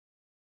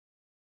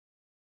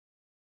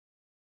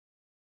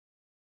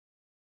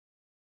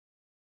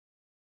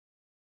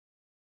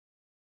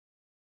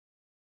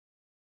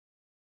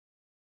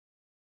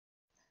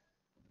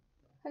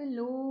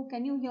Hello,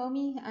 can you hear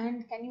me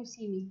and can you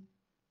see me?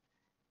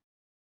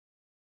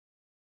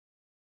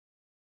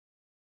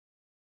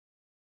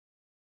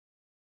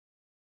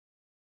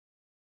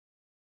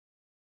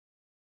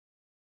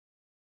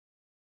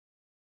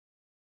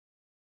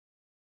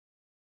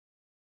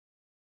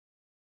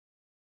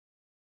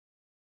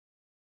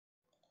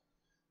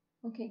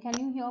 Okay, can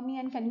you hear me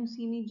and can you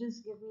see me?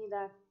 Just give me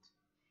that.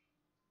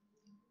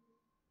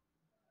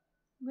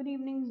 Good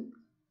evening.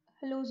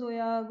 Hello,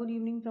 Zoya. Good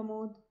evening,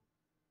 Pramod.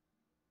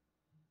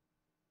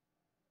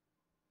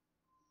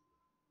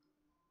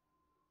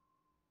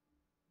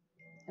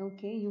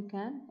 Okay, you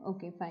can.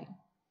 Okay, fine.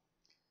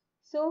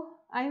 So,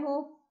 I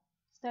hope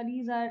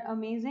studies are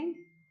amazing.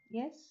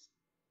 Yes.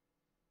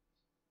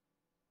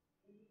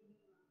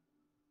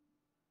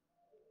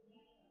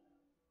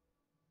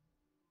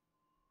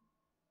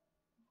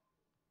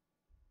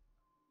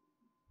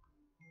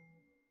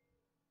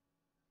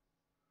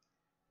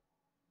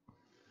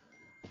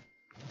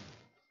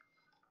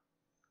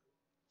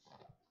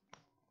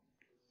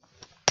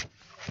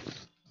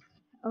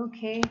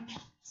 Okay.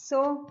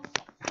 So,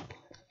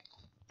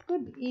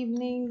 good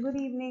evening, good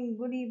evening,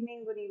 good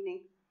evening, good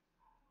evening.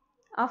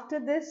 After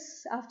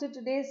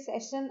today's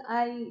session,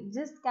 I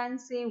just can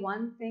say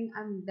one thing.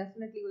 I'm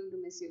definitely going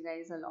to miss you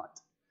guys a lot.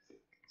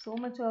 So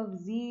much of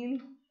zeal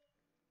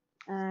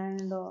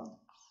and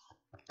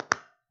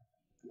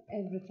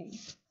everything.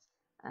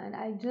 And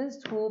I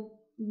just hope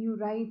you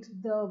write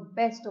the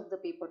best of the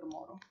paper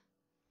tomorrow.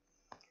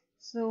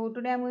 So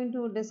today I'm going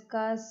to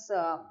discuss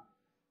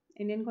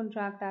Indian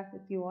Contract Act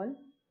with you all.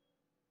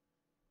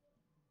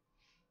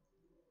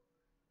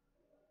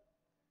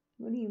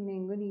 Good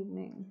evening. Good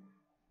evening.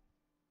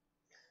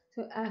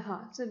 So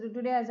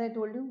today, as I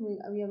told you,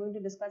 we are going to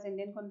discuss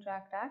Indian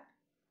Contract Act.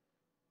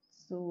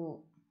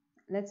 So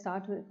let's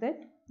start with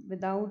it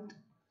without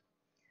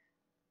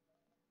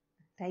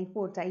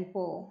typo.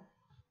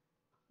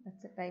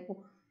 That's a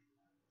typo.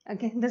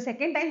 Again, the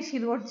second time she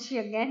wrote, she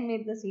again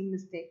made the same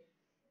mistake.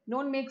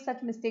 Don't make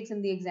such mistakes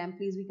in the exam,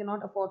 please. We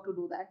cannot afford to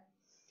do that.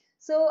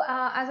 So,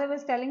 as I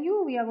was telling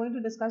you, we are going to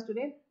discuss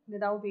today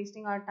without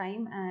wasting our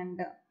time.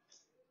 And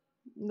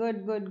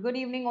good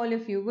evening, all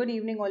of you. Good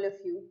evening, all of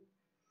you.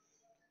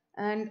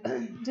 And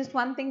just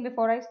one thing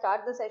before I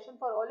start the session,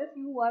 for all of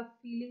you who are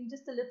feeling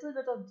just a little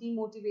bit of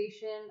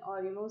demotivation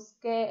or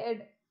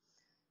scared,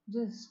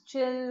 just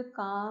chill,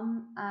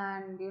 calm,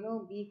 and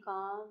be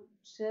calm,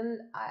 chill.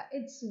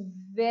 It's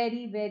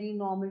very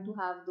normal to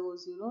have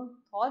those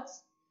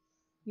thoughts.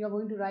 You're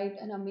going to write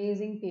an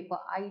amazing paper.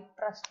 I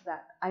trust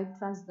that. I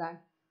trust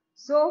that.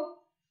 So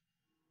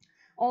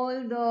all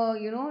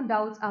the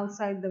doubts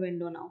outside the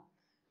window now.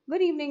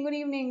 Good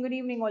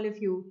evening, all of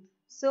you.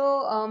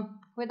 So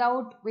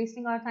without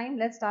wasting our time,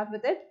 let's start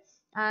with it.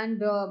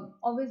 And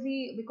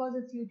obviously, because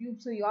it's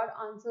YouTube, so your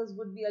answers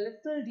would be a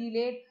little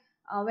delayed.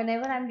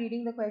 Whenever I'm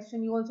reading the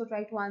question, you also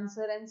try to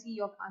answer and see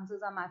your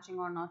answers are matching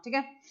or not.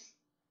 Okay,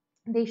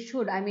 they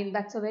should. I mean,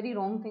 that's a very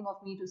wrong thing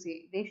of me to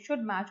say. They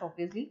should match,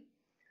 obviously.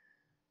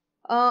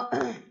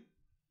 uh,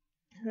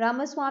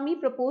 Ramaswamy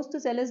proposed to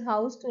sell his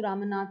house to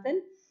Ramanathan.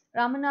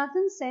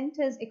 Ramanathan sent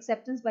his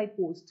acceptance by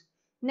post.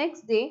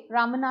 Next day,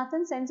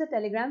 Ramanathan sends a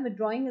telegram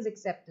withdrawing his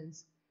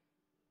acceptance.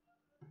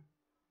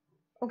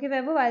 Okay,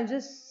 Vaibhav, I'll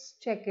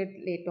just check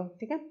it later.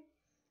 Okay?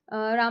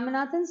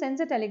 Ramanathan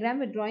sends a telegram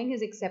withdrawing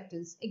his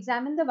acceptance.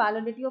 Examine the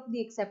validity of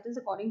the acceptance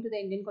according to the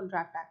Indian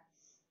Contract Act.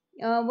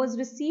 Was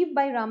received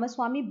by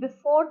Ramaswamy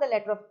before the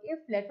letter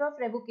of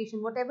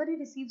revocation, whatever he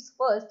receives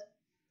first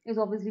is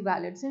obviously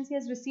valid. Since he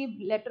has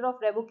received letter of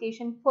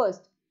revocation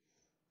first,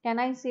 can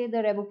I say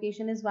the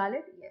revocation is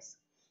valid? Yes.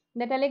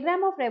 The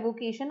telegram of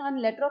revocation and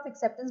letter of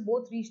acceptance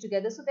both reach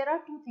together. So there are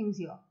two things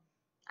here.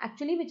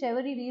 Actually,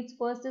 whichever he reads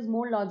first is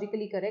more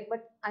logically correct,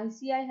 but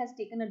ICI has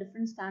taken a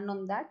different stand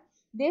on that.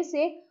 They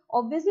say,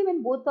 obviously,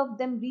 when both of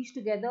them reach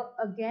together,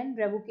 again,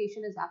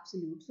 revocation is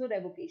absolute. So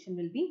revocation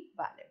will be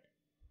valid.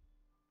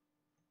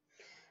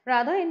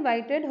 Radha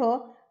invited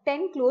her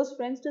 10 close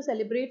friends to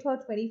celebrate her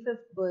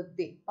 25th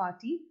birthday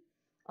party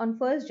on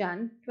 1st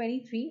Jan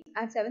 23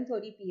 at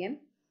 7:30 p.m.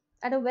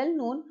 at a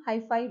well-known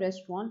hi-fi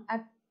restaurant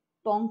at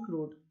Tonk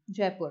Road,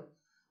 Jaipur.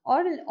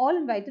 All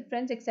invited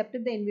friends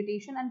accepted the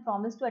invitation and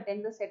promised to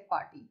attend the said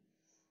party.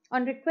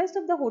 On request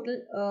of the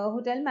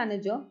hotel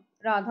manager,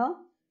 Radha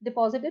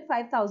deposited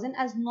 5,000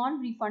 as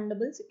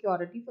non-refundable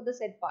security for the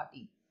said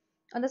party.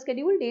 On the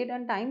scheduled date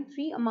and time,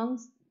 three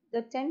amongst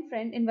the 10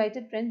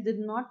 invited friends did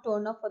not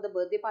turn up for the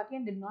birthday party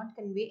and did not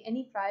convey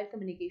any prior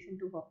communication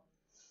to her.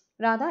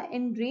 Radha,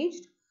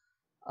 enraged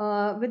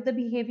with the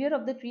behavior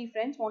of the three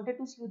friends, wanted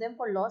to sue them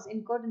for loss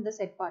incurred in the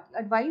said party.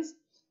 Advise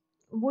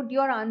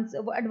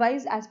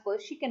as per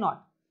she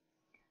cannot.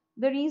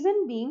 The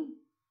reason being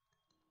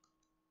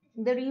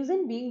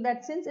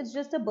that since it's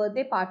just a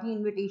birthday party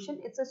invitation,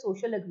 it's a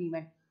social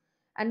agreement.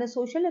 And a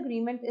social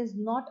agreement is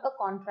not a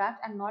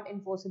contract and not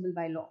enforceable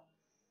by law.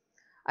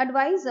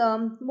 Advise,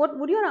 what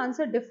would your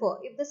answer differ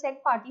if the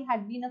said party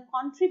had been a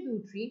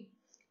contributory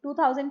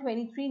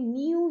 2023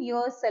 New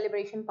Year's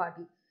celebration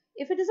party?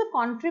 If it is a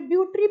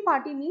contributory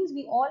party, means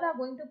we all are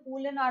going to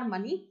pool in our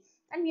money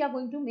and we are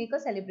going to make a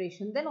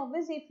celebration. Then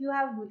obviously if you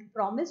have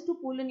promised to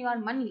pool in your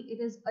money,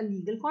 it is a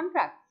legal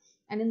contract.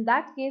 And in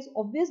that case,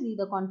 obviously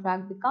the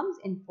contract becomes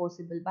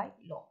enforceable by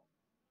law.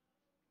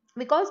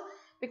 Because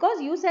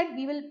you said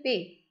we will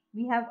pay,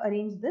 we have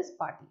arranged this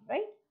party,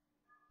 right?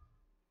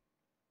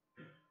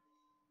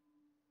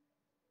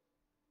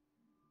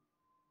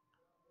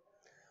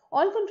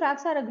 All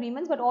contracts are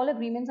agreements, but all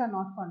agreements are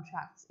not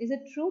contracts. Is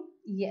it true?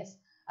 Yes.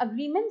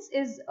 Agreements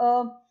is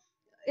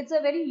it's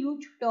a very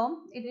huge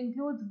term. It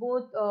includes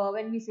both.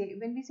 When we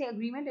say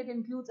agreement, it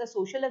includes a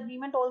social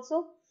agreement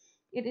also.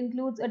 It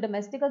includes a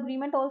domestic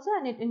agreement also,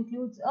 and it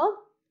includes a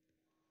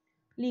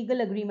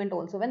legal agreement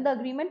also. When the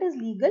agreement is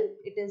legal,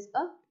 it is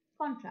a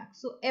contract.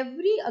 So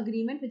every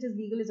agreement which is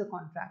legal is a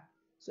contract.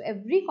 So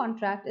every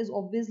contract is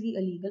obviously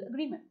a legal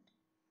agreement.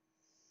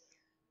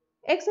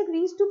 X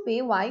agrees to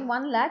pay Y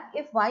 1 lakh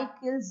if Y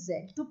kills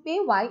Z. To pay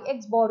Y,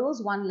 X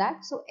borrows 1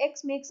 lakh. So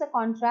X makes a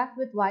contract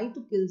with Y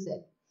to kill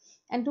Z.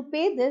 And to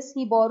pay this,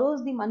 he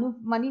borrows the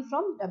money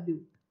from W,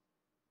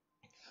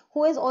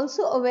 who is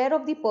also aware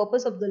of the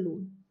purpose of the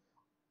loan.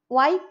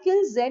 Y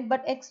kills Z,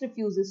 but X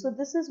refuses. So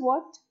this is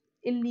what?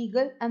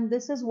 Illegal, and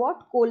this is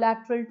what?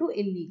 Collateral to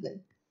illegal.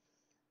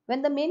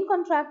 When the main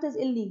contract is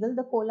illegal,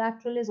 the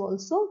collateral is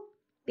also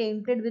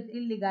tainted with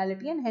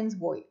illegality and hence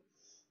void.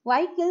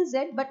 Y kills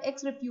Z, but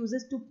X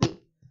refuses to pay.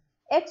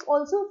 X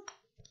also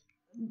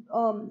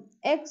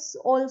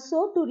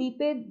to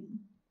repay.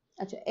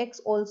 X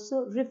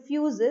also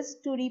refuses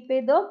to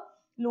repay the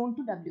loan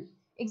to W.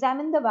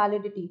 Examine the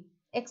validity.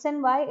 X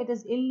and Y, it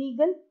is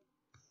illegal.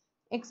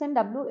 X and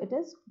W, it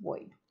is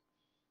void.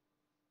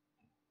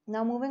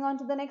 Now moving on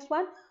to the next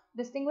one.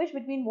 Distinguish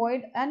between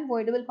void and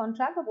voidable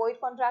contract. A void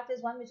contract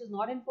is one which is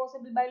not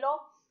enforceable by law.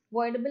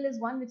 Voidable is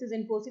one which is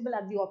enforceable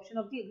at the option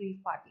of the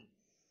aggrieved party.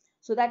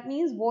 So that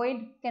means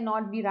void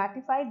cannot be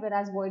ratified,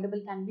 whereas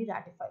voidable can be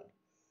ratified.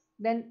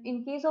 Then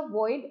in case of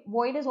void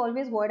is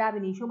always void ab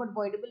initio, but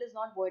voidable is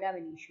not void ab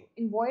initio.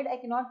 In void, I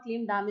cannot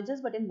claim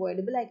damages, but in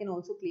voidable, I can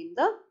also claim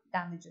the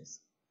damages.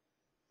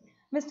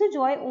 Mr.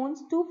 Joy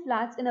owns 2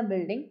 flats in a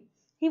building.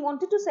 He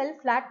wanted to sell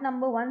flat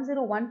number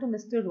 101 to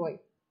Mr. Roy.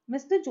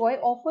 Mr. Joy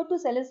offered to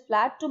sell his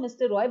flat to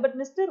Mr. Roy, but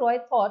Mr. Roy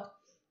thought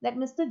that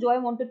Mr. Joy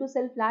wanted to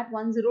sell flat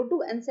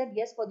 102 and said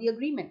yes for the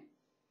agreement.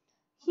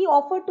 He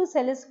offered to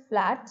sell his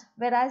flat,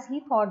 whereas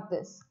he thought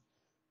this.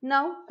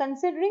 Now,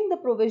 considering the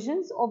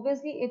provisions,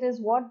 obviously it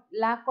is what?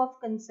 Lack of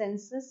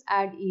consensus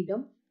ad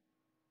idem.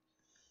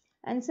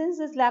 And since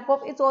this lack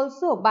of, it's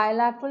also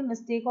bilateral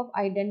mistake of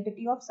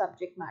identity of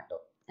subject matter.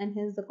 And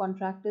hence the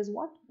contract is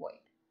what? Void.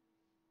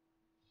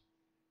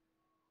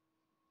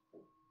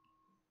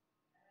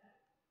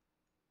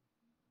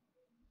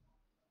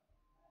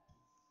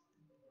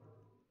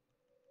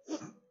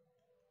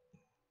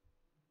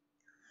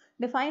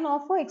 Define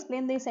offer,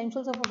 explain the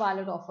essentials of a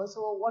valid offer.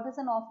 So what is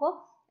an offer?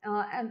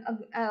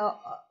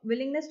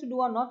 Willingness to do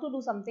or not to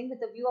do something with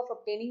the view of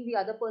obtaining the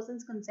other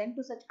person's consent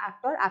to such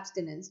act or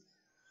abstinence.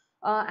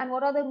 And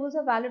what are the rules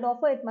of valid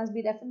offer? It must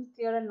be definite,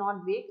 clear and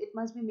not vague. It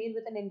must be made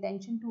with an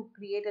intention to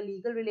create a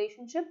legal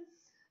relationship.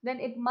 Then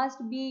it must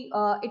be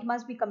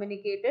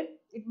communicated.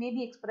 It may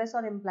be express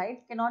or implied.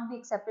 Cannot be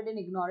accepted in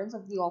ignorance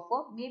of the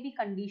offer. May be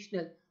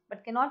conditional,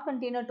 but cannot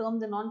contain a term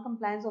the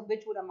non-compliance of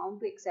which would amount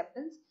to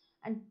acceptance.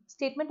 And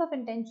statement of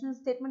intention,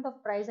 statement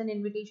of price and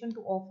invitation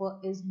to offer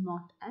is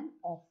not an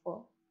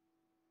offer.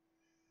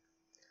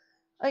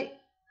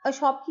 A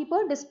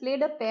shopkeeper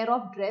displayed a pair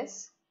of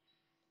dress.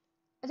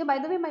 By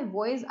the way, my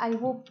voice, I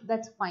hope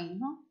that's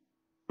fine.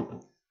 Huh?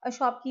 A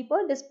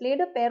shopkeeper displayed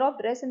a pair of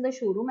dress in the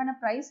showroom and a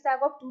price tag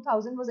of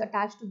 2000 was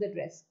attached to the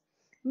dress.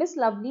 Miss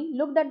Lovely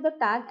looked at the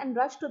tag and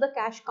rushed to the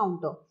cash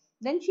counter.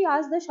 Then she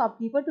asked the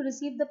shopkeeper to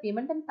receive the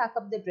payment and pack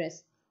up the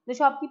dress. The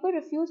shopkeeper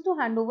refused to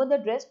hand over the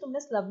dress to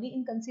Miss Lovely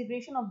in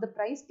consideration of the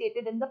price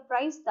stated in the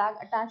price tag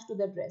attached to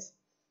the dress.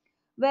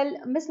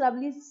 Well, Miss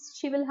Lovely,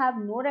 she will have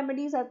no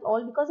remedies at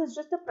all because it's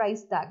just a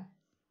price tag.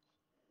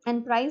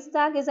 And price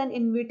tag is an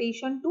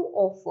invitation to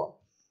offer.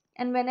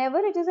 And whenever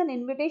it is an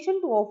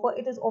invitation to offer,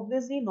 it is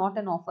obviously not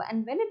an offer.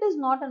 And when it is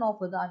not an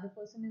offer, the other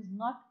person is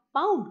not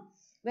bound.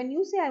 When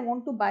you say I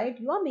want to buy it,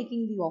 you are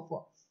making the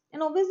offer.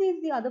 And obviously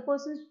it's the other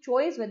person's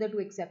choice whether to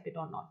accept it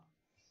or not.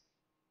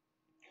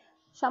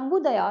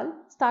 Shambhu Dayal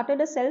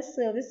started a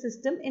self-service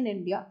system in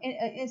India,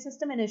 a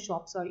system in his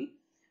shop,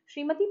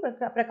 Srimati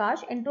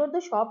Prakash entered the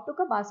shop, took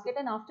a basket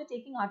and after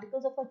taking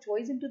articles of her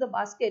choice into the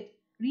basket,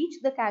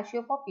 reached the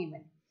cashier for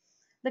payment.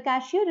 The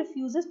cashier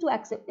refuses to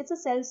accept. It's a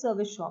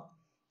self-service shop.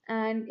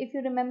 And if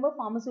you remember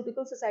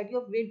Pharmaceutical Society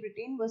of Great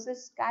Britain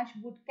versus Cash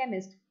Boot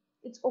Chemist,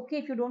 it's okay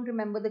if you don't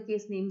remember the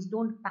case names,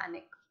 don't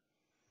panic.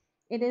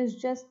 It is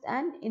just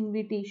an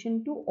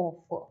invitation to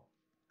offer.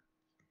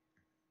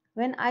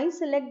 When I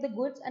select the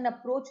goods and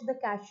approach the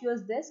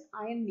cashier's desk,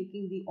 I am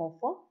making the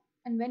offer.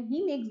 And when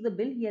he makes the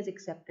bill, he has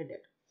accepted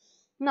it.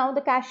 Now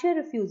the cashier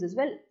refuses.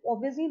 Well,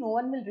 obviously no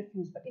one will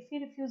refuse, but if he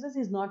refuses,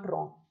 he's not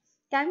wrong.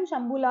 Can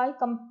Shambhulal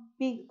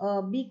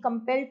be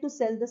compelled to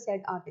sell the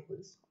said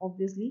articles?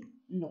 Obviously,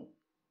 no.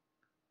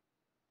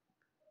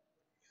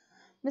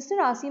 Mr.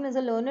 Asim is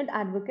a learned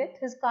advocate.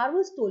 His car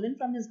was stolen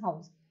from his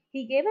house.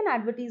 He gave an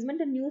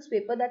advertisement in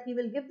newspaper that he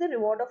will give the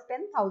reward of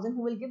 10,000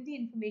 who will give the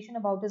information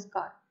about his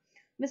car.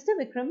 Mr.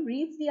 Vikram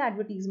reads the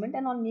advertisement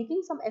and on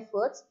making some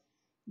efforts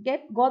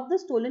got the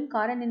stolen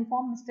car and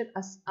informed Mr.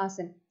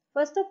 Asim.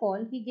 First of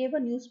all, he gave a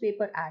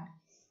newspaper ad.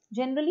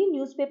 Generally,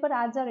 newspaper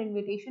ads are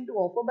invitation to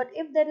offer, but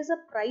if there is a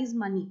prize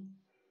money,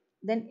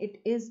 then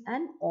it is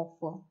an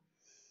offer.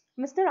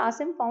 Mr.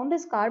 Asim found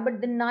his car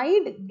but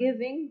denied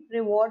giving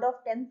reward of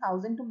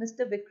 10,000 to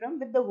Mr. Vikram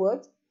with the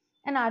words,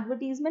 an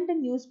advertisement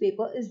in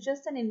newspaper is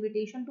just an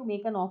invitation to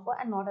make an offer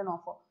and not an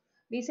offer.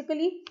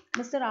 Basically,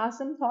 Mr.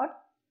 Asim thought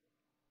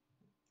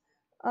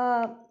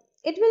uh,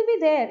 it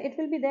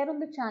will be there on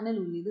the channel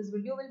only. This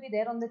video will be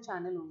there on the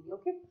channel only.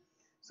 Okay.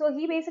 So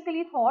he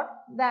basically thought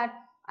that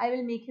I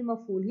will make him a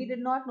fool. He did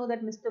not know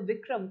that Mr.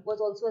 Vikram was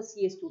also a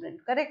CA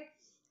student. Correct.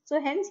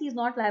 So hence he is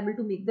not liable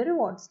to make the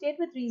reward. State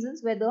with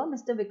reasons whether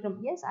Mr. Vikram,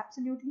 yes,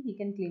 absolutely he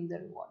can claim the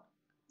reward.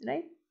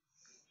 Right.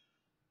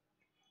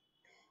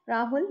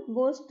 Rahul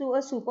goes to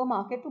a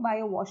supermarket to buy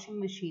a washing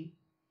machine.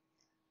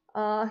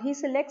 He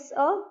selects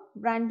a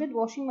branded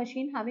washing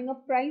machine having a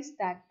price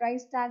tag.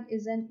 Price tag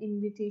is an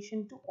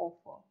invitation to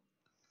offer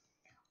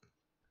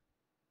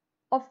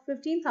of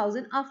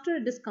 15,000 after a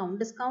discount.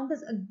 Discount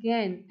is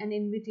again an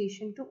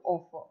invitation to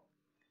offer.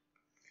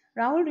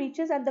 Rahul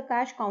reaches at the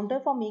cash counter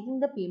for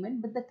making the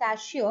payment, but the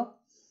cashier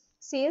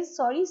says,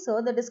 sorry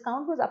sir, the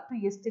discount was up to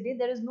yesterday.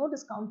 There is no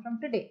discount from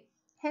today.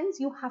 Hence,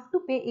 you have to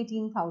pay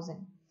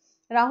 18,000.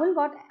 Rahul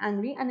got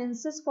angry and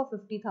insists for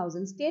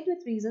 50,000. State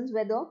with reasons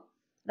whether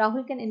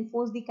Rahul can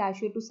enforce the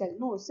cashier to sell.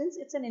 No, since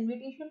it's an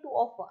invitation to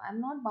offer,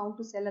 I'm not bound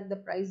to sell at the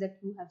price that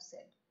you have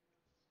said.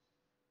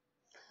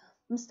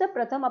 Mr.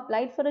 Pratham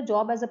applied for a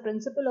job as a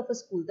principal of a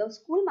school. The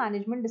school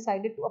management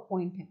decided to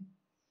appoint him.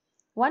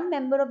 One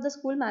member of the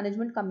school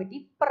management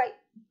committee.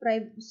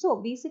 So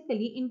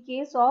basically, in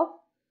case of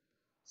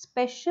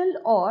special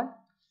or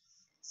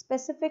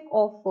specific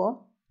offer,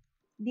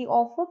 the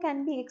offer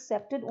can be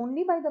accepted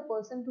only by the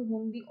person to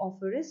whom the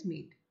offer is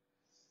made.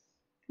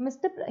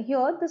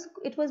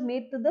 It was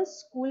made to the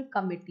school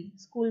committee,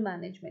 school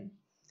management.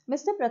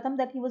 Mr. Pratham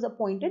that he was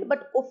appointed,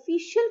 but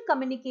official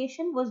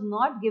communication was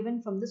not given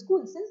from the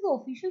school. Since the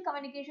official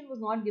communication was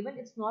not given,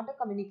 it's not a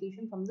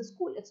communication from the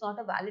school. It's not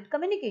a valid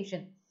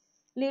communication.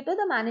 Later,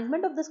 the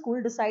management of the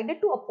school decided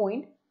to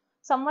appoint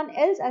someone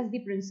else as the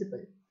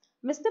principal.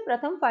 Mr.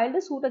 Pratham filed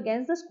a suit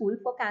against the school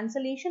for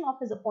cancellation of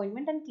his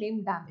appointment and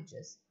claimed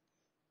damages.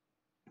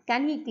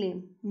 Can he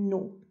claim?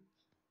 No.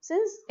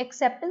 Since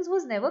acceptance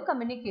was never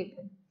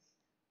communicated.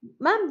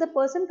 Ma'am, the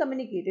person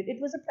communicated. It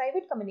was a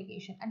private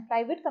communication, and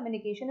private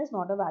communication is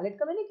not a valid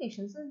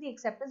communication. Since the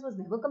acceptance was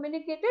never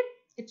communicated,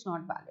 it's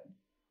not valid.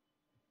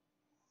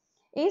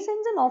 A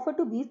sends an offer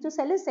to B to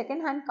sell his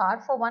second-hand car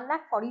for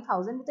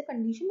 1,40,000 with the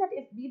condition that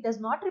if B does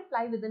not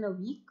reply within a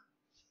week,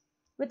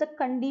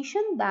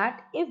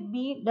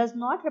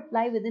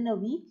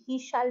 he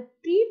shall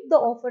treat the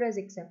offer as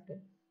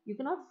accepted. You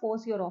cannot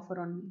force your offer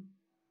on me.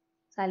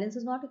 Silence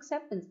is not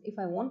acceptance. If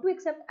I want to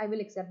accept, I will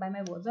accept by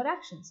my words or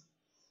actions.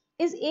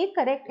 Is A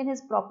correct in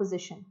his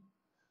proposition?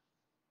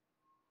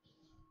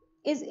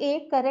 Is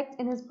A correct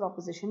in his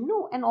proposition?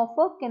 No, an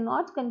offer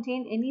cannot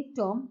contain any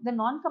term, the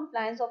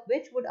non-compliance of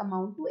which would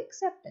amount to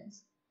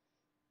acceptance.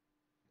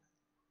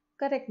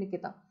 Correct,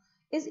 Nikita.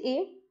 Is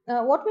A,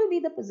 what will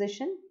be the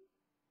position?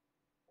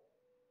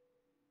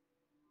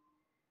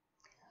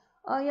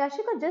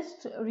 Yashika,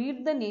 just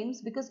read the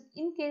names because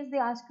in case they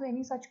ask you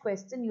any such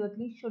question, you at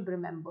least should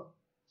remember.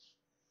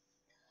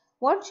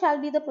 What shall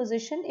be the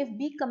position if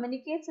B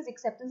communicates his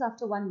acceptance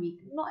after 1 week?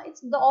 No,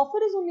 the offer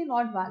is only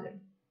not valid.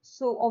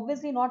 So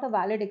obviously not a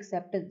valid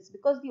acceptance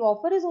because the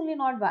offer is only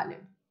not valid.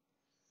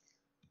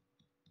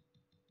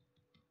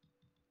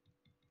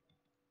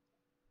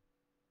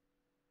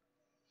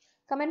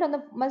 Comment on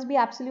the must be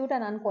absolute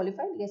and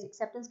unqualified. Yes,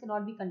 acceptance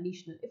cannot be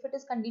conditional. If it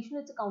is conditional,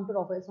 it's a counter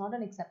offer. It's not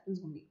an acceptance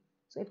only.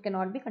 So it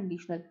cannot be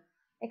conditional.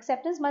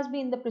 Acceptance must be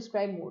in the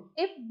prescribed mode.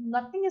 If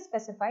nothing is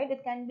specified,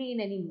 it can be in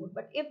any mode.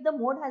 But if the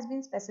mode has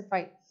been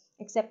specified,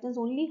 acceptance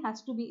only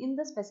has to be in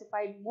the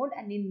specified mode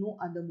and in no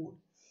other mode.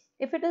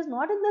 If it is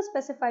not in the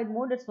specified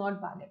mode, it's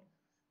not valid.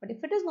 But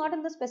if it is not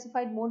in the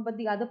specified mode, but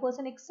the other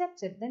person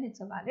accepts it, then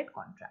it's a valid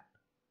contract.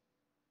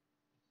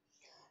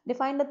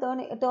 Define the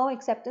term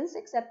acceptance.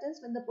 Acceptance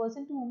when the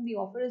person to whom the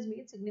offer is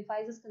made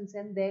signifies his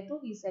consent thereto,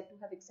 he is said to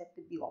have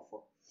accepted the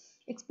offer.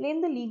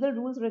 Explain the legal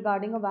rules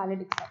regarding a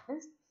valid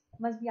acceptance.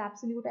 Must be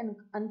absolute and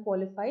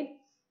unqualified,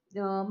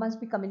 must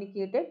be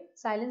communicated.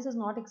 Silence is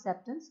not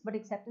acceptance, but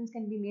acceptance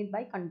can be made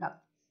by conduct.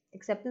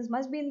 Acceptance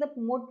must be in the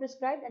mode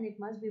prescribed and it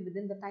must be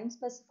within the time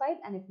specified,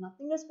 and if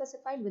nothing is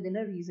specified, within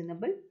a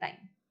reasonable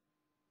time.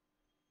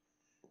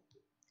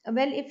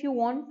 Well, if you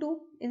want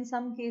to, in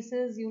some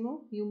cases,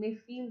 you may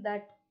feel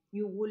that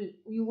you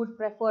would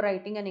prefer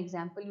writing an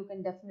example, you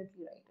can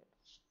definitely write it.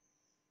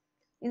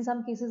 In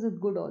some cases, it's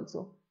good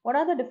also. What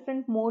are the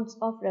different modes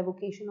of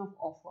revocation of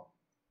offer?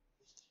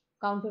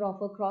 Counter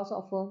offer, cross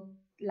offer,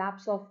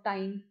 lapse of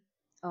time,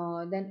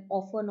 then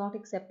offer not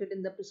accepted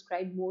in the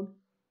prescribed mode,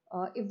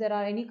 if there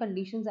are any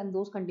conditions and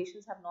those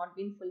conditions have not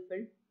been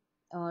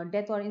fulfilled,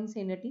 death or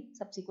insanity,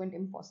 subsequent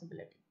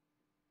impossibility,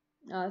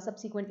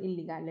 subsequent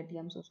illegality,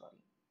 I'm so sorry.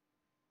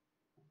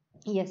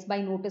 Yes,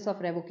 by notice of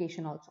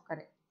revocation also,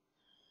 correct.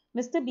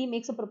 Mr. B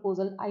makes a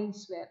proposal. I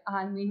swear,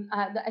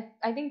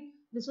 I think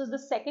this was the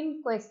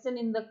second question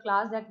in the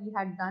class that we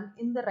had done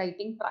in the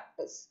writing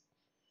practice.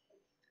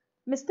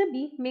 Mr.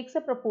 B makes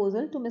a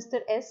proposal to Mr.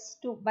 S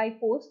to by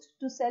post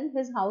to sell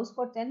his house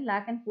for 10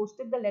 lakh and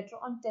posted the letter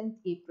on 10th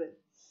April.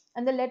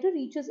 And the letter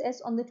reaches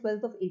S on the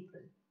 12th of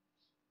April.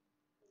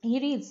 He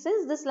reads,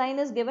 since this line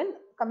is given,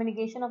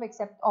 communication of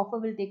accept offer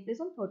will take place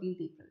on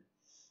 13th April.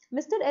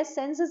 Mr. S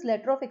sends his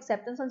letter of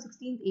acceptance on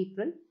 16th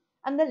April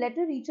and the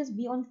letter reaches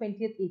B on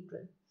 20th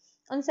April.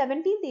 On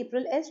 17th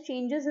April, S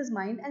changes his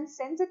mind and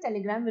sends a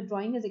telegram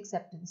withdrawing his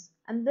acceptance.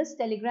 And this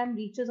telegram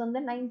reaches on the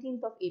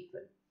 19th of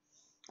April.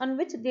 On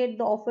which date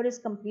the offer is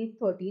complete,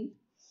 13th.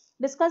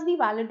 Discuss the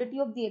validity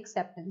of the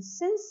acceptance.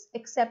 Since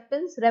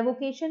acceptance,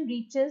 revocation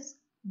reaches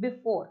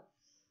before,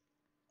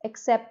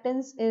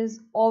 acceptance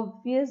is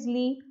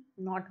obviously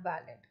not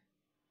valid.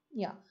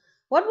 Yeah.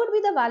 What would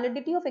be the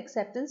validity of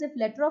acceptance if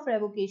letter of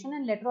revocation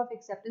and letter of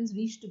acceptance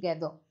reach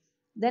together?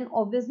 Then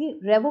obviously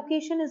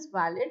revocation is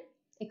valid,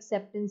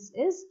 acceptance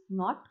is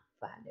not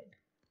valid.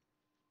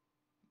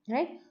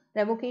 Right?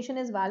 Revocation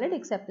is valid,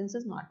 acceptance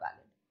is not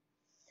valid.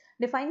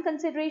 Define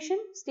consideration,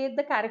 state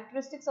the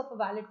characteristics of a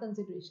valid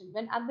consideration.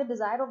 When at the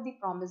desire of the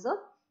promiser,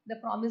 the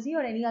promisee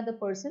or any other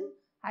person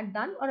had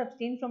done or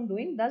abstained from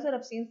doing, does or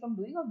abstains from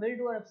doing, or will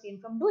do or abstain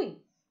from doing,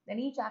 then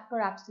each act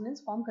or abstinence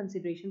form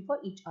consideration for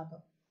each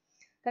other.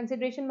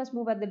 Consideration must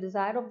move at the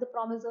desire of the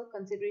promiser.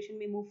 Consideration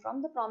may move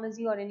from the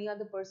promisee or any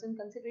other person.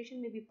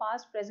 Consideration may be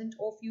past, present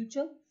or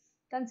future.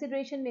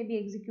 Consideration may be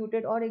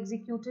executed or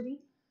executory.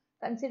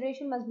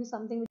 Consideration must be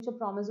something which a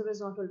promiser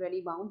is not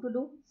already bound to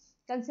do.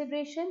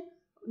 Consideration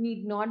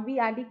need not be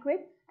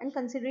adequate, and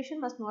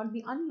consideration must not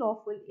be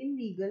unlawful,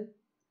 illegal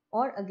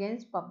or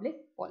against public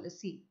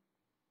policy.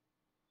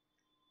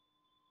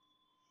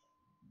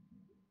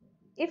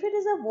 If it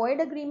is a void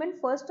agreement,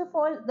 first of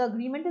all, the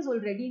agreement is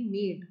already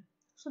made.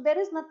 So there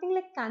is nothing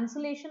like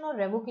cancellation or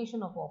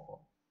revocation of offer.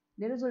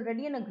 There is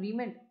already an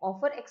agreement,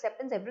 offer,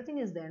 acceptance, everything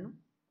is there, no?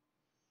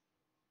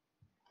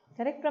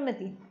 Correct,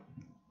 Pramati?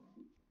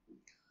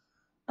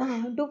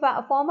 To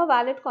form a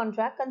valid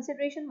contract,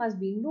 consideration must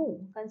be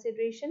no.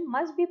 Consideration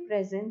must be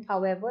present,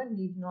 however,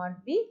 need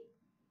not be.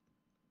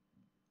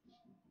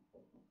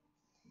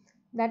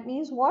 That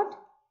means what?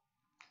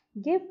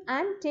 Give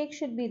and take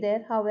should be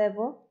there,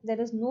 however, there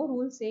is no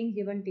rule saying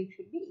give and take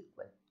should be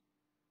equal.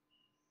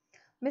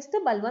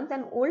 Mr. Balwant,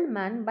 an old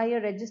man, by a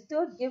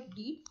registered gift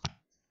deed,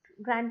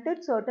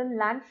 granted certain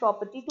land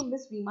property to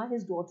Miss Rima,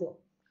 his daughter.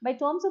 By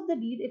terms of the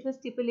deed, it was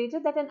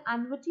stipulated that an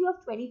annuity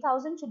of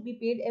 20,000 should be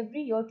paid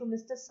every year to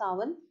Mr.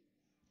 Sawant,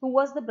 who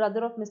was the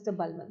brother of Mr.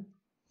 Balwant.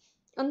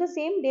 On the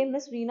same day,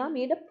 Miss Rina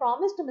made a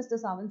promise to Mr.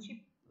 Sawant.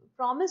 She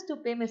promised to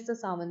pay Mr.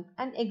 Sawant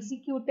and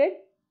executed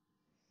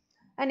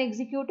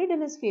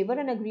in his favor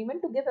an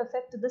agreement to give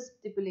effect to the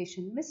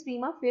stipulation. Miss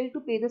Rima failed to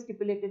pay the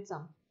stipulated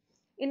sum.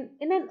 In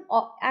an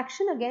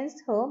action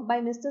against her by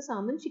Mr.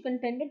 Samant, she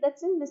contended that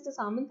since Mr.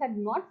 Samant had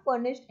not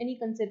furnished any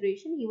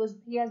consideration, he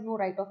has no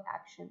right of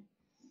action.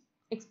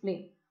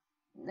 Explain.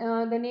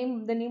 The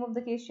name of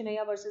the case,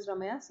 Chinaya versus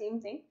Ramaya, same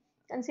thing.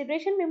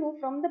 Consideration may move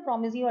from the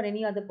promisee or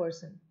any other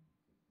person.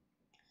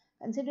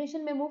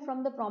 Consideration may move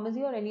from the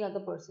promisee or any other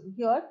person.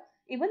 Here,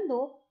 even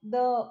though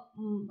Mr.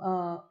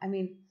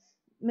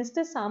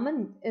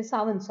 Sawant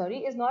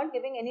is not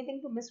giving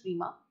anything to Miss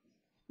Rima,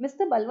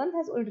 Mr. Balwant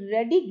has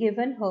already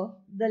given her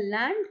the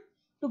land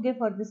to give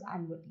her this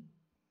annuity.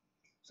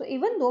 So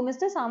even though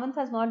Mr. Samant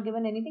has not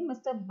given anything,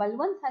 Mr.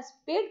 Balwant has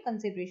paid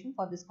consideration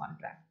for this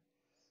contract.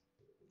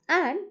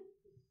 And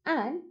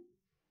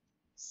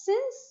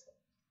since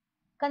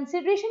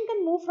consideration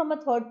can move from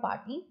a third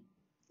party,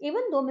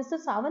 even though Mr.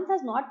 Sawant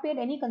has not paid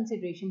any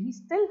consideration, he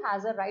still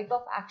has a right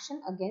of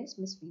action against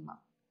Miss Rima.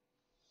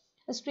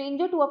 A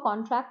stranger to a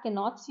contract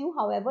cannot sue,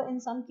 however, in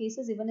some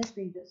cases even a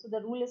stranger. So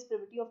the rule is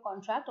privity of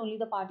contract. Only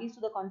the parties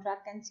to the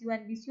contract can sue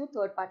and be sued.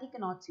 Third party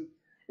cannot sue.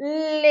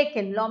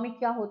 लेकिन law में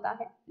क्या होता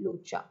है?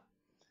 लोचा.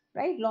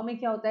 Right? Law में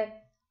क्या होता है?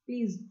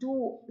 Please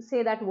do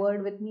say that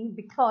word with me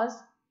because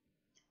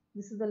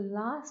this is the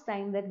last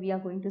time that we are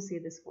going to say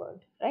this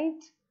word.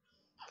 Right?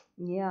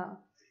 Yeah.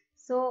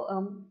 So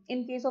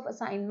in case of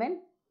assignment,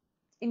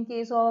 in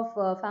case of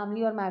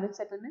family or marriage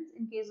settlements,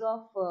 in case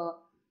of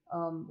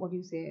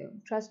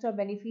trust or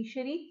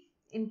beneficiary,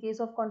 in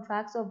case of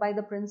contracts of by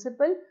the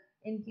principal,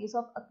 in case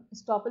of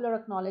estoppel or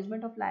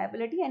acknowledgement of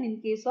liability, and in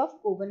case of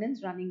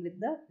covenants running with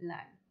the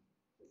land.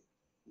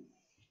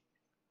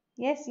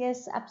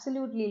 Yes,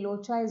 absolutely.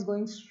 Locha is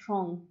going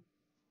strong.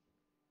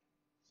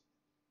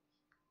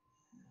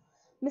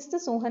 Mr.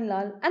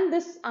 Sohanlal, and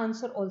this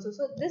answer also.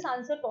 So this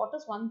answer taught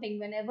us one thing: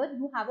 whenever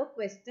you have a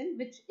question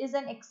which is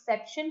an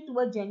exception to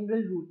a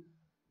general rule,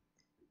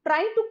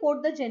 try to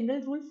quote the general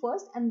rule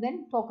first and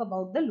then talk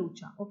about the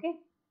locha. Okay.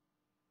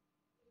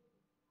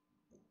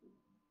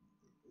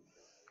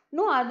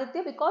 No,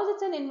 Aditya, because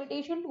it's an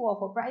invitation to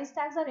offer. Price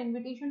tags are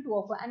invitation to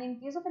offer, and in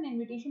case of an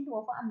invitation to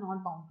offer, I'm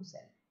not bound to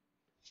sell.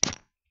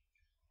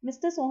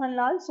 Mr.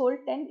 Sohanlal sold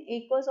 10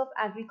 acres of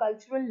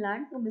agricultural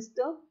land to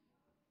Mr.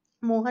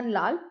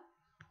 Mohanlal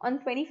on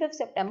 25th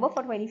September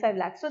for 25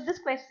 lakhs. So this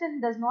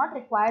question does not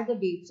require the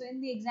date. So in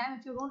the exam,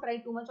 if you don't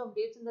write too much of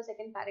dates in the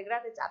second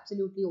paragraph, it's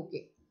absolutely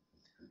okay.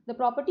 The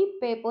property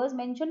papers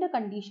mentioned a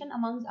condition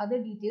amongst other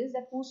details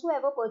that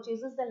whosoever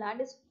purchases the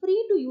land is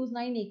free to use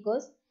 9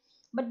 acres,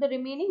 but the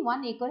remaining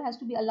 1 acre has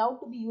to be allowed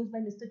to be used by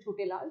Mr.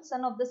 Chotelal,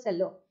 son of the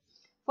seller,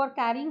 for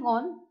carrying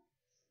on,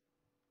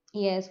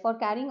 yes, for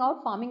carrying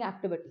out farming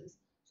activities.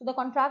 So the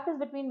contract is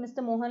between Mr.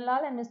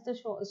 Mohanlal and Mr.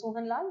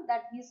 Sohanlal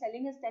that he is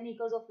selling his 10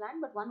 acres of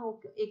land, but 1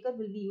 acre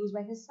will be used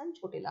by his son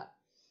Chotelal.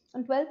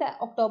 On 12th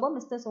October,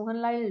 Mr.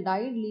 Sohanlal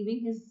died,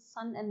 leaving his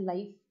son and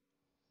life.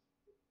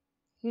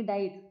 He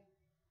died,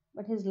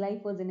 but his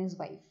life was in his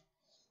wife.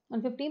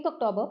 On 15th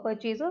October,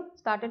 purchaser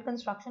started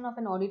construction of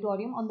an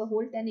auditorium on the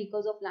whole 10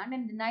 acres of land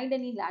and denied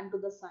any land to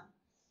the son.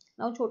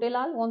 Now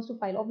Chotelal wants to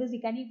file. Obviously,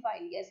 can he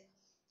file? Yes.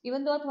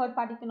 Even though a third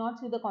party cannot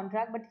sue the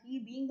contract, but he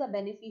being the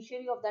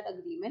beneficiary of that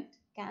agreement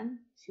can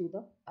sue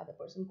the other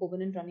person.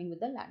 Covenant running with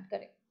the land.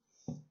 Correct.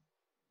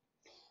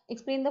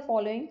 Explain the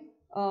following.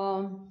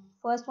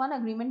 First one,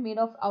 agreement made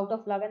of out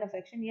of love and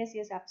affection. Yes,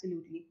 yes,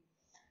 absolutely.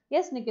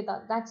 Yes,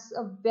 Nikita, that's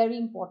a very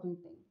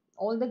important thing.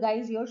 All the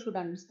guys here should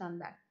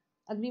understand that.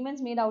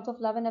 Agreements made out of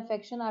love and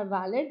affection are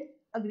valid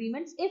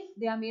agreements if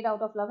they are made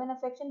out of love and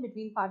affection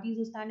between parties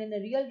who stand in a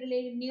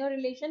near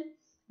relation,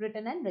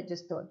 written and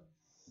registered.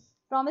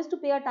 Promise to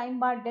pay a time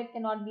bar debt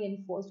cannot be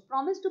enforced.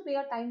 Promise to pay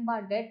a time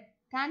bar debt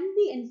can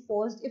be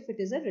enforced if it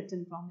is a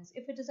written promise.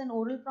 If it is an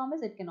oral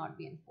promise, it cannot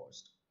be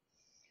enforced.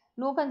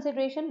 No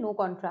consideration, no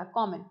contract.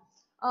 Common.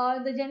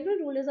 The general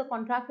rule is a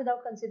contract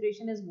without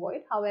consideration is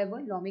void.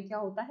 However, law mein kya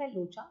hota hai?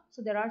 Locha.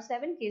 So there are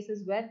 7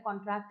 cases where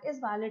contract is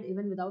valid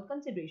even without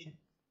consideration.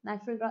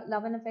 Natural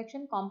love and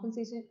affection,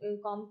 compensation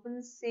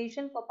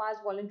for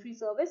past voluntary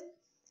service,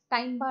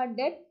 time bar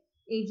debt,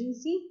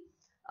 agency,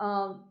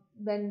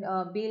 then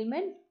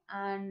bailment,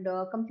 and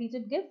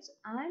completed gifts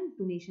and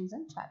donations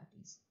and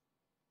charities.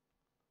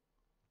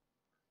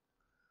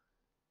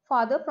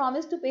 Father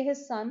promised to pay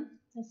his son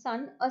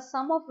a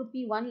sum of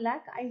rupee 1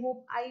 lakh. I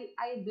hope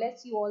I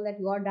bless you all that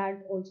your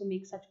dad also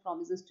makes such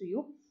promises to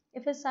you.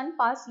 If his son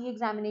passed the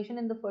examination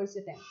in the first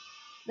attempt.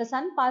 The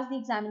son passed the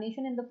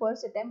examination in the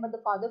first attempt, but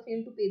the father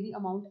failed to pay the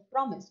amount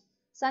promised.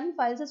 Son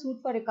files a suit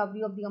for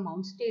recovery of the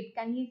amount. State,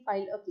 can he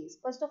file a case?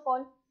 First of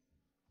all,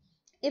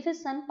 if his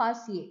son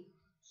passed CA,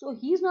 so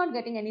he's not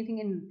getting anything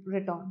in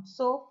return.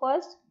 So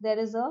first, there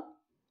is a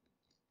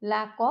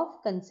lack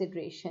of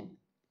consideration.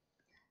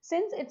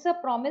 Since it's a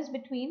promise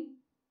between,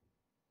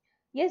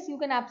 yes, you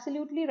can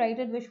absolutely write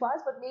it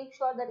Vishwas, but make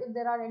sure that if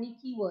there are any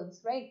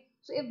keywords, right?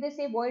 So if they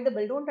say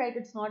voidable, don't write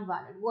it's not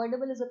valid.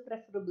 Voidable is a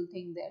preferable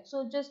thing there.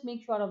 So just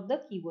make sure of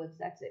the keywords,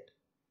 that's it.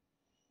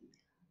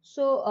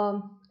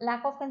 So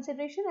lack of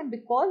consideration, and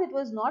because it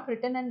was not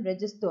written and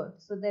registered,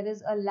 so there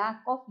is a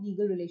lack of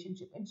legal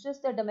relationship. It's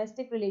just a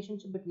domestic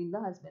relationship between the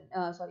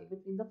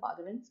between the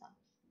father and son.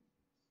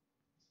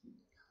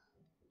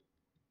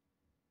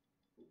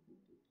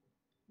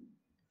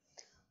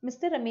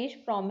 Mr.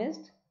 Ramesh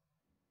promised,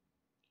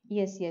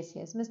 yes.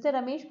 Mr.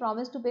 Ramesh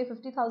promised to pay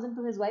 50,000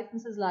 to his wife,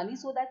 Mrs. Lali,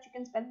 so that she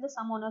can spend the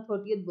sum on her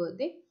 30th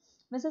birthday.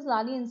 Mrs.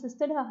 Lali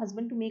insisted her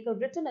husband to make a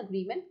written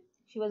agreement.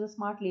 She was a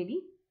smart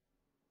lady.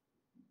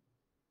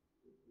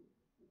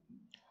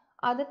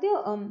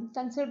 Aditya,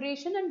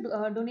 consideration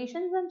and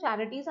donations and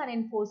charities are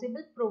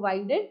enforceable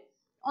provided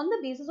on the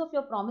basis of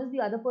your promise the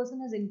other person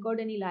has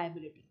incurred any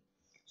liability.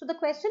 So the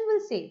question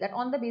will say that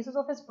on the basis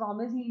of his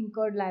promise he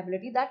incurred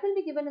liability. That will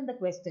be given in the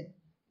question.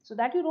 So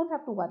that you don't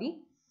have to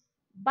worry.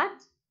 But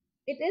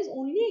it is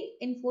only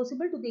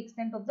enforceable to the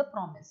extent of the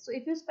promise. So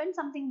if you spend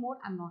something more,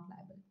 I'm not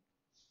liable.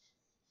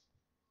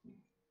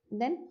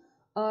 Then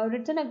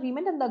written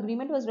agreement, and the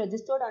agreement was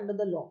registered under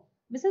the law.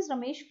 Mrs.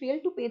 Ramesh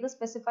failed to pay the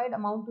specified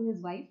amount to his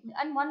wife.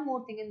 And one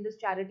more thing in this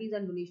charities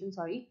and donations,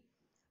 sorry.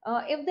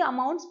 If the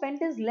amount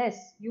spent is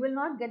less, you will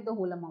not get the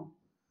whole amount.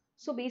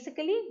 So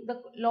basically,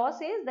 the law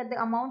says that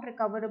the amount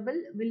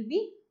recoverable will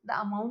be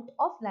the amount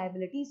of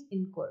liabilities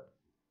incurred.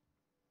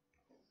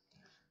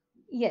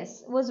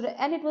 Yes,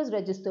 and it was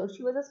registered.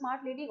 She was a smart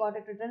lady, got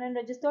it written and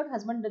registered.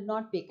 Husband did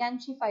not pay. Can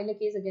she file a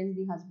case against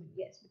the husband?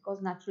 Yes,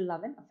 because natural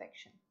love and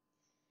affection.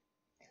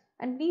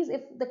 And please,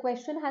 if the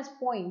question has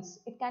points,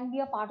 it can be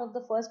a part of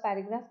the first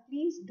paragraph.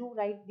 Please do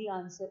write the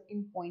answer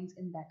in points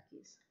in that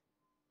case.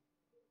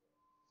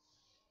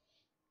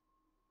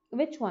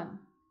 Which one?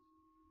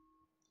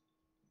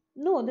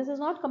 No, this is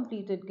not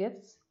completed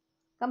gifts.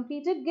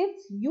 Completed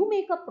gifts, you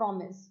make a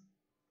promise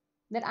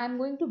that I'm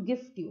going to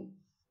gift you,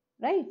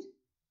 right?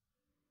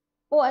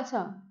 Oh,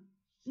 acha.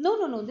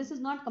 No. This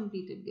is not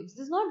completed gifts.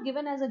 This is not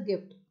given as a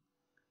gift.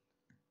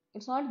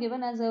 It's not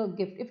given as a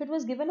gift. If it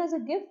was given as a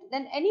gift,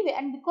 then anyway,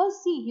 and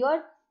because see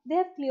here they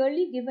have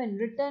clearly given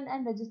written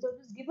and registered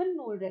is given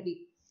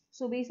already.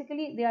 So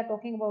basically they are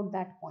talking about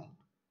that point.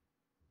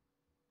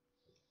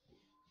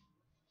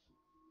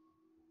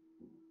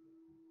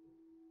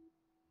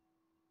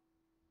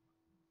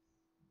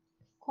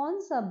 कौन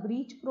सा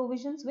breach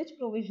provisions? Which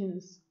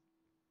provisions?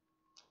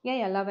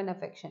 Yeah, love and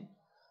affection.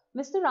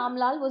 Mr.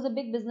 Ramlal was a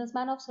big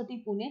businessman of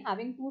city Pune,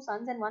 having two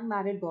sons and one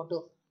married daughter.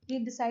 He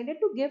decided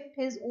to gift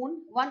his own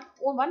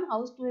one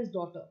house to his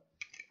daughter.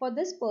 For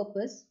this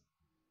purpose,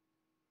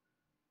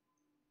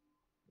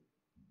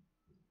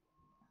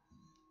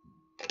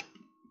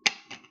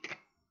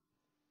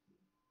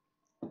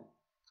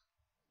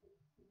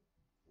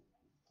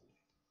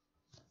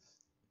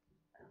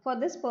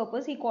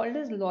 he called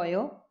his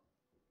lawyer.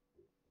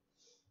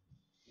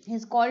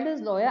 As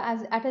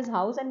at his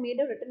house and made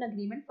a written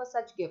agreement for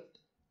such gift.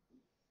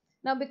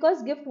 Now,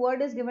 because gift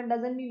word is given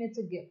doesn't mean it's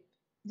a gift.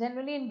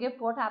 Generally, in gift,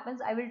 what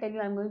happens? I will tell you,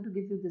 I'm going to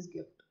give you this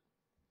gift.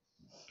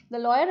 The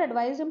lawyer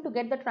advised him to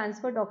get the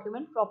transfer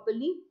document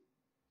properly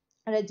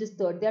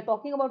registered. They are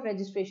talking about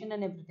registration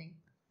and everything.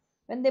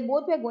 When they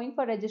both were going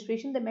for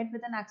registration, they met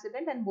with an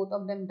accident and both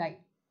of them died.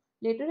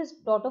 Later, his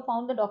daughter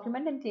found the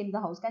document and claimed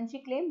the house. Can she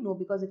claim? No,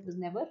 because it was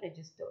never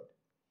registered.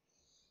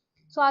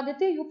 So,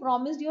 Aditya, you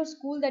promised your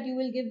school that you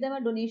will give them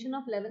a donation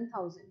of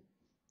 11,000.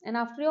 And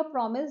after your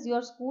promise,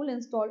 your school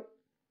installed,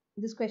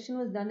 this question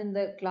was done in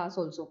the class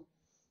also.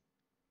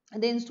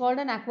 They installed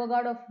an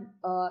aquaguard of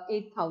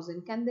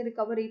 8,000. Can they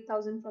recover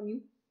 8,000 from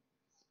you?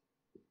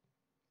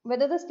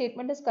 Whether the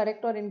statement is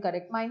correct or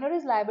incorrect, minor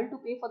is liable to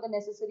pay for the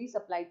necessaries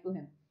supplied to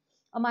him.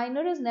 A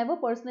minor is never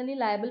personally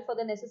liable for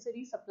the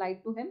necessaries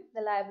supplied to him.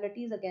 The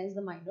liability is against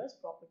the minor's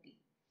property.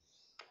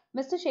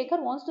 Mr.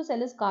 Shekhar wants to sell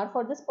his car.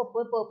 For this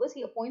purpose,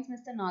 he appoints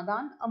Mr.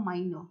 Nadan, a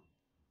minor,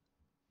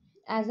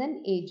 as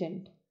an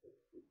agent.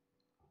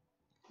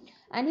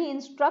 And he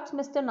instructs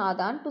Mr.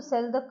 Nadan to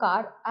sell the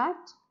car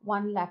at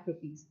 1 lakh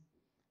rupees.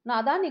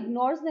 Nadan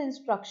ignores the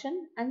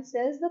instruction and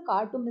sells the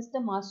car to Mr.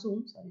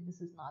 Masoom. Sorry,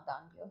 this is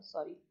Nadan here.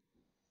 Sorry.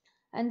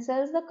 And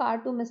sells the car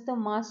to Mr.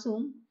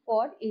 Masoom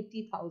for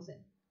 80,000.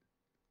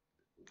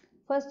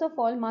 First of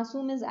all,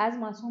 Masoom is as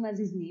Masoom as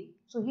his name.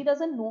 So he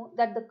doesn't know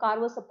that the car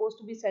was supposed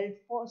to be sold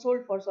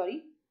for.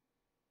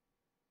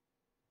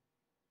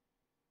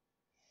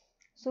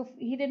 So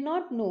he did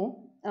not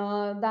know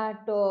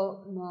that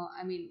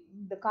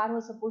the car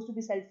was supposed to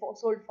be sold for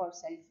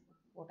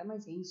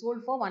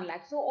 1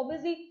 lakh. So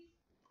obviously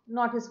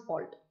not his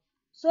fault.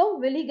 So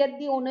will he get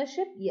the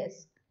ownership?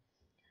 Yes.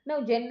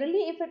 Now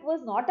generally, if it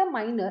was not a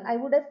minor, I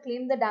would have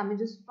claimed the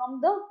damages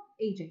from the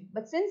agent.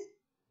 But since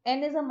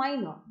N is a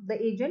minor,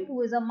 the agent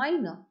who is a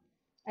minor,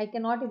 I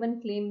cannot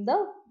even claim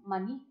the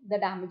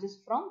damages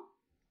from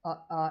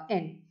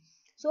N.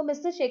 So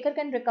Mr. Shekhar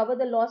can recover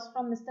the loss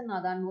from Mr.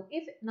 Nadan.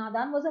 If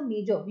Nadan was a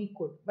major, we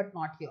could, but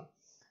not here.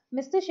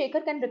 Mr.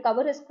 Shekhar can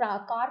recover his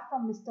car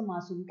from Mr.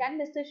 Masoom. Can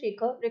Mr.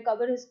 Shekhar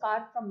recover his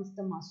car from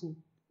Mr. Masoom?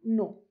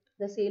 No.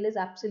 The sale is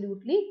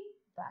absolutely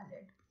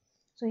valid.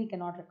 So he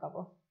cannot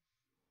recover.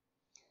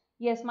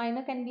 Yes,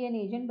 minor can be an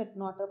agent, but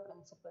not a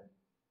principal.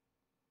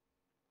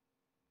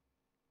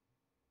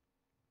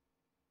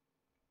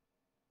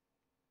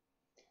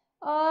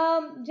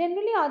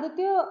 Generally,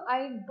 Aditya,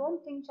 I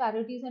don't think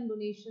charities and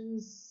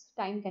donations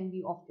time can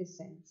be of this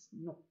sense.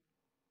 No.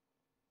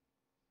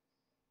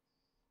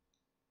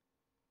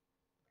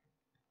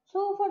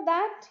 So for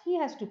that, he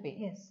has to pay.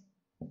 Yes.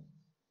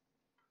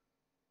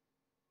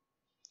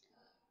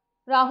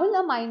 Rahul,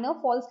 a minor,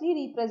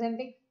 falsely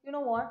representing. You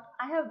know what?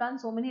 I have done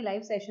so many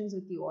live sessions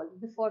with you all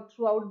before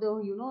throughout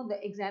the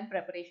exam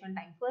preparation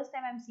time. First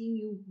time I'm seeing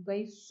you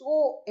guys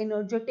so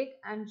energetic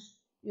and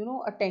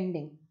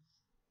attending.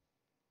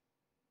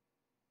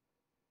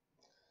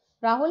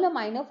 Rahul, a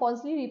minor,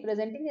 falsely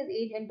representing his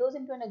age, enters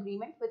into an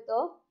agreement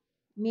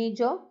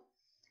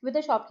with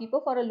a shopkeeper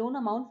for a loan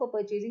amount for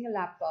purchasing a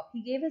laptop.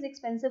 He gave his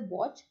expensive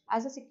watch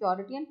as a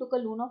security and took a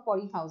loan of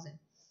 40,000.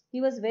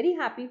 He was very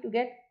happy to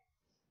get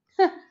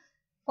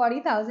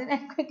 40,000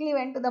 and quickly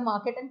went to the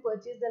market and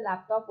purchased the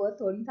laptop worth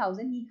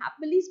 30,000. He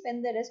happily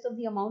spent the rest of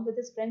the amount with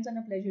his friends on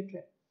a pleasure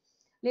trip.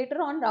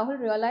 Later on, Rahul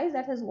realized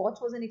that his watch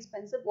was an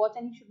expensive watch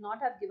and he should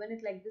not have given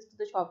it like this to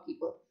the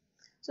shopkeeper.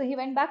 So he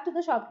went back to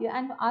the shopkeeper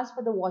and asked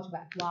for the watch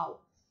back. Wow.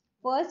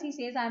 First he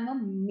says, I'm a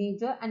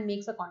major and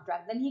makes a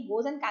contract. Then he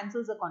goes and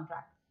cancels the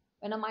contract.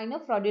 When a minor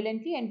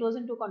fraudulently enters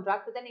into a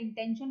contract with an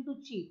intention to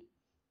cheat,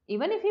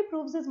 even if he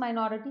proves his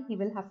minority, he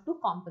will have to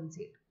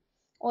compensate.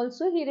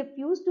 Also, he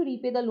refused to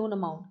repay the loan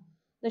amount.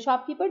 The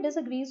shopkeeper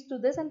disagrees to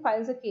this and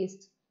files a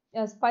case.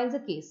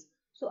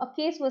 So a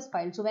case was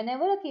filed. So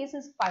whenever a case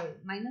is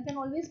filed, minor can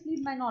always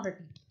plead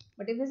minority.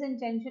 But if his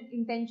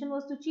intention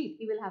was to cheat,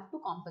 he will have to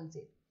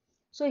compensate.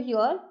 So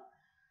here,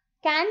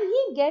 can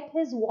he get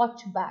his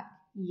watch back?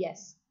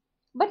 Yes.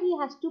 But he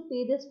has to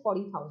pay this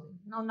 40,000.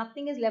 Now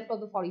nothing is left of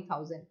the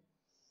 40,000.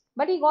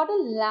 But he got a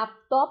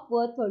laptop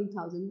worth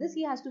 30,000. This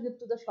he has to give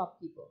to the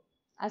shopkeeper.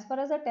 As far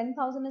as the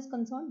 10,000 is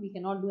concerned, we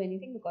cannot do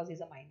anything because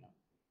he's a minor.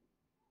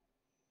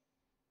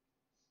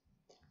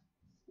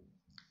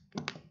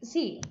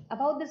 See,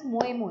 about this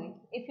moe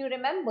moe. If you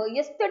remember,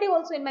 yesterday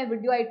also in my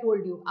video I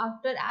told you,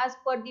 as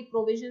per the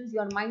provisions,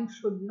 your mind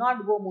should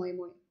not go moe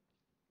moe.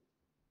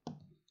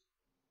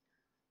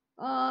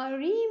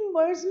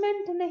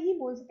 Reimbursement nahi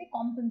bol sakte,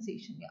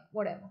 compensation, yeah,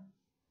 whatever.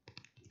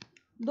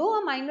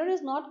 Though a minor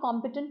is not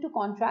competent to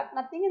contract,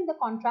 nothing in the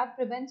contract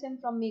prevents him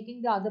from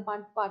making the other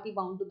party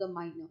bound to the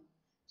minor.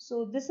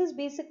 So this is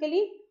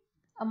basically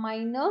a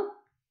minor.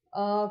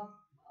 Uh,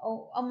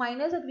 a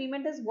minor's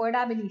agreement is void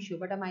ab initio,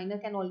 but a minor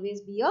can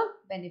always be a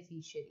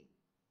beneficiary.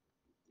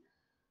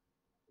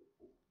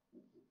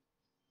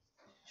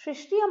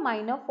 Shrishti, a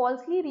minor,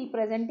 falsely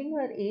representing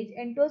her age,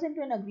 enters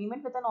into an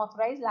agreement with an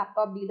authorized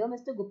laptop dealer,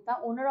 Mr. Gupta,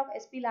 owner of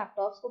SP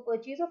Laptops, for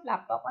purchase of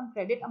laptop on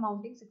credit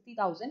amounting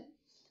 60,000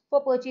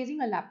 for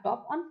purchasing a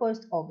laptop on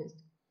 1st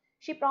August.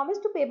 She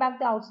promised to pay back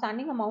the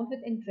outstanding amount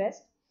with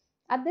interest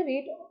at the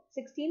rate of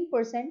 16%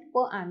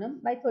 per annum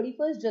by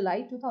 31st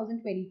July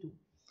 2022.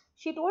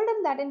 She told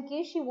him that in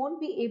case she won't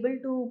be able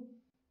to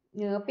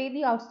pay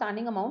the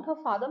outstanding amount, her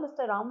father,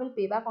 Mr. Ram, will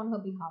pay back on her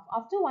behalf.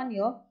 After 1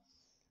 year,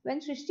 when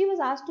Srishti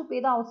was asked to pay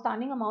the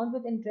outstanding amount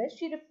with interest,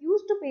 she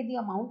refused to pay the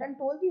amount and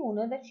told the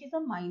owner that she's a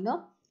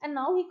minor and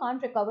now he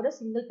can't recover a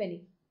single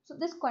penny. So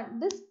this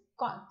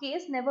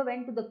case never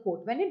went to the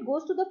court. When it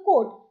goes to the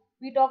court,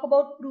 we talk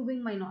about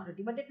proving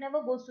minority, but it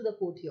never goes to the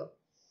court here.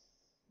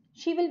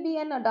 She will be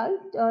an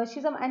adult.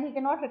 And he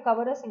cannot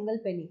recover a single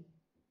penny.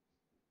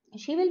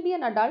 She will be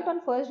an adult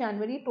on 1st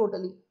January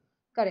totally.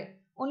 Correct.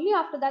 Only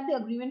after that the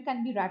agreement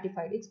can be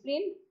ratified.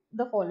 Explain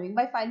the following.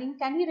 By filing,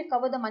 can he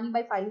recover the money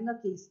by filing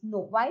a case?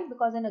 No. Why?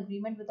 Because an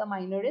agreement with a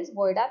minor is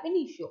void ab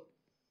initio.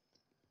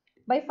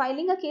 By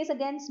filing a case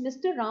against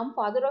Mr. Ram,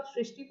 father of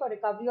Srishti, for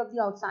recovery of the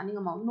outstanding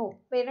amount. No.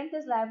 Parent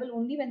is liable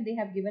only when they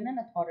have given an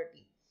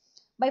authority.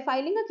 By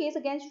filing a case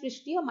against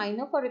Srishti, a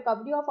minor, for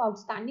recovery of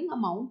outstanding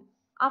amount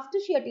after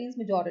she attains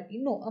majority.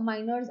 No. A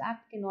minor's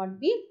act cannot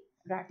be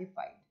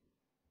ratified.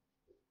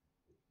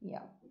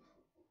 Yeah.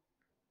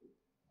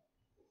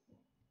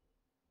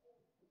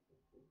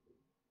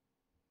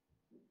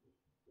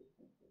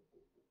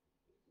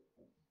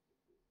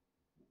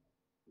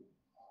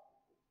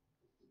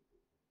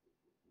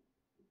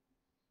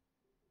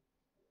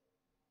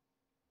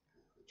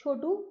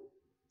 Chotu,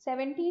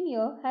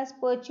 17-year, has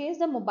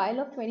purchased a mobile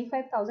of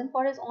 25,000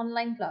 for his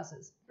online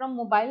classes from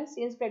mobile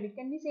sales credit.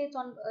 Can we say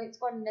it's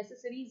for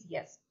necessaries?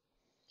 Yes.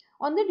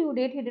 On the due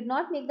date, he did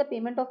not make the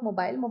payment of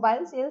mobile.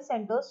 Mobile sales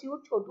center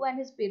sued Chotu and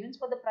his parents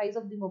for the price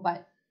of the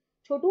mobile.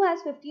 Chotu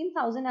has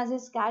 15,000 as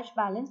his cash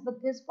balance, but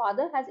his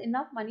father has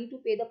enough money to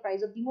pay the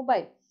price of the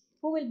mobile.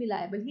 Who will be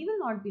liable? He will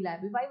not be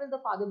liable. Why will the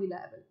father be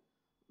liable?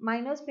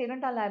 Minor's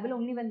parents are liable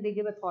only when they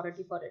give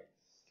authority for it.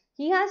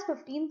 He has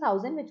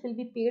 15,000 which will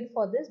be paid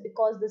for this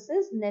because this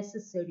is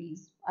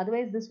necessaries.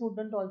 Otherwise, this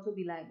wouldn't also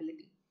be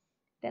liability.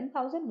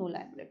 10,000, no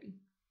liability.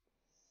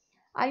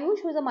 Ayush,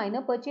 who is a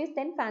minor, purchased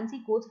 10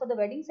 fancy coats for the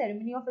wedding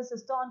ceremony of his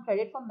sister on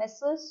credit from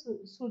Messrs.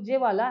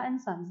 Surjewala and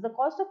Sons. The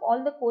cost of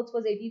all the coats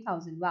was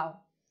 80,000. Wow.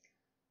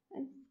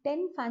 And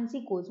 10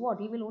 fancy coats. What?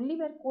 He will only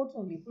wear coats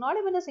only. Not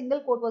even a single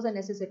coat was a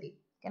necessity.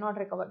 Cannot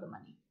recover the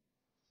money.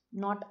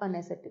 Not a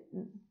necessity.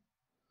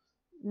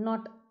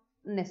 Not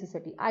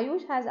necessity.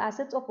 Ayush has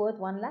assets of worth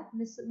 1 lakh.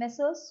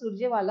 Messrs.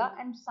 Surjewala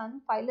and Son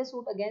file a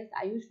suit against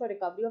Ayush for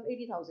recovery of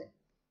 80,000.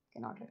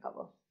 Cannot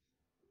recover.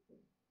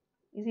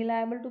 Is he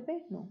liable to pay?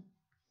 No.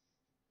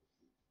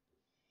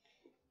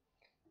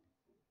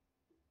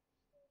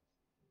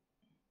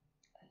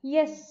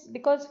 Yes,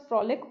 because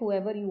Frolic,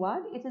 whoever you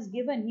are, it is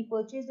given. He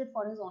purchased it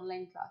for his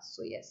online class.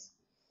 So yes.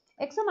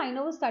 X, a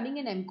minor, was studying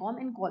in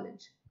MCOM in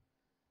college.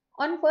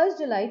 On 1st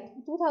July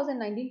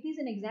 2019, please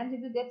in exams,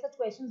 if you get such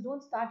questions,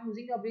 don't start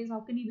using your brains. How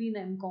can you be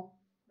in MCOM?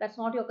 That's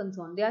not your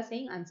concern. They are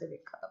saying answer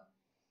it.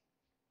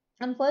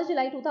 On 1st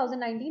July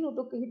 2019,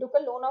 he took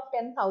a loan of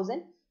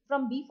 10,000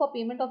 from B for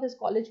payment of his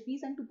college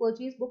fees and to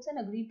purchase books and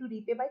agreed to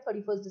repay by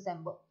 31st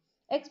December.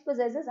 X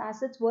possesses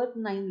assets worth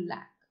 9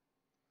 lakh.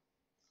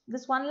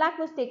 This 1 lakh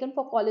was taken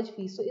for college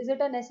fees. So is it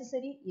a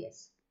necessary?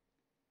 Yes.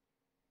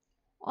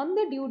 On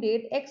the due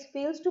date, X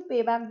fails to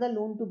pay back the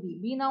loan to B.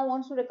 B now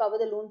wants to recover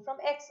the loan from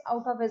X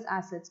out of his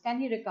assets. Can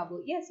he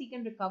recover? Yes, he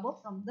can recover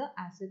from the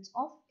assets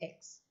of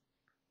X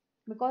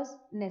because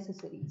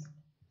necessaries.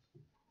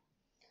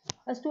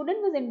 A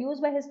student was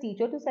induced by his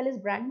teacher to sell his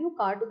brand new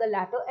car to the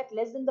latter at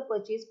less than the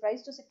purchase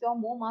price to secure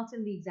more marks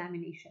in the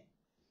examination.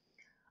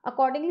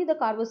 Accordingly, the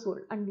car was sold.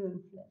 Undue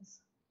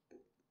influence.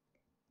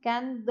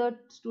 Can the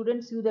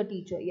student sue the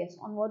teacher? Yes.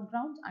 On what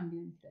grounds?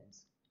 Undue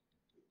influence.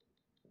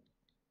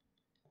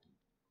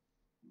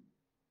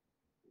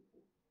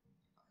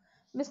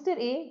 Mr.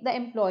 A, the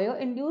employer,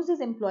 induced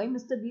his employee,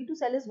 Mr. B, to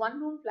sell his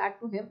one-room flat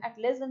to him at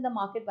less than the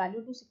market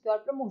value to secure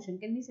promotion.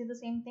 Can we say the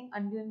same thing?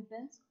 Undue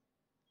influence.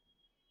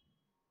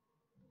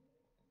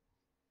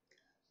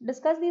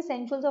 Discuss the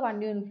essentials of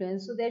undue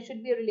influence. So there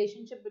should be a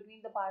relationship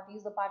between the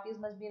parties. The parties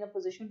must be in a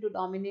position to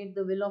dominate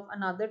the will of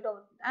another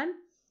and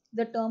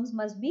the terms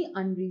must be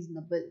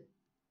unreasonable.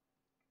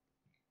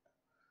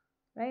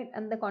 Right?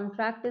 And the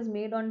contract is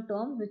made on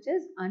terms which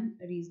is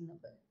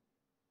unreasonable.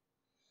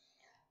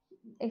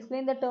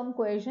 Explain the term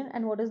coercion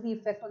and what is the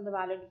effect on the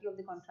validity of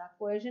the contract.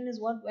 Coercion is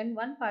when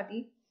one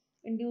party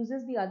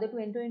induces the other to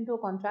enter into a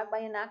contract by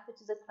an act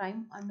which is a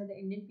crime under the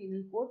Indian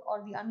Penal Code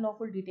or the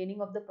unlawful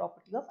detaining of the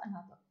property of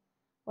another.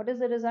 What is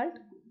the result?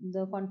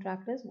 The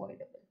contract is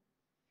voidable.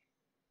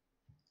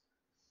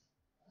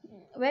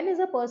 When is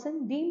a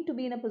person deemed to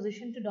be in a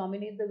position to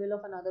dominate the will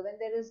of another? When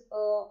there is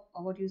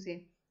what you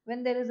say,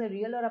 when there is a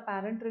real or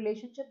apparent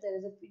relationship, there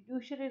is a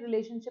fiduciary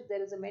relationship,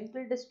 there is a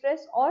mental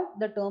distress, or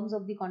the terms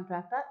of the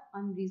contract are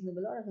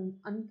unreasonable or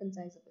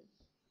unconcisable.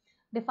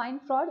 Define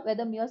fraud,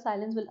 whether mere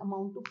silence will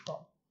amount to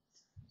fraud.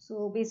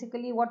 So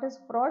basically, what is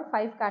fraud?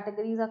 Five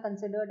categories are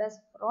considered as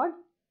fraud,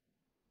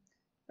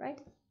 right?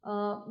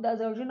 The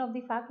assertion of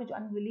the fact which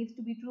one believes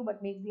to be true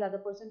but makes the other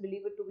person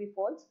believe it to be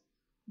false.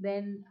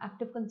 Then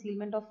active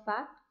concealment of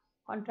fact,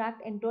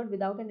 contract entered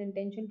without an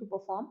intention to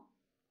perform.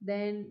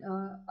 Then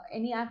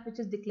any act which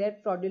is declared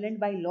fraudulent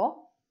by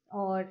law,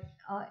 or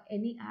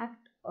any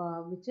act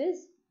which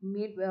is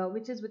made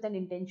which is with an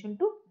intention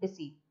to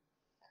deceive.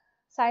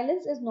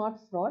 Silence is not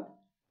fraud.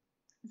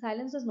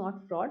 Silence is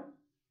not fraud.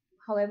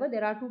 However,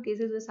 there are two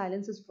cases where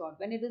silence is fraud.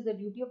 When it is the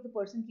duty of the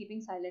person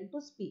keeping silent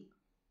to speak.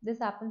 This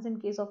happens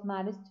in case of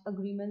marriage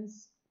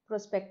agreements,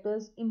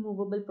 prospectus,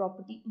 immovable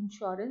property,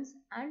 insurance,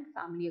 and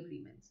family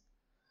agreements.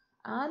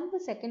 And the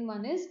second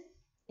one is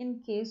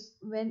in case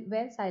when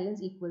where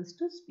silence equals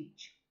to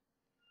speech.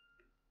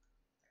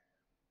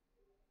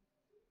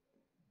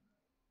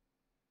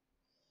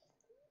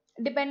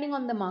 Depending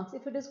on the marks,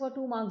 if it is for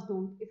 2 marks,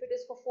 don't. If it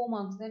is for 4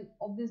 marks, then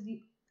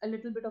obviously a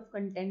little bit of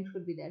content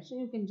should be there. So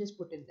you can just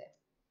put it there.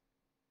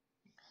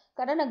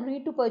 Karan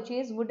agreed to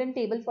purchase wooden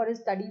table for his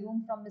study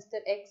room from Mr.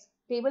 X.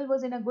 Table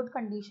was in a good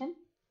condition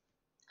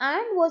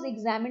and was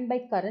examined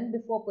by Karan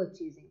before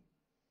purchasing.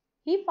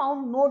 He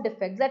found no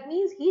defects. That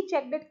means he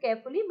checked it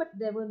carefully, but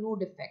there were no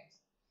defects,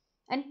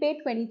 and paid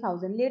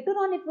 20,000. Later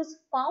on, it was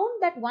found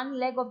that one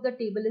leg of the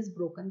table is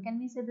broken. Can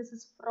we say this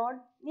is fraud?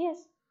 Yes.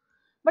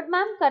 But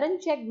ma'am,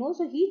 Karan checked no,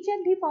 so he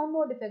checked, he found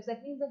no defects.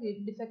 That means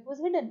the defect was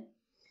hidden.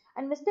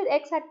 And Mr.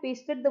 X had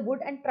pasted the wood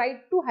and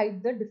tried to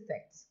hide the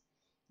defects.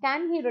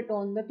 Can he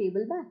return the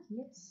table back?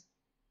 Yes.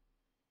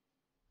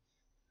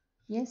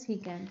 Yes, he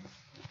can.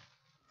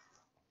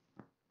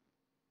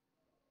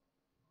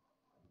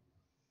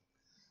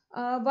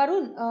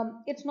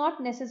 Varun, it's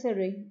not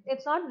necessary.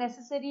 It's not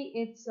necessary.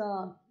 It's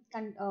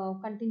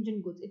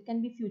contingent goods. It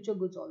can be future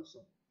goods also.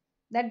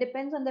 That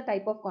depends on the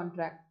type of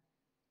contract.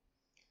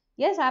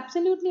 Yes,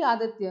 absolutely,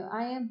 Aditya.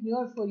 I am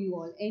here for you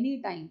all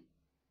anytime.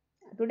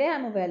 Today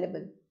I'm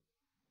available.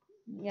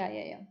 Yeah,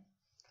 yeah, yeah.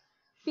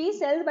 P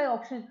sells by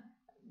auction.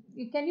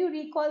 Can you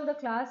recall the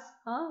class?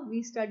 Huh?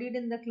 We studied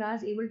in the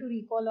class. Able to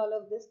recall all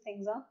of these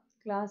things? Huh?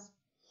 Class.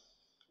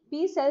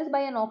 P sells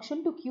by an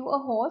auction to cue a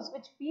horse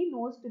which P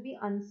knows to be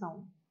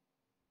unsound.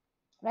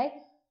 Right?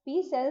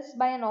 P sells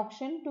by an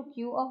auction to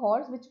cue a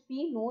horse which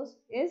P knows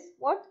is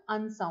what?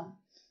 Unsound.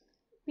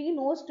 P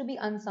knows to be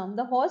unsound.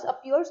 The horse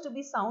appears to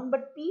be sound,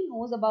 but P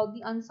knows about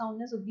the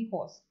unsoundness of the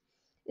horse.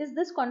 Is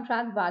this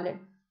contract valid?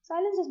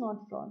 Silence is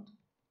not fraud.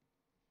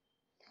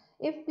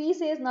 If P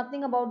says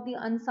nothing about the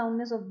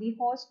unsoundness of the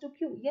horse to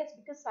Q, yes,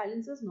 because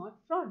silence is not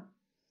fraud.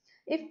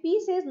 If P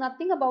says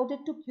nothing about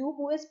it to Q,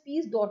 who is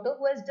P's daughter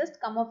who has just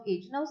come of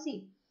age. Now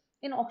see,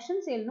 in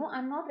auction sale, no,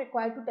 I'm not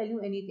required to tell you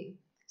anything.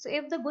 So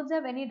if the goods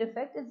have any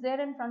defect, it's there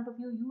in front of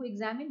you. You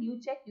examine, you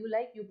check, you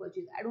like, you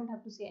purchase. I don't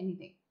have to say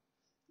anything.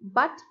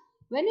 But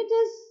when it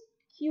is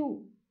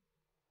Q,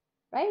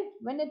 right?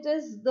 When it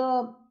is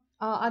the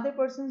other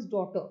person's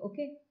daughter,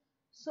 okay?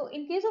 So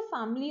in case of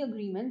family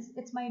agreements,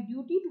 it's my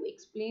duty to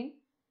explain,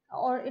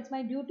 or it's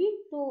my duty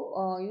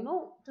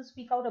to, to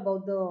speak out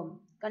about the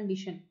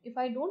condition. If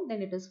I don't,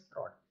 then it is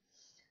fraud.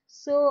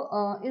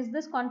 So is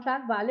this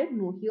contract valid?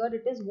 No. Here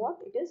it is what?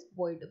 It is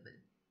voidable.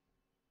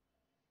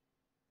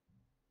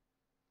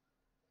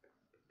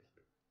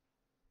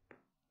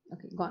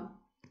 Okay, gone.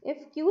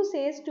 If Q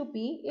says to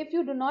P, if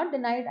you do not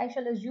deny it, I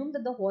shall assume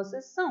that the horse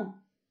is sound.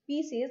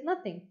 P says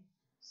nothing.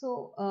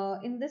 So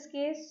in this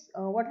case,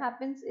 what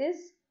happens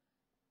is,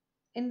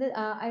 in the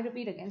I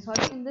repeat again,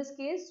 sorry, in this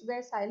case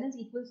where silence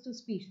equals to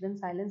speech, then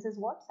silence is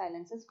what?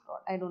 Silence is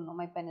fraud. I don't know,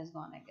 my pen is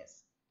gone, I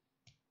guess.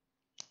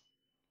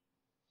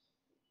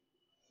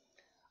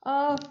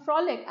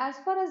 Frolic, as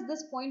far as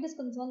this point is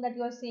concerned that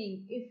you are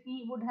saying, if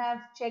he would have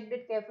checked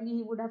it carefully,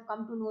 he would have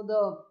come to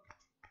know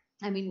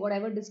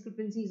whatever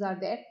discrepancies are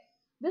there.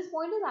 This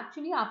point is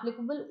actually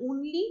applicable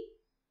only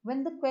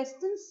when the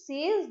question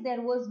says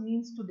there was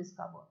means to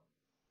discover.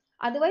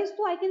 Otherwise,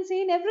 too, I can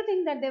say in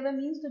everything that there were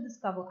means to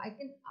discover.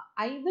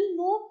 I will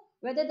know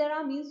whether there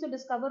are means to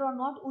discover or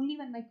not only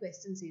when my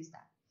question says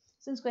that.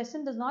 Since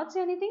question does not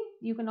say anything,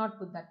 you cannot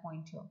put that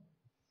point here.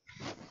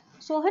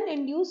 Sohan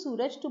induced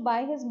Suraj to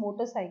buy his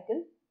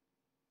motorcycle,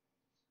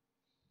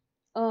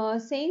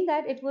 saying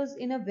that it was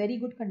in a very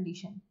good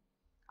condition.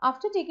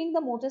 After taking the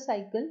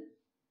motorcycle,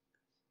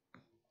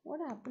 what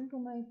happened to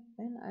my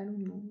pen? I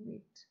don't know.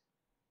 Wait.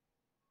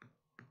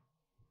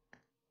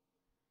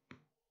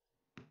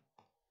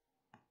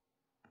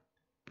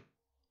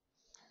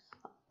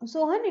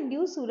 Sohan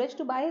induced Suraj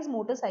to buy his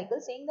motorcycle,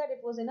 saying that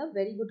it was in a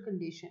very good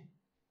condition.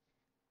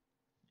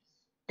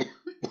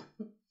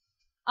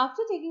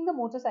 After taking the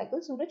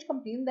motorcycle, Suraj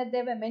complained that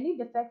there were many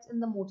defects in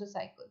the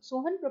motorcycle.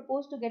 Sohan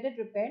proposed to get it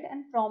repaired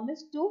and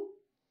promised to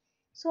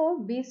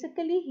So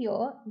basically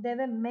here there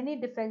were many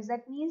defects.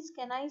 That means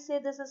can I say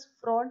this is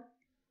fraud?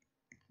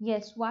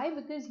 Yes. Why?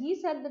 Because he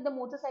said that the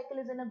motorcycle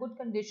is in a good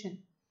condition,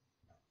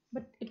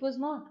 but it was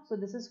not. So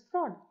this is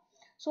fraud.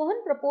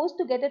 Sohan proposed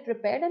to get it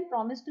repaired and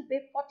promised to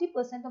pay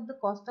 40% of the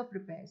cost of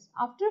repairs.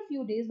 After a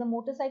few days, the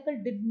motorcycle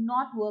did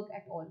not work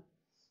at all.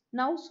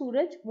 Now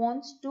Suraj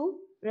wants to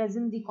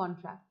resin the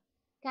contract.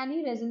 Can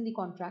he resin the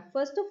contract?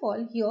 First of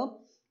all, here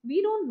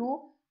we don't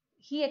know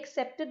he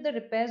accepted the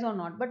repairs or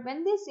not. But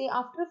when they say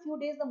after a few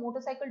days the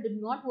motorcycle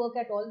did not work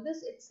at all,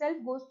 this itself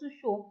goes to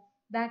show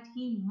that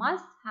he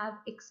must have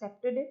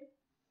accepted it.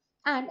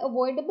 And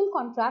avoidable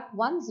contract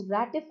once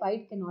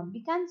ratified cannot be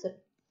cancelled.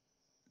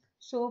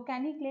 So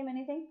can he claim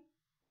anything?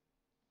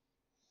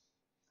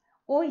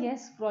 Oh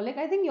yes, Frolic.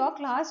 I think your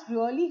class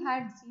really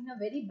had seen a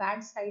very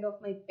bad side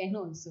of my pen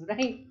also,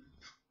 right?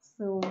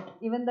 So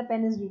even the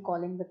pen is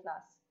recalling the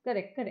class.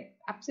 Correct, correct.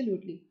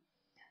 Absolutely.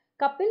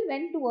 Kapil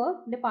went to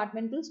a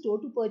departmental store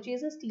to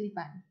purchase a steel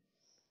pan.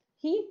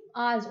 He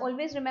asked,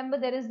 always remember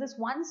there is this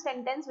one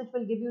sentence which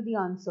will give you the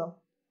answer.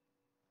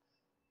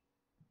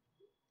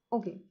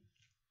 Okay.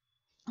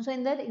 So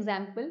in that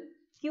example,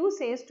 Q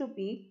says to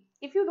P,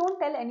 if you don't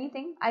tell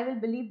anything, I will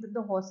believe that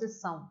the horse is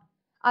sound.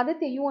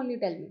 Aditya, you only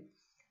tell me.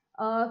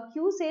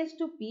 Q says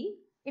to P,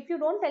 if you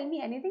don't tell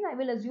me anything, I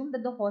will assume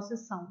that the horse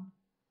is sound.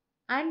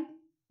 And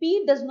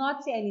P does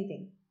not say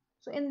anything.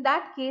 So in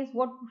that case,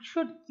 what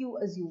should Q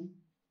assume?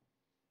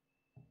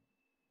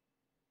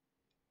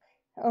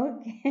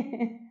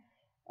 Okay.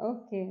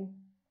 Okay.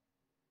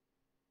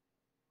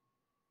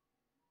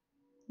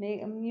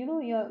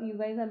 You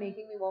guys are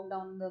making me walk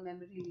down the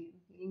memory lane,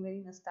 feeling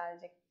very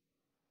nostalgic.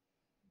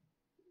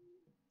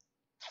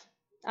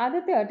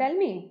 Aditya, tell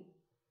me.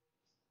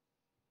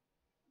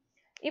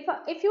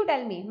 If you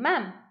tell me,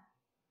 ma'am,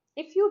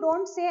 if you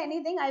don't say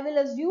anything, I will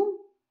assume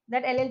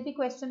that LLP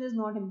question is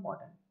not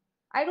important.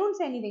 I don't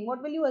say anything.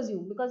 What will you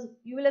assume? Because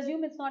you will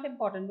assume it's not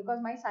important because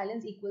my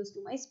silence equals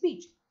to my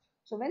speech.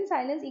 So when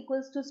silence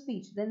equals to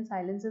speech, then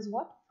silence is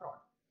what? Fraud.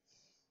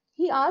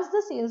 He asked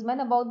the salesman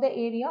about the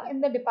area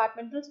in the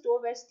departmental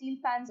store where steel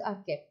pans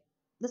are kept.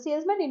 The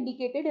salesman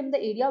indicated him the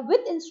area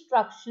with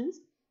instructions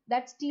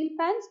that steel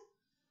pans,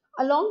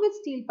 along with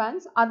steel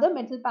pans, other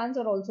metal pans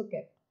are also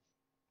kept.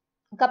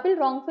 Kapil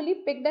wrongfully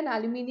picked an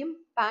aluminium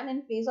pan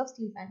in place of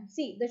steel pan.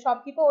 See, the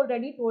shopkeeper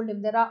already told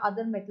him there are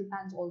other metal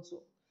pans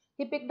also.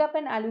 He picked up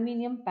an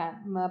aluminium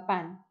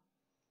pan.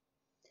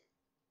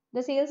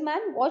 The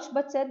salesman watched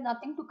but said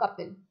nothing to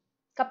Kapil.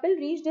 Kapil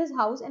reached his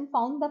house and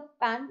found the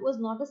pan was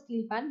not a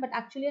steel pan but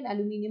actually an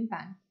aluminium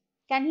pan.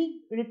 Can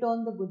he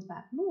return the goods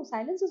back? No,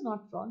 silence is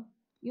not fraud.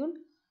 You,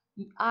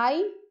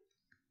 I,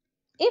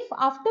 if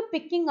after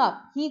picking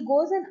up he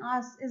goes and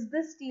asks, "Is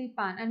this steel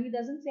pan?" and he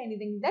doesn't say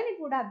anything, then it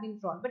would have been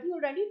fraud. But he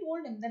already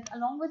told him that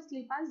along with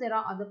steel pans there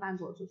are other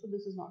pans also, so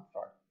this is not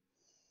fraud.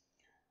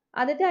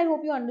 Aditya, I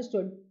hope you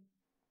understood.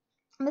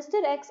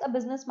 Mr. X, a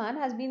businessman,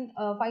 has been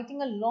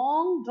fighting a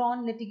long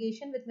drawn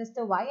litigation with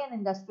Mr. Y, an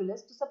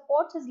industrialist. To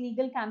support his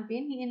legal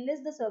campaign, he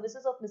enlists the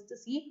services of Mr.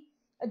 C,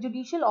 a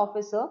judicial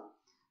officer,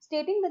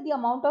 stating that the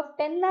amount of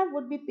 10 lakh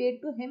would be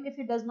paid to him if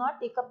he does not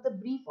take up the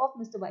brief of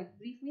Mr. Y.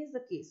 Brief means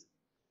the case.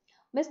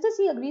 Mr.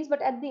 C agrees,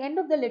 but at the end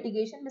of the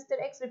litigation,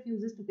 Mr. X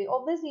refuses to pay.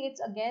 Obviously,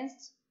 it's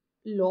against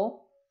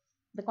law.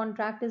 The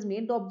contract is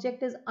made, the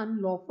object is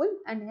unlawful,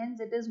 and hence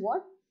it is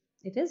what?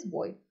 It is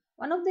void.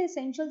 One of the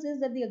essentials is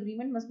that the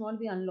agreement must not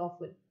be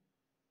unlawful.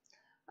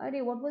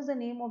 Arey, what was the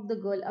name of the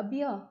girl?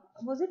 Abia.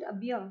 Was it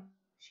Abia?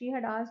 She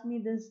had asked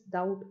me this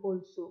doubt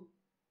also.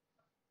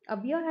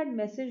 Abia had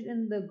messaged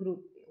in the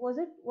group. Was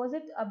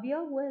it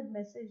Abia who had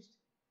messaged?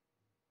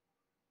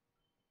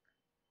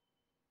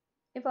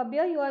 If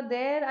Abia you are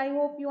there, I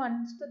hope you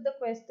understood the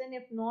question.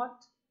 If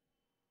not,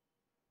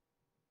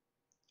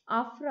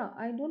 Afra,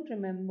 I don't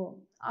remember.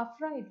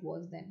 Afra it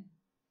was then.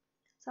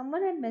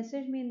 Someone had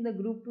messaged me in the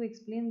group to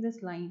explain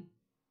this line.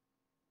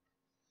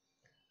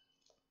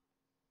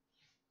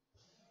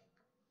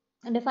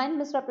 Define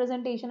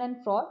misrepresentation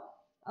and fraud.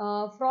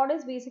 Fraud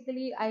is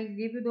basically, I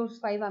gave you those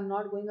five. I'm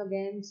not going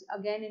again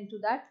into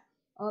that.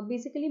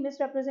 Basically,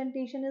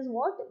 misrepresentation is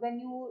what? When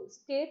you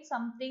state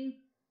something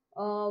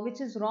which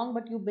is wrong,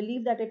 but you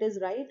believe that it is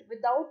right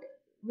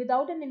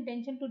without an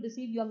intention to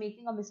deceive. You are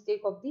making a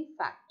mistake of the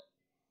fact.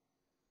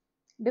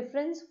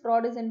 Difference: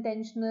 fraud is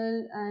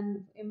intentional,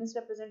 and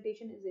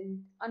misrepresentation is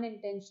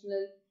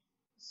unintentional.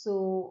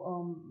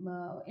 So,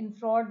 in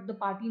fraud, the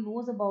party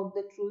knows about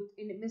the truth.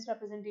 In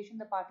misrepresentation,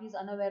 the party is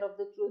unaware of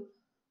the truth.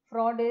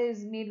 Fraud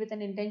is made with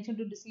an intention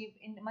to deceive.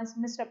 In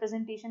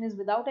misrepresentation is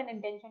without an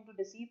intention to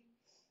deceive.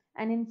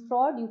 And in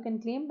fraud, you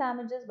can claim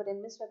damages, but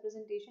in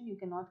misrepresentation, you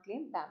cannot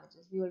claim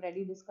damages. We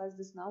already discussed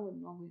this now. We're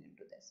not going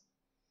into this.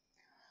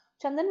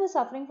 Chandan was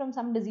suffering from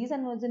some disease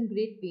and was in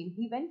great pain.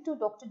 He went to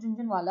Dr.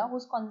 Junjunwala,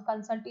 whose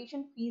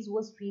consultation fees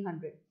was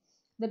 300.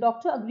 The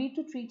doctor agreed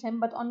to treat him,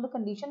 but on the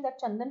condition that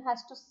Chandan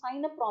has to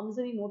sign a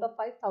promissory note of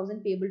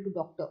 5,000 payable to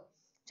doctor.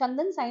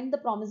 Chandan signed the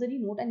promissory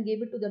note and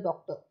gave it to the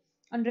doctor.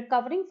 On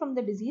recovering from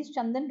the disease,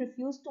 Chandan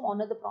refused to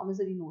honor the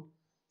promissory note.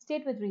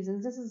 State with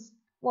reasons. This is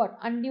What?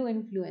 Undue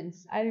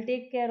influence. I'll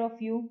take care of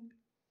you.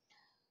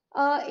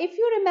 If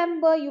you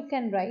remember, you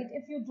can write.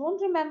 If you don't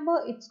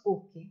remember, it's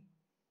okay.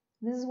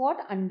 This is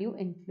what undue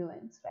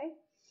influence, right?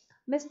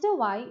 Mr.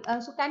 Y,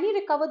 so can he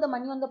recover the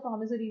money on the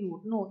promissory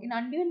note? No. In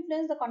undue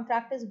influence, the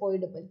contract is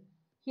voidable.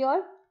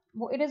 Here,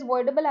 it is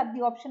voidable at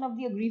the option of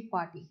the aggrieved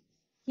party.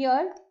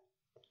 Here,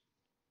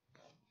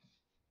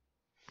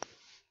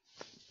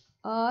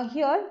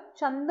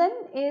 Chandan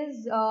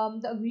is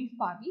the aggrieved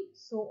party,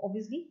 so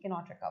obviously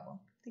cannot recover.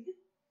 Okay?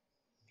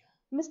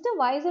 Mr.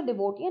 Y is a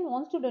devotee and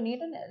wants to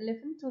donate an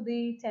elephant to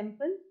the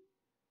temple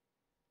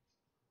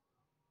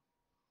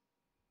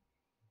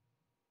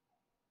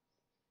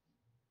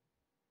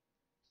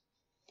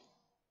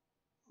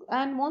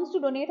and wants to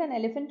donate an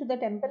elephant to the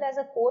temple as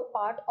a core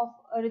part of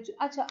a ritual.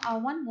 Acha,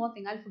 one more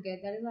thing, I'll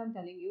forget. That is what I'm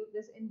telling you.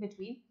 This in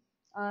between.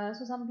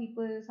 So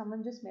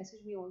someone just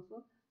messaged me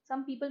also.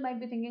 Some people might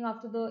be thinking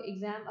after the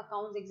exam,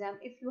 accounts exam,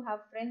 if you have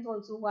friends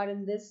also who are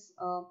in this,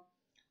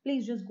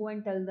 please just go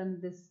and tell them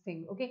this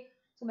thing. Okay.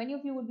 So many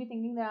of you would be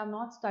thinking that I'm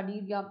not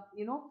studied. Yeah,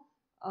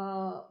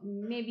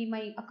 maybe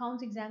my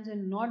accounts exams are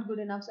not good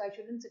enough, so I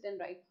shouldn't sit and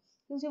write.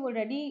 Since you've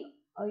already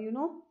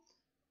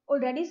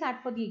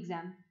sat for the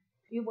exam,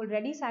 you've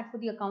already sat for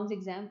the accounts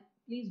exam,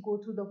 please go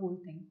through the whole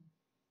thing.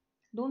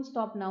 Don't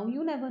stop now.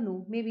 You never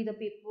know. Maybe the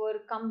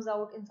paper comes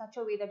out in such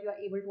a way that you are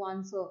able to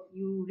answer,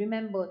 you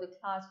remember the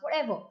class,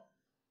 whatever.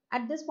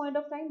 At this point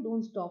of time,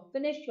 don't stop.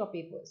 Finish your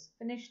papers.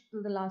 Finish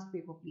till the last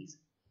paper, please.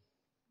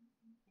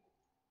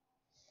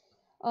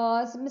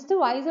 So Mr.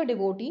 Y is a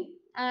devotee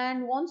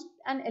and wants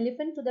an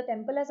elephant to the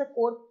temple as a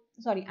core.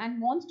 Sorry,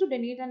 and wants to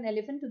donate an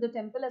elephant to the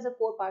temple as a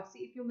core part.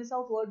 See, if you miss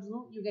out words,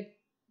 no, you get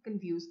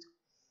confused.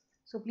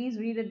 So please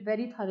read it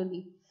very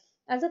thoroughly.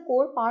 As a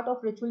core part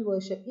of ritual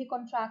worship, he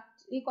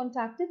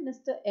contacted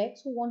Mr.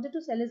 X who wanted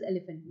to sell his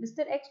elephant.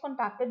 Mr. X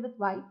contacted with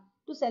Y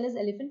to sell his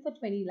elephant for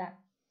 20 lakh.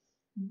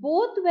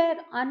 Both were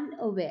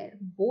unaware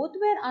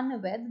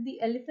that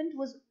the elephant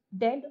was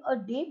dead a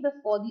day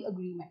before the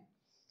agreement.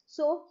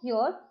 So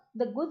here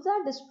the goods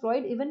are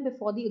destroyed even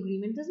before the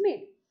agreement is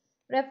made.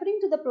 Referring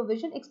to the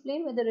provision,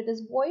 explain whether it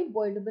is void,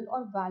 voidable,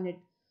 or valid.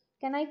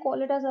 Can I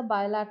call it as a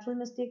bilateral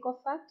mistake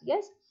of fact?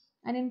 Yes.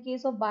 And in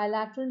case of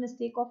bilateral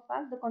mistake of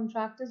fact, the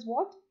contract is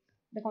what?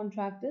 The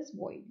contract is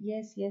void.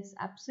 Yes, yes,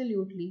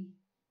 absolutely.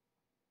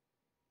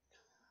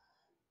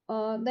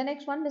 The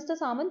next one, Mr.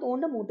 Samant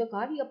owned a motor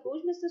car. He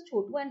approached Mr.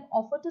 Chotu and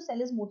offered to sell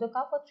his motor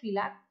car for 3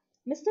 lakh.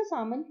 Mr.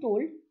 Samant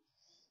told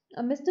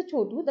Mr.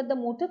 Chotu that the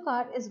motor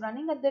car is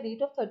running at the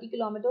rate of 30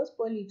 kilometers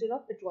per liter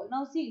of petrol.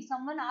 Now, see,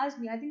 someone asked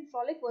me, I think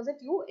Frolic, was it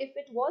you? If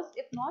it was,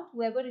 if not,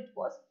 whoever it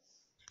was,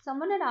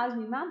 someone had asked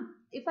me, ma'am,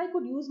 if I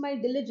could use my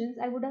diligence,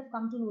 I would have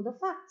come to know the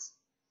facts.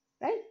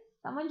 Right?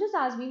 Someone just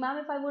asked me, ma'am,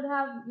 if I would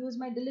have used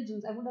my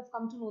diligence, I would have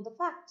come to know the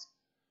facts.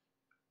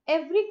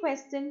 Every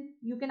question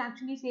you can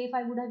actually say if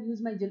I would have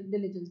used my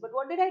diligence. But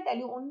what did I tell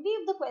you? Only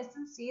if the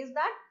question says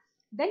that,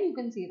 then you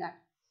can say that.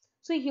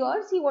 So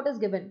here, see what is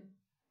given.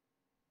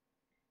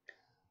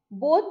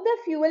 Both the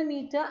fuel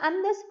meter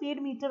and the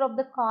speed meter of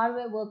the car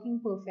were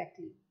working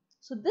perfectly.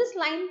 So this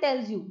line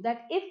tells you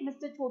that if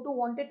Mr. Chotu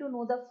wanted to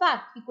know the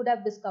fact, he could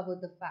have discovered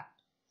the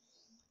fact.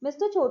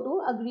 Mr.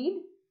 Chotu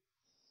agreed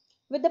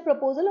with the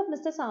proposal of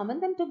Mr.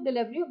 Samant and took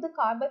delivery of the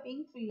car by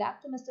paying 3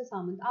 lakh to Mr.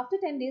 Samant. After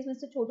 10 days,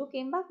 Mr. Chotu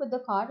came back with the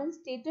car and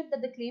stated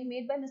that the claim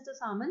made by Mr.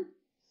 Samant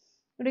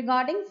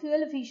regarding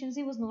fuel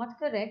efficiency was not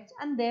correct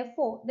and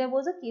therefore there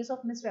was a case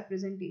of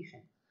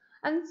misrepresentation.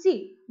 And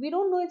see, we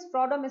don't know it's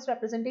fraud or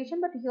misrepresentation,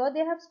 but here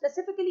they have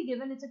specifically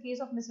given it's a case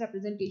of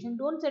misrepresentation.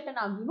 Don't sit and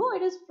argue. No,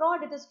 it is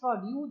fraud, it is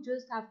fraud. You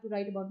just have to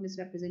write about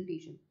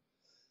misrepresentation.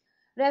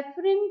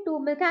 Referring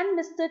to, can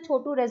Mr.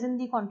 Chotu rescind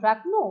the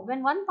contract? No.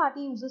 When one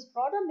party uses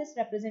fraud or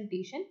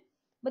misrepresentation,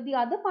 but the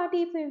other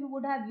party, if he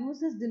would have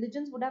used his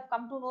diligence, would have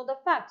come to know the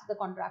facts, the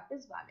contract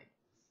is valid.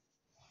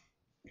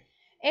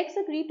 X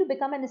agreed to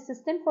become an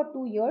assistant for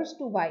 2 years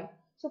to Y.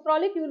 So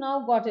Frolic, you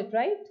now got it,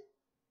 right?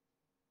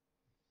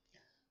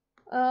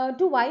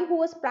 To Y, who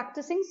was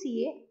practicing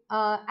CA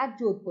at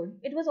Jodhpur.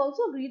 It was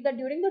also agreed that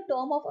during the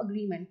term of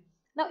agreement.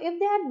 Now, if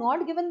they had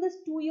not given this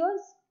 2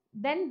 years,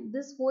 then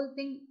this whole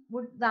thing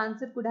the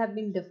answer could have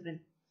been different.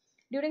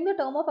 During the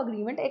term of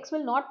agreement, X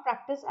will not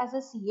practice as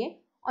a CA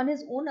on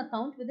his own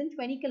account within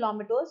 20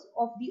 kilometers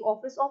of the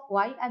office of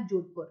Y at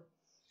Jodhpur.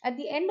 At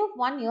the end of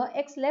 1 year,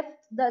 X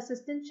left the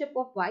assistantship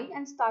of Y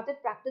and started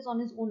practice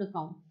on his own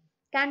account.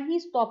 Can he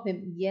stop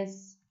him?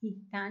 Yes, he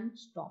can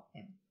stop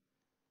him.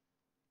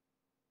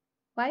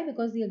 Why?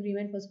 Because the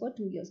agreement was for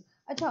 2 years.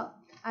 Acha,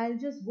 I'll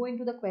just go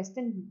into the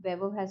question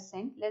Weber has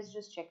sent. Let's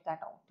just check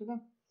that out. Okay?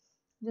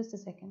 Just a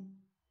second.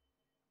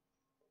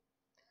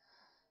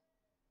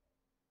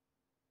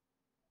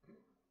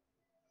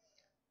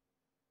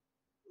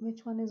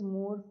 Which one is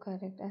more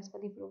correct as per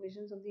the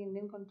provisions of the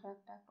Indian Contract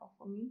Act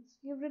offer means?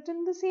 You've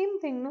written the same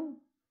thing, no?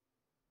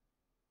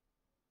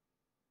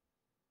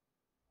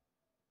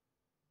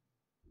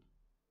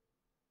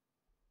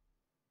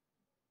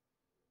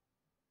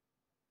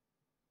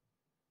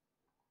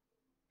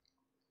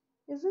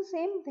 It's the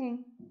same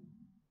thing.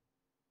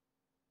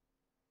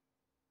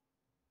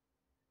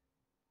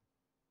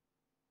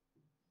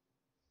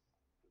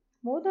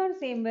 Both are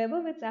same,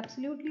 Weber. It's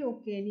absolutely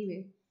okay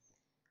anyway.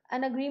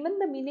 An agreement,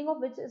 the meaning of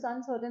which is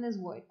uncertain, is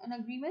void. An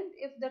agreement,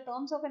 if the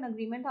terms of an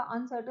agreement are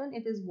uncertain,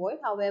 it is void.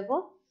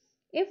 However,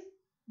 if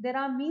there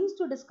are means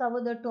to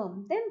discover the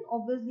term, then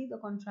obviously the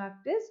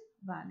contract is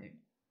valid.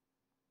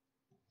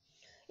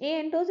 A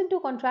enters into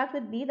a contract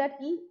with B that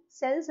he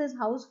sells his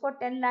house for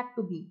 10 lakh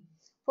to B.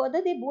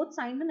 Further, they both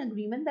signed an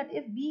agreement that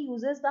if B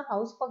uses the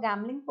house for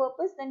gambling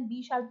purpose, then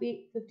B shall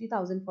pay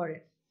 50,000 for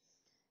it.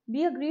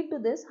 B agreed to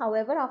this.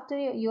 However, after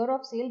a year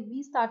of sale,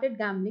 B started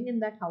gambling in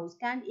that house.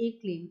 Can A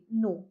claim?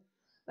 No.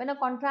 When a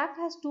contract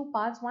has two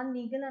parts, one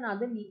legal and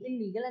other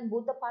illegal, and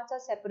both the parts are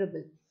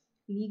separable,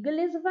 legal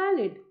is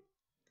valid.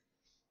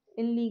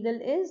 Illegal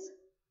is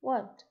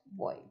what?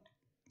 Void.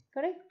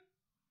 Correct?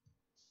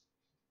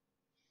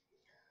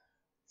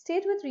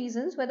 State with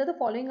reasons whether the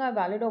following are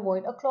valid or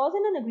void. A clause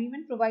in an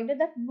agreement provided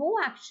that no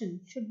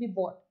action should be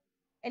brought.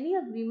 Any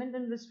agreement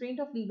in restraint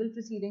of legal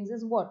proceedings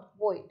is what?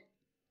 Void.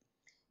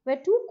 Where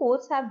two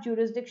courts have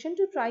jurisdiction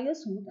to try a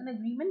suit, an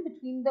agreement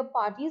between the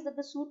parties that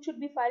the suit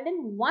should be filed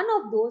in one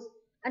of those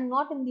and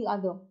not in the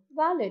other.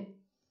 Valid.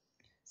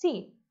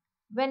 See,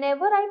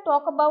 whenever I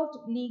talk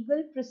about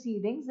legal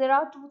proceedings, there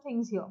are two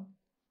things here.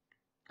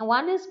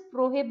 One is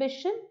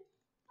prohibition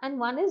and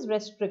one is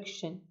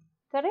restriction.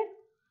 Correct?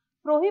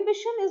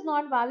 Prohibition is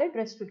not valid,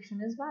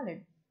 restriction is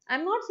valid.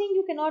 I'm not saying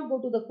you cannot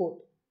go to the court.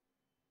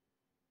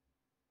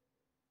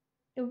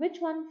 Which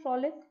one,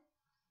 Frolic?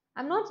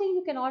 I'm not saying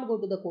you cannot go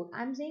to the court.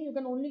 I'm saying you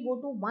can only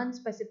go to one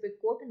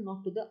specific court and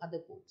not to the other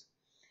courts.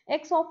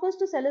 X offers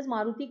to sell his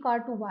Maruti car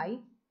to Y.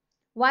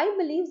 Y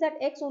believes that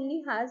X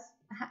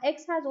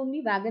has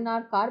only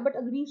Wagoner car but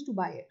agrees to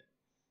buy it.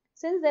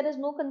 Since there is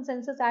no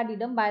consensus ad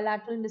idem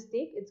bilateral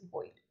mistake, it's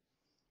void.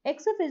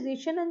 X, a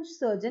physician and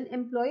surgeon,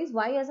 employs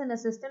Y as an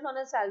assistant on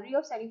a salary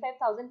of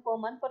 75,000 per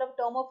month for a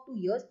term of 2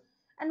 years,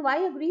 and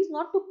Y agrees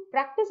not to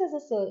practice as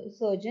a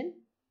surgeon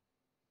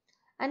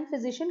and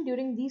physician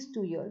during these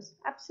 2 years.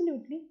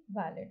 Absolutely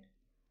valid.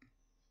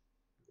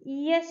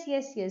 Yes,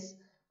 yes, yes.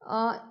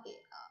 Uh,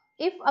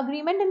 if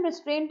agreement in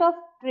restraint of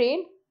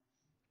trade,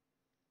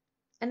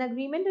 an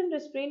agreement in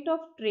restraint of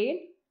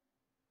trade,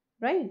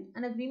 right?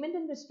 An agreement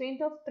in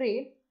restraint of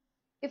trade,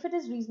 if it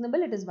is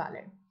reasonable, it is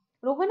valid.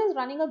 Rohan is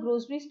running a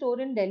grocery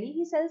store in Delhi.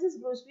 He sells his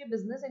grocery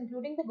business,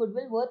 including the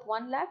goodwill worth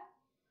 1 lakh,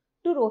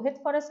 to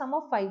Rohit for a sum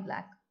of 5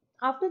 lakh.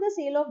 After the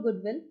sale of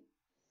goodwill,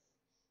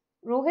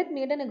 Rohit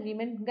made an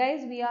agreement.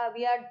 Guys, we are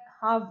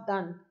half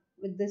done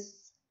with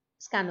this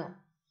scanner.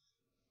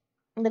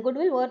 The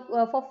goodwill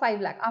worth for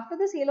 5 lakh. After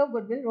the sale of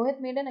goodwill, Rohit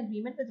made an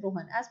agreement with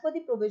Rohan. As per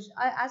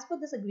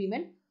this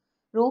agreement,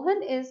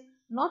 Rohan is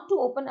not to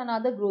open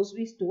another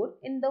grocery store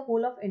in the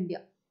whole of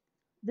India.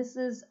 This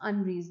is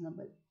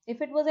unreasonable. If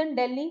it was in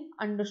Delhi,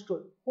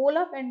 understood. Whole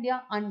of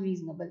India,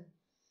 unreasonable.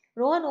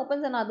 Rohan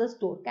opens another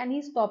store. Can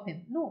he stop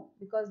him? No,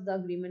 because the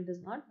agreement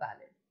is not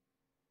valid.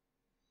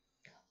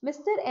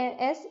 Mr.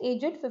 S,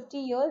 aged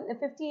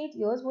 58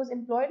 years, was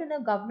employed in a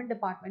government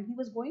department. He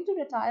was going to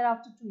retire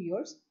after 2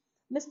 years.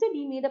 Mr.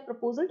 D made a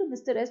proposal to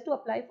Mr. S to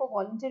apply for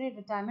voluntary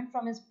retirement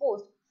from his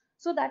post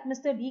so that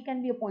Mr. D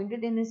can be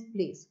appointed in his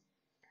place.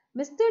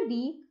 Mr.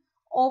 D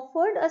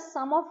offered a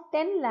sum of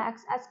 10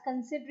 lakhs as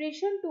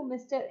consideration to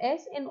Mr.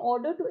 S in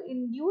order to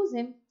induce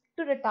him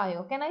to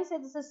retire. Can I say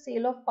this is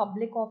sale of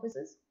public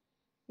offices?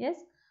 Yes.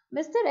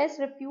 Mr. S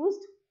refused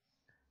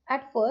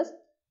at first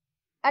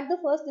at the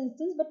first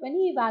instance, but when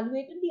he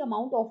evaluated the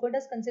amount offered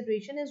as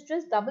consideration is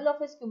just double of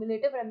his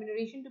cumulative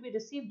remuneration to be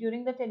received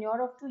during the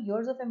tenure of 2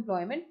 years of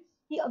employment,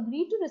 he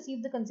agreed to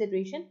receive the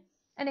consideration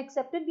and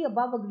accepted the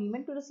above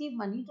agreement to receive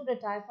money to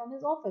retire from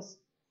his office.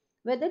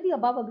 Whether the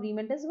above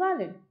agreement is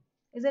valid.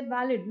 Is it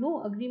valid?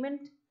 No.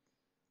 Agreement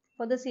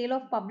for the sale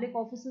of public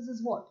offices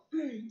is what?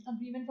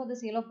 Agreement for the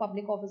sale of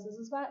public offices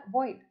is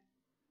void.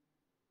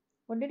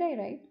 What did I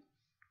write?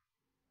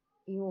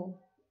 Yo,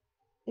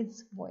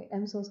 it's void.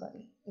 I'm so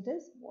sorry. It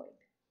is void.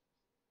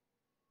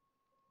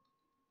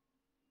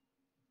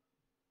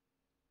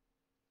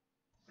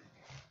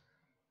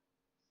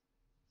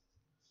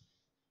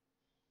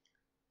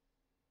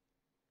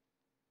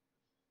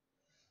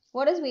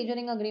 What is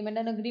wagering agreement?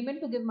 An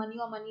agreement to give money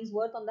or money's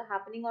worth on the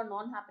happening or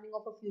non-happening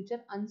of a future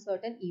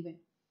uncertain event.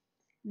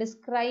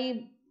 Describe,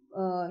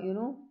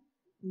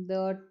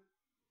 the,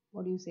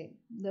 what do you say?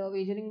 The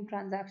wagering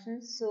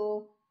transactions.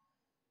 So,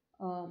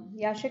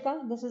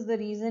 Yashika, this is the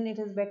reason it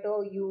is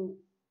better you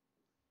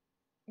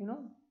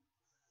know,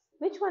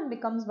 which one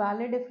becomes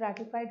valid if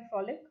ratified,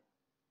 Frolic?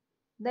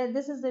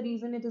 This is the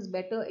reason it is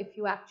better if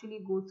you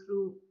actually go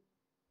through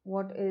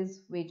what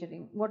is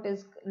wagering, what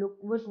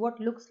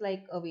looks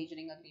like a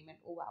wagering agreement.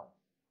 Oh wow,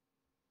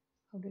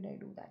 how did I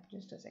do that?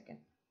 Just a second.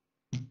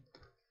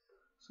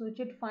 Switch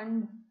it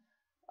fund,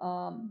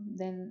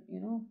 then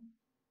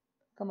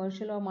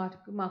commercial or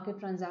market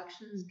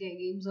transactions,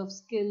 games of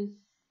skill,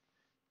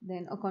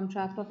 then a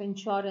contract of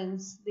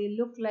insurance. They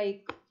look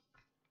like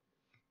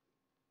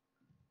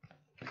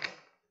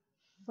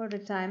for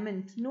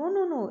retirement. No,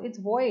 no, no. It's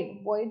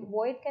void.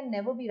 Void can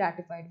never be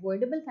ratified.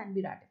 Voidable can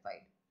be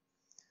ratified.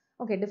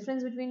 Okay,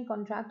 difference between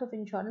contract of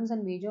insurance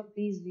and wager.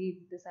 Please read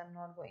this. I'm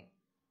not going.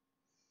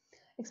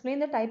 Explain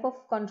the type of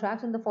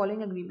contract in the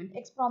following agreement.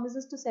 X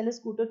promises to sell a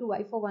scooter to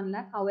Y for 1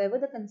 lakh. However,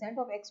 the consent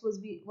of X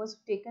was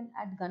taken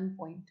at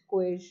gunpoint.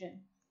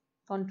 Coercion.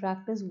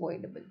 Contract is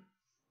voidable.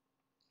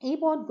 A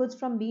bought goods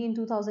from B in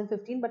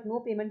 2015, but no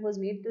payment was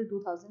made till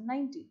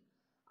 2019.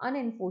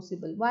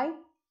 Unenforceable. Why?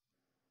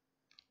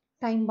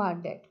 Time bar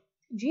debt.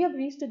 G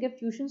agrees to give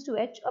tuitions to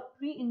H, a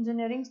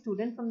pre-engineering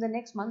student from the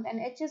next month, and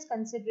H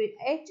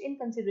in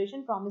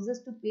consideration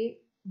promises to pay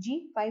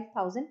G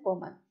 5,000 per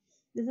month.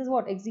 This is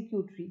what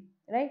executory,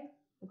 right?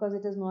 Because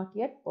it is not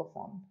yet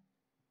performed.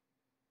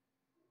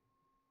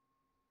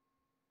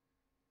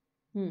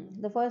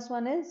 The first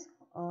one is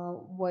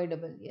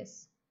voidable.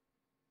 Yes.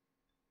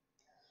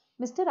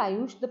 Mr.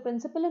 Ayush, the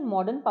principal in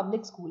modern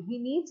public school, he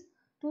needs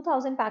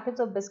 2,000 packets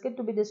of biscuit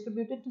to be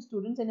distributed to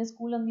students in his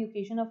school on the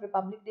occasion of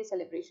Republic Day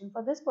celebration.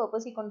 For this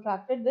purpose, he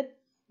contracted with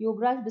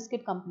Yograj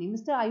Biscuit Company.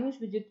 Mr. Ayush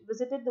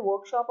visited the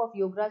workshop of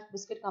Yograj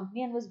Biscuit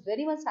Company and was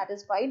very much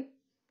satisfied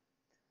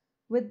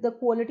with the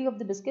quality of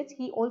the biscuits.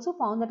 He also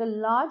found that a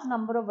large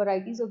number of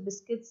varieties of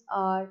biscuits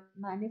are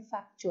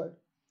manufactured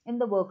in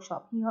the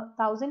workshop.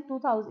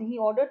 He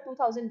ordered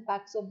 2,000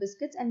 packs of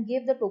biscuits and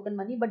gave the token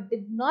money but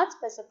did not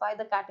specify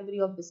the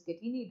category of biscuit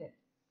he needed.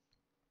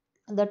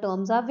 The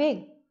terms are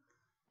vague.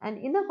 And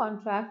in a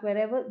contract,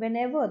 whenever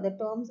the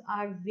terms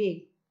are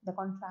vague, the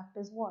contract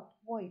is what?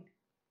 Void.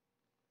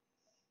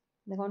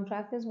 The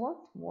contract is what?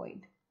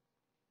 Void.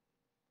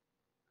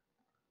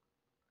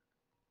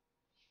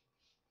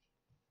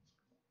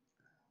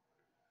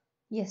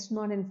 Yes,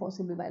 not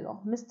enforceable by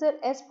law. Mr.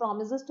 S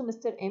promises to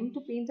Mr. M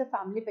to paint a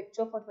family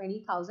picture for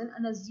 20,000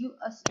 and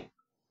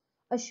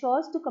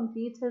assures to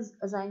complete his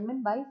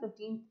assignment by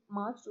 15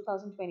 March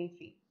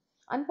 2023.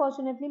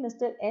 Unfortunately,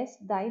 Mr. S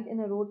died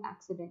in a road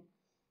accident.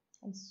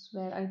 I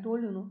swear, I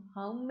told you, no,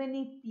 how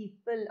many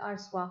people are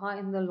Swaha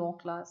in the law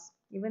class,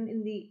 even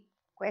in the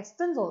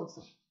questions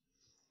also.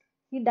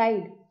 He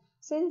died.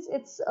 Since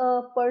it's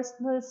a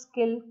personal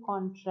skill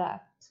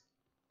contract,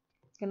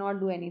 cannot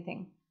do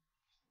anything.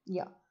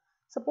 Yeah.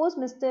 Suppose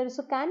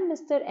so can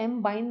Mr.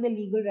 M bind the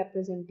legal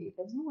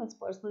representatives? No, it's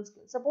personal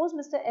skill. Suppose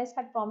Mr. S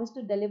had promised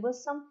to deliver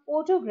some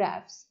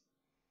photographs,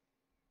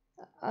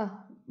 uh,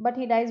 but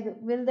he dies.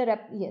 Will the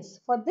rep? Yes.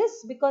 For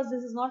this, because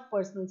this is not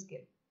personal skill.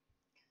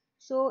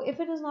 So if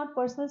it is not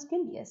personal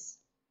skill, yes.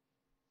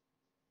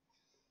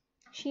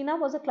 Sheena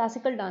was a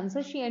classical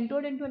dancer. She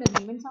entered into an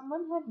agreement.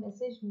 Someone had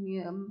messaged me,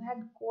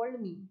 had called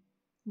me.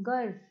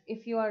 Garv,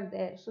 if you are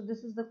there. So this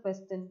is the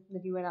question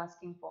that you were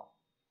asking for.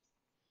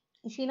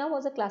 Sheena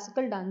was a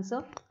classical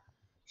dancer.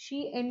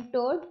 She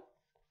entered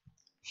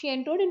she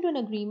entered into an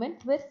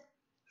agreement with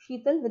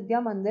Sheetal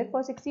Vidya Mandir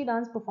for 60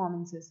 dance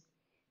performances.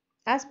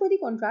 As per the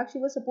contract, she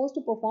was supposed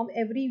to perform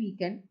every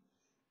weekend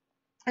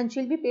and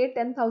she'll be paid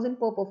 10,000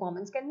 per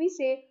performance. Can we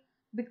say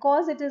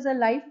because it is a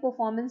live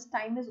performance,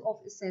 time is of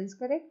essence,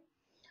 correct?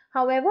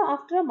 However,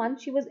 after a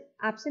month, she was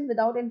absent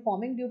without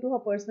informing due to her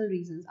personal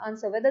reasons.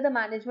 Answer: whether the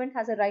management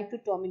has a right to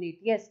terminate.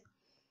 Yes.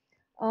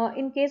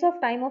 In case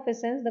of time of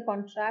essence, the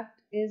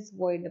contract is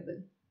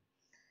voidable.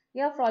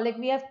 Yeah, Frolic,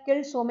 we have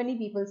killed so many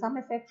people. Some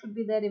effect should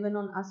be there even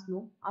on us,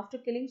 no? After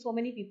killing so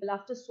many people,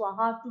 after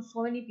Swaha to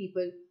so many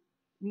people,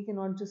 we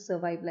cannot just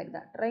survive like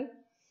that, right?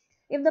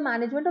 If the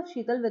management of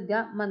Sheetal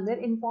Vidya Mandir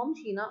informed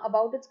Sheena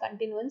about its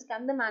continuance,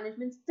 can the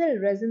management still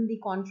rescind the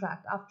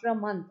contract after a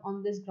month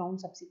on this ground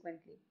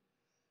subsequently?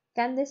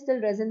 Can they still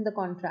rescind the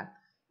contract?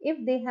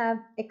 If they have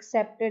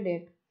accepted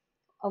it,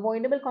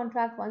 avoidable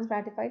contract once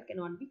ratified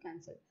cannot be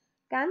cancelled.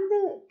 Can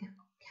the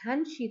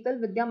can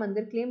Sheetal Vidya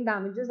Mandir claim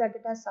damages that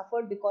it has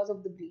suffered because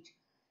of the breach?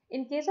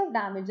 In case of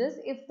damages,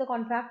 if the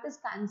contract is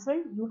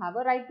cancelled, you have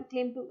a right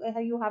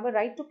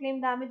to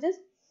claim damages.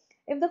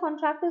 If the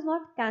contract is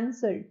not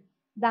cancelled,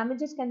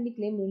 damages can be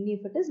claimed only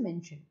if it is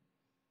mentioned.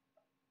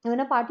 When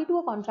a party to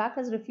a contract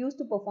has refused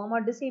to perform or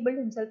disabled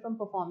himself from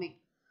performing,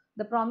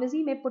 the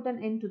promisee may put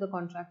an end to the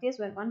contract. Yes,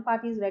 when one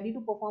party is ready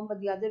to perform but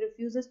the other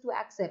refuses to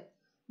accept,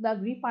 the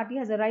aggrieved party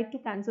has a right to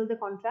cancel the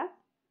contract,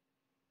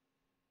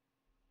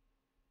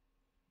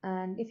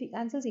 and if he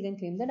cancels, he can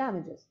claim the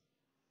damages.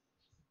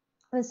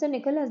 Mr.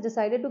 Nikhil has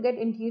decided to get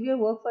interior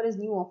work for his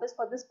new office.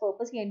 For this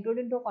purpose, he entered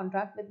into a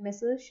contract with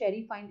Messrs.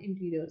 Sherry Fine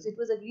Interiors. It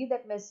was agreed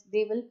that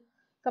they will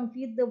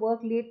complete the work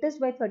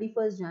latest by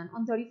 31st Jan.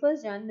 On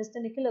 31st Jan,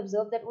 Mr. Nikhil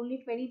observed that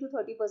only 20 to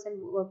 30%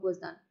 work was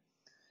done.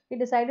 He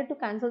decided to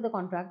cancel the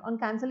contract. On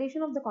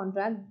cancellation of the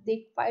contract,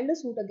 they filed a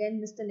suit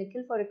against Mr.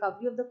 Nikhil for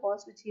recovery of the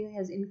cost which he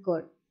has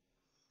incurred.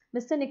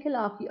 Mr. Nikhil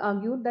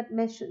argued that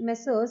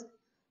Messrs.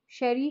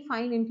 Sherry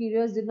Fine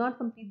Interiors did not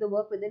complete the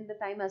work within the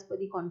time as per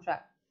the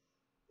contract.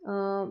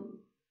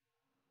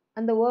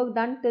 And the work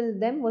done till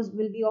then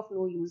will be of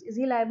no use. Is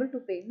he liable to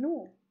pay?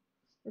 No,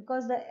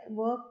 because the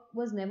work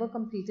was never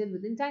completed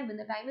within time. When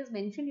the time is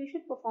mentioned, you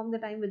should perform the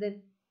time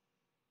within.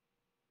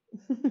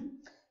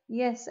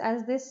 Yes,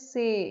 as they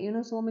say,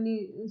 so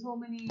many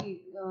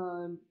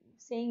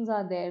sayings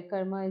are there.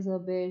 Karma is a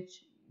bitch.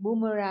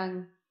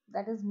 Boomerang.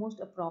 That is most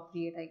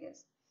appropriate, I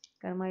guess.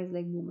 Karma is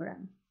like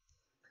boomerang.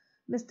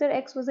 Mr.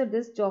 X was a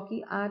disc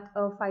jockey at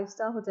a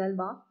five-star hotel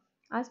bar.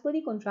 As per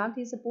the contract,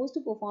 he is supposed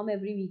to perform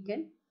every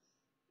weekend.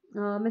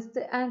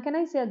 Mr. And can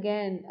I say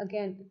again,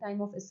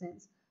 time of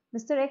essence.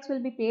 Mr. X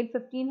will be paid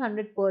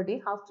 1500 per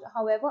day.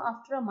 However,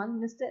 after a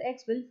month, Mr.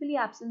 X willfully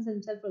absents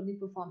himself from the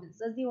performance.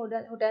 Does the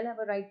hotel have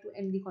a right to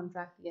end the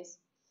contract? Yes.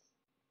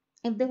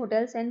 If the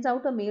hotel sends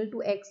out a mail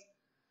to X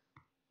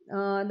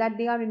that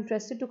they are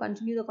interested to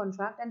continue the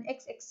contract and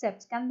X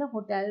accepts, can the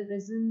hotel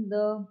rescind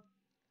the?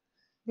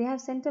 They have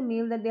sent a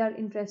mail that they are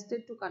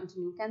interested to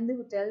continue. Can the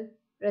hotel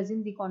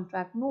rescind the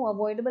contract? No.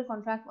 Avoidable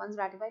contract once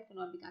ratified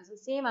cannot be cancelled.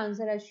 Same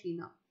answer as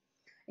Sheena.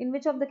 In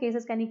which of the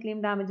cases can he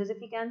claim damages? If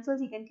he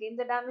cancels, he can claim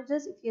the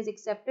damages. If he has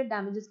accepted,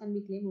 damages can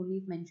be claimed only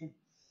if mentioned.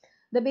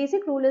 The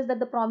basic rule is that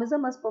the promiser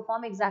must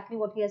perform exactly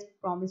what he has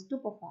promised to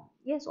perform.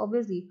 Yes,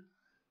 obviously.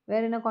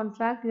 Where in a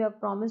contract you have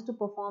promised to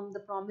perform, the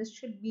promise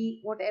should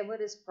be whatever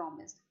is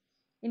promised.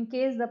 In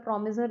case the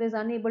promiser is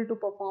unable to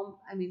perform,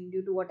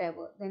 due to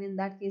whatever, then in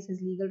that case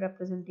his legal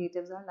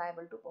representatives are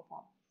liable to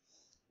perform.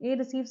 A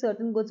receives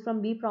certain goods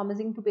from B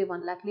promising to pay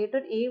 1 lakh.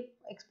 Later, A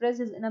expressed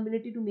his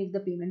inability to make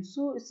the payment.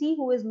 So, C,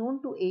 who is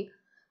known to A,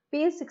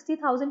 pays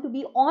 60,000 to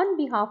B on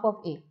behalf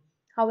of A.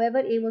 However,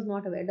 A was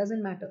not aware.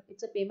 Doesn't matter.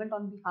 It's a payment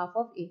on behalf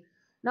of A.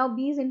 Now,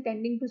 B is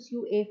intending to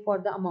sue A for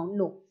the amount.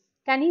 No.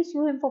 Can he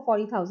sue him for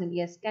 40,000?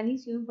 Yes. Can he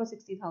sue him for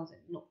 60,000?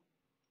 No.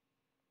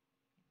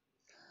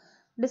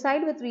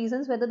 Decide with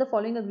reasons whether the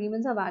following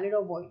agreements are valid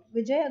or void.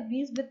 Vijay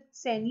agrees with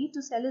Seni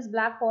to sell his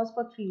black horse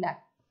for 3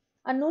 lakh.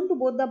 Unknown to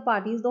both the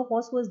parties, the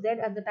horse was dead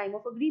at the time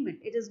of agreement.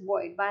 It is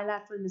void,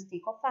 bilateral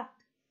mistake of fact.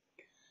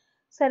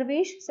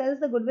 Sarvesh sells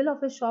the goodwill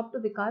of his shop to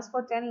Vikas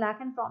for 10 lakh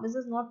and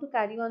promises not to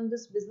carry on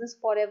this business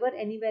forever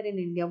anywhere in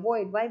India.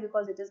 Void. Why?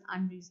 Because it is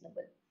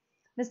unreasonable.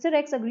 Mr.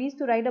 X agrees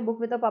to write a book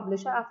with a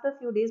publisher. After a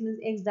few days, Ms.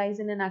 X dies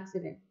in an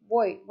accident.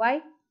 Void.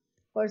 Why?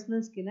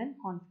 Personal skill and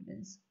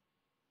confidence.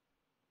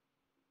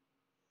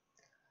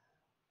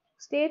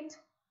 State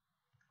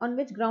on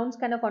which grounds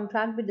can a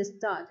contract be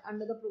discharged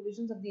under the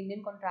provisions of the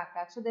Indian Contract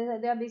Act. So there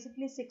are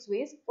basically 6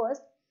 ways.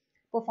 First,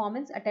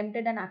 performance,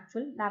 attempted and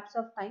actual, lapse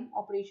of time,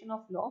 operation of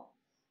law,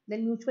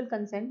 then mutual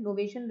consent,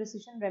 novation,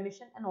 rescission,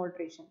 remission and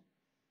alteration.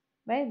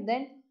 Right?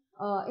 Then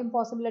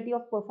impossibility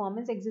of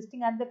performance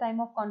existing at the time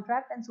of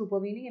contract and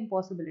supervening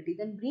impossibility.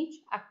 Then breach,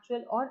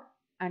 actual or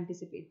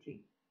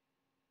anticipatory.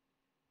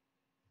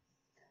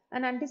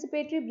 An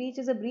anticipatory breach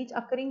is a breach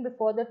occurring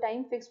before the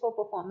time fixed for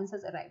performance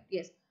has arrived.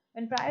 Yes.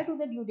 When prior to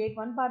the due date,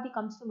 one party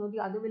comes to know the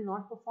other will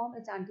not perform,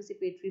 its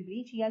anticipatory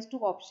breach. He has 2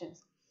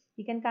 options.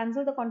 He can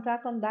cancel the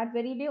contract on that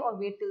very day or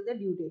wait till the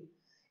due date.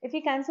 If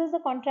he cancels the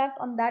contract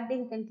on that day,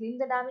 he can claim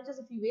the damages.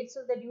 If he waits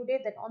till the due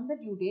date, then on the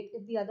due date,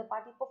 if the other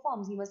party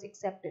performs, he must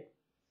accept it.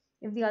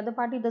 If the other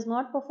party does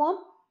not perform,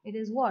 it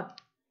is what?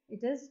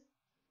 It is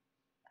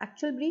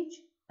actual breach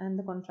and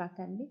the contract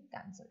can be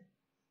cancelled.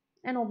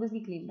 And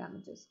obviously claim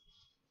damages.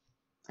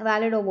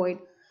 Valid or void.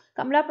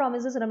 Kamla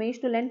promises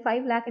Ramesh to lend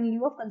 5 lakh in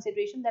lieu of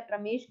consideration that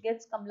Ramesh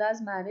gets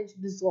Kamla's marriage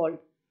dissolved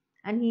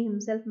and he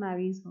himself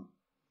marries her.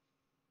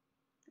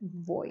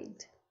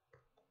 Void.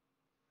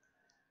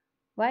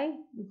 Why?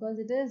 Because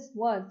it is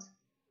what?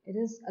 It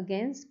is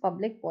against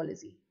public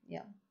policy.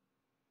 Yeah.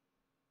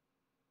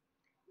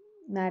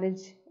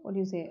 Marriage, what do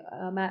you say?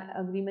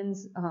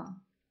 Agreements.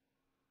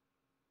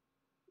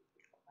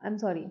 I'm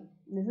sorry.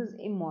 This is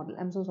immoral.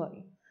 I'm so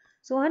sorry.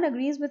 Sohan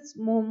agrees with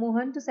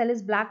Mohan to sell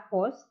his black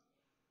horse.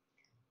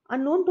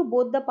 Unknown to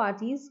both the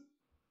parties,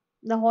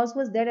 the horse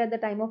was dead at the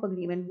time of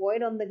agreement,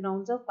 void on the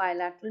grounds of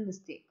bilateral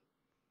mistake.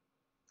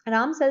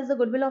 Ram sells the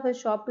goodwill of his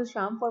shop to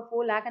Sham for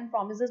 4 lakh and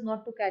promises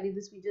not to carry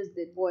this, we just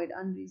did, void,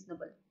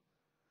 unreasonable.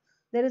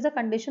 There is a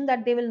condition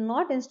that they will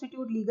not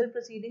institute legal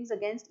proceedings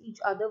against each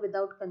other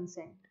without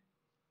consent.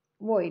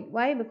 Void.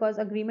 Why? Because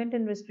agreement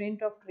in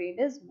restraint of trade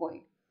is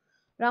void.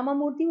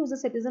 Ramamurthy, who is a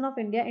citizen of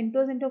India,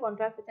 enters into a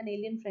contract with an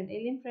alien friend.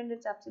 Alien friend,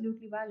 it's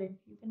absolutely valid.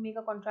 You can make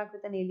a contract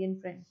with an alien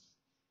friend.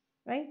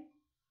 Right?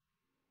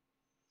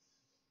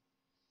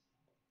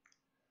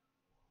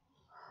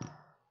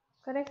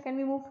 Correct. Can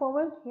we move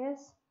forward?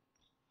 Yes.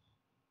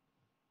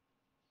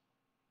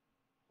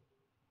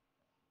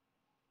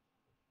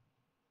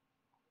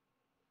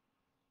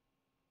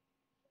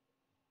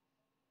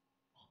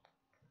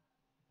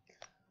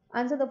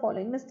 Answer the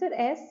following. Mr.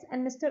 S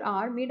and Mr.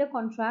 R made a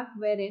contract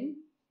wherein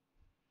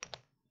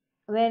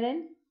S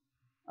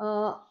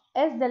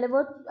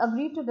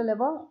agreed to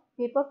deliver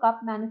paper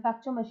cup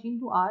manufacture machine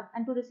to R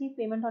and to receive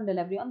payment on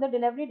delivery. On the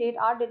delivery date,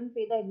 R didn't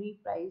pay the agreed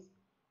price.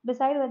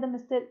 Decide whether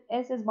Mr.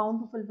 S is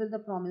bound to fulfill the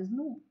promise.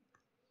 No.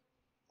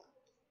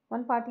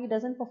 One party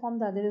doesn't perform,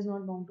 the other is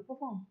not bound to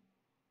perform.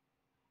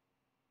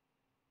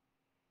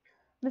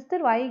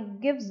 Mr. Y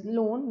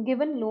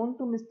given loan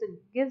to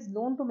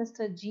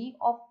Mr. G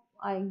of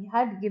I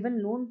had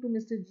given loan to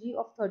Mr. G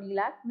of 30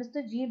 lakh.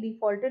 Mr. G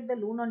defaulted the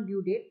loan on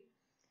due date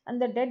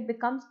and the debt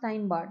becomes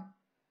time barred.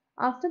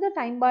 After the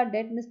time barred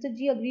debt, Mr.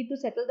 G agreed to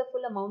settle the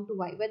full amount to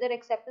Y. Whether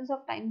acceptance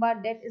of time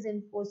barred debt is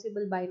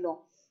enforceable by law.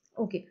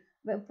 Okay.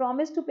 The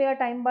promise to pay a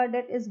time barred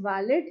debt is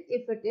valid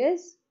if it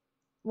is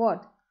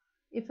what?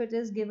 If it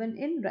is given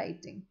in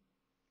writing.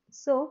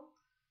 So,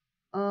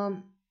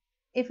 um,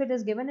 if it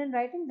is given in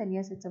writing, then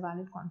yes, it's a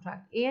valid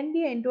contract. A and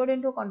B entered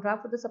into a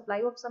contract for the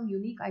supply of some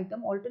unique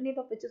item, alternate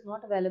of which is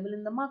not available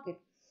in the market.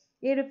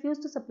 A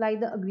refused to supply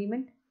the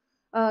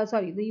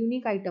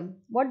unique item.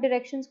 What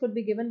directions could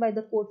be given by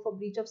the court for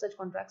breach of such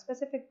contract?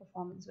 Specific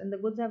performance. When the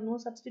goods have no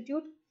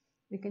substitute,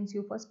 we can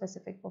sue for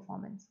specific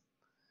performance.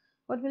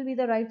 What will be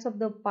the rights of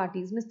the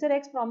parties? Mr.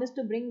 X promised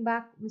to bring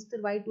back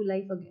Mr. Y to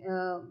life again.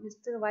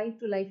 Mr. Y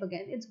to life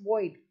again. It's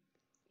void.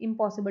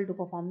 Impossible to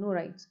perform. No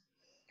rights.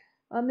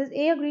 Ms.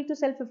 A agreed to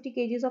sell 50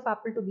 kgs of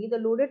apple to B. The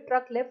loaded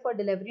truck left for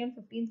delivery on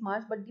 15th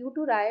March, but due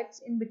to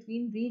riots in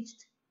between,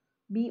 reached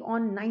B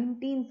on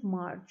 19th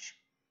March.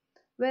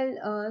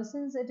 Well,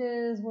 since it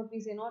is what we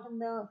say not in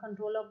the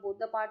control of both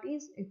the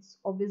parties, it's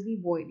obviously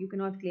void. You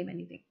cannot claim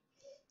anything.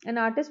 An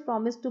artist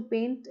promised to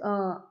paint.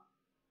 I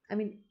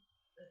mean,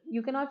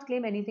 you cannot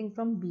claim anything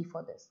from B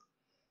for this.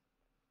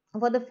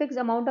 For the fixed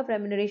amount of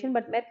remuneration,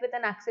 but met with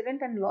an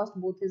accident and lost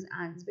both his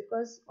hands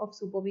because of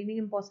supervening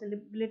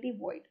impossibility,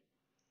 void.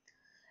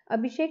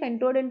 Abhishek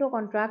entered into a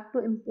contract to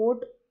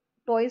import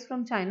toys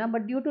from China,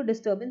 but due to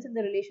disturbance in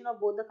the relation of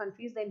both the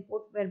countries, the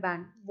import were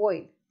banned.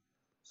 Void.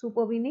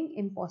 Supervening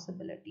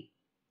impossibility.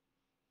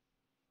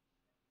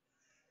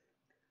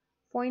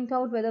 Point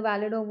out whether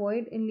valid or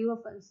void in lieu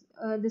of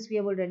this we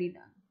have already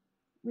done.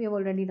 We have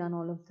already done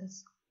all of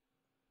this.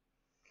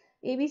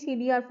 A, B, C,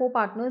 D are four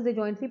partners. They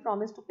jointly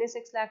promised to pay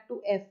 6 lakh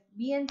to F.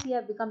 B and C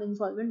have become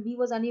insolvent. B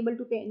was unable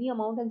to pay any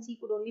amount and C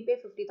could only pay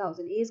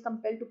 50,000. A is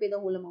compelled to pay the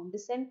whole amount.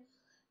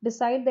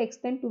 Decide the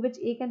extent to which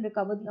A can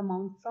recover the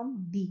amount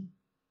from D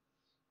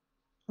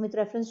with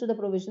reference to the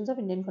provisions of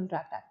Indian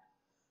Contract Act.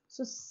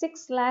 So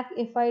 6 lakh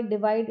if I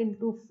divide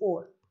into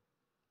 4,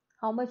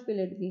 how much will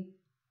it be?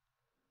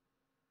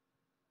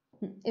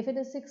 If it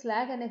is 6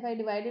 lakh and if I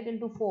divide it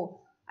into 4,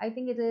 I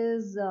think it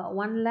is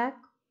 1 lakh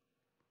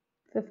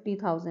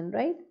 50,000,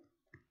 right?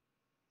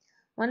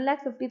 1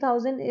 lakh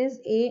 50,000 is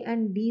A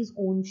and D's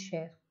own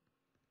share.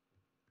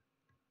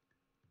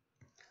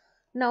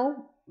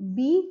 Now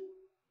B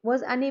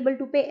was unable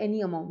to pay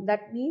any amount.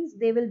 That means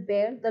they will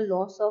bear the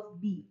loss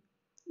of B,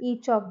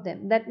 each of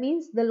them. That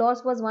means the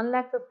loss was 1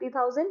 lakh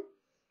 50,000.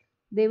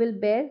 They will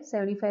bear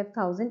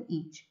 75,000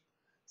 each.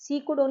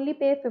 C could only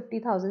pay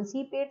 50,000.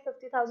 C paid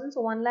 50,000,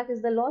 so 1 lakh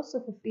is the loss, so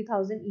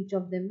 50,000 each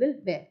of them will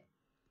bear.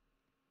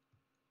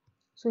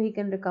 So he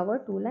can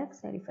recover 2 lakh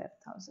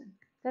 75,000.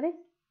 Correct?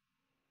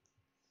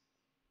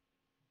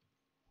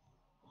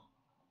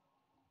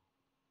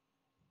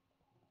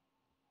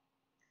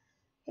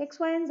 X,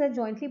 Y, and Z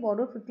jointly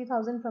borrowed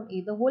 50,000 from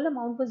A. The whole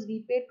amount was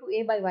repaid to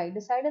A by Y.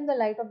 Decide in the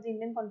light of the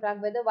Indian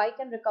contract whether Y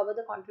can recover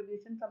the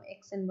contribution from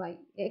X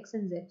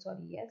and Z.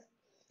 Yes.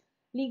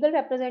 Legal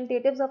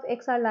representatives of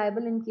X are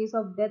liable in case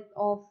of death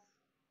of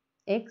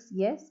X.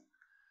 Yes.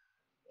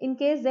 In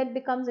case Z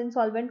becomes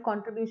insolvent,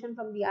 contribution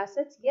from the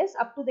assets. Yes,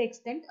 up to the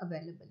extent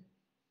available.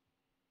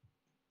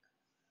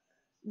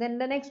 Then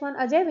the next one,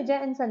 Ajay,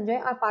 Vijay, and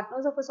Sanjay are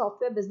partners of a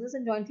software business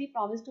and jointly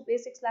promised to pay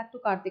 6 lakh to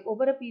Karthik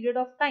over a period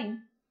of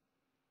time.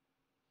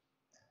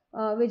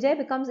 Vijay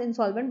becomes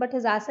insolvent, but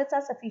his assets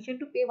are sufficient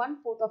to pay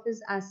 1/4 of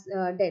his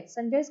debts.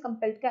 Sanjay is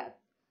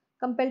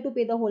compelled to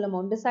pay the whole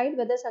amount. Decide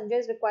whether Sanjay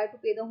is required to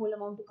pay the whole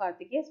amount to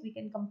Karthik. Yes, we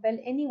can compel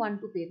anyone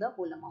to pay the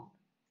whole amount.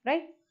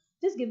 Right?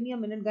 Just give me a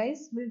minute,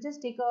 guys. We'll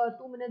just take a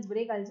 2 minutes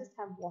break. I'll just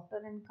have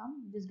water and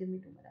come. Just give me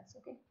 2 minutes,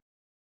 okay?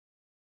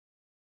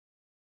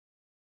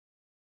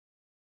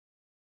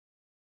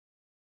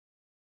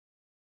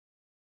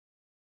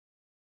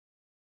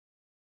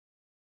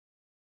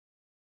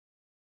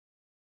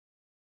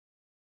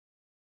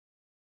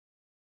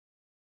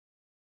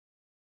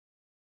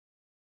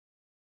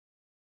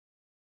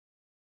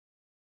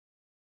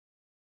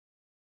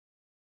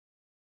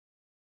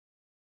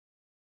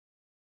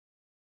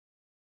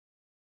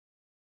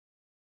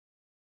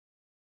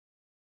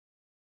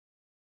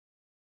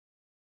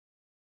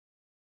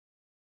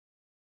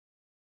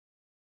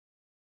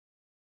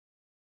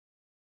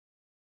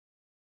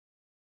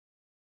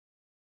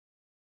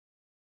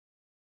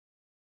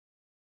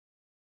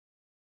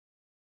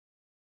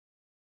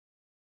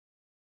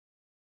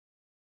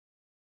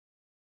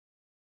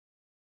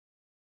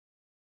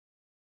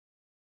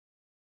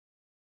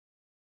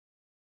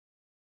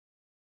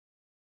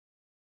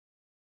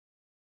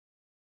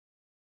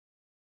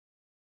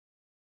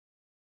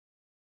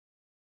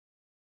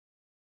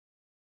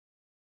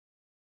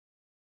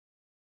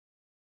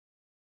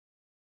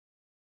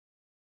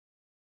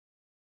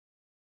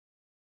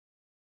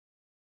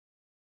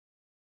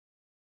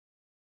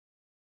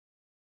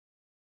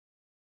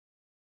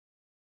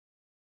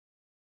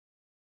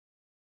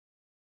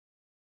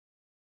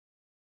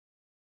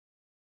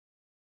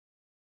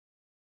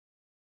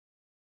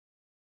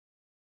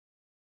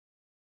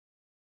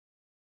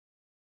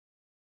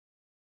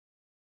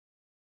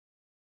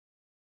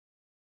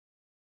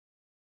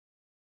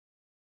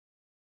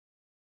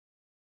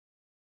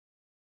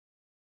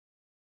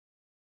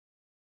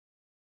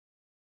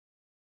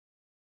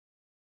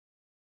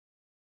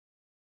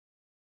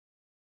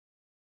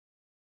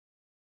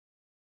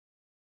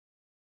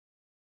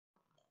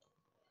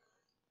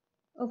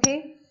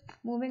 Okay,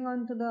 moving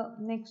on to the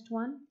next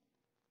one.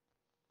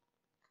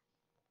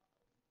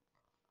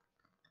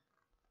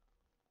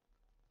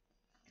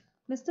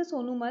 Mr.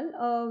 Sonumal,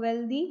 a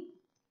wealthy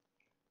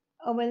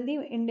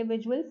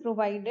individual,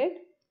 provided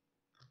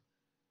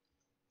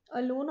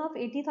a loan of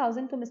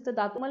 80,000 to Mr.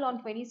 Datumal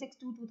on 26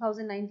 to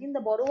 2019.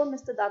 The borrower,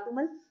 Mr.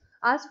 Datumal,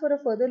 asked for a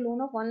further loan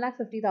of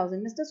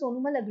 1,50,000. Mr.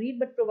 Sonumal agreed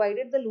but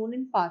provided the loan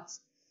in parts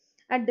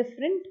at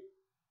different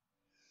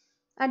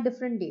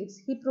dates.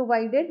 He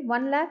provided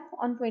 1 lakh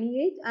on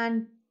 28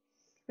 and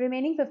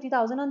remaining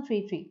 50,000 on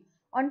 3-3.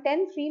 On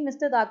 10-3,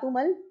 Mr.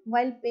 Datumal,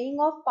 while paying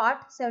off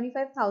part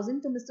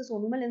 75,000 to Mr.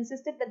 Sonumal,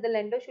 insisted that the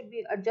lender should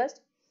be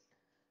adjust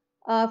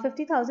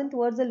 50,000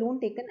 towards the loan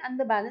taken and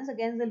the balance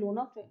against the loan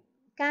of 20.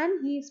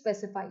 Can he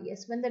specify?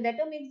 Yes. When the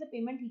debtor makes the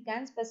payment, he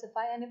can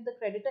specify, and if the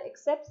creditor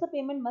accepts the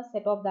payment, must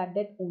set off that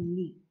debt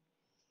only.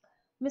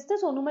 Mr.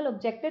 Sonumal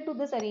objected to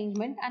this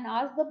arrangement and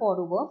asked the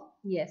borrower,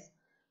 yes,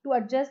 to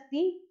adjust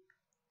the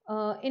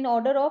in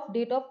order of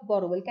date of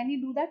borrowal. Can he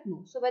do that?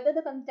 No. So whether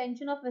the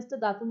contention of Mr.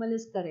 Datumal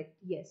is correct?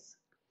 Yes.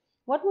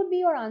 What would be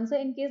your answer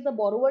in case the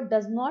borrower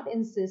does not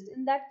insist?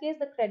 In that case,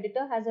 the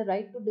creditor has a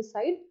right to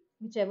decide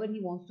whichever he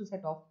wants to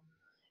set off.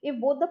 If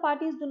both the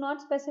parties do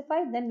not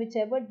specify, then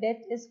whichever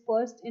debt is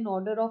first in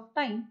order of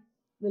time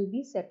will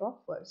be set off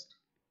first,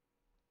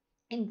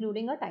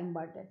 including a time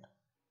bar debt.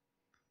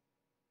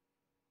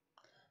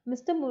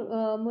 Mr.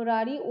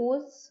 Murari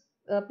owes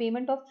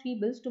payment of 3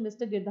 bills to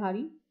Mr.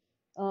 Girdhari.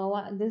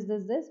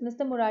 This.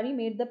 Mr. Murari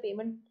made the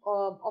payment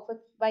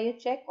by a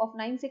check of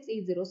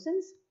 9680.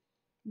 Since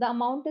the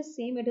amount is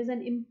same, it is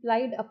an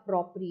implied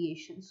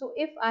appropriation. So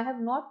if I have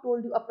not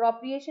told you,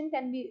 appropriation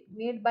can be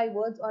made by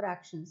words or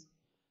actions.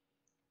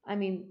 I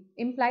mean,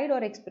 implied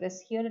or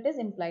express. Here it is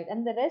implied.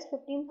 And the rest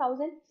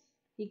 15,000,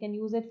 he can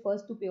use it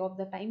first to pay off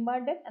the time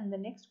bar debt and the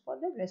next for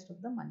the rest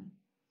of the money.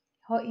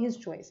 His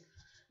choice.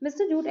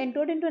 Mr. Jute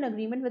entered into an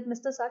agreement with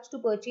Mr. Such to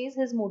purchase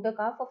his motor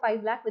car for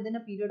 5 lakh within a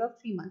period of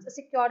 3 months. A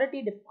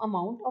security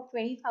amount of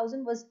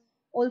 20,000 was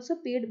also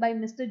paid by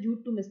Mr.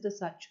 Jute to Mr.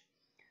 Such.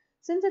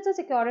 Since it's a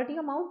security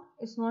amount,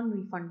 it's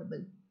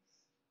non-refundable.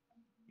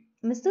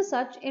 Mr.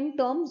 Such, in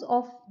terms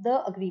of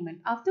the agreement,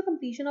 after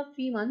completion of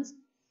 3 months,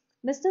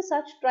 Mr.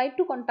 Such tried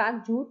to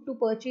contact Jute to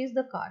purchase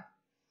the car.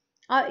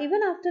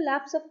 Even after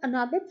lapse of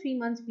another 3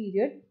 months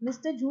period,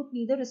 Mr. Jute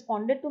neither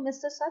responded to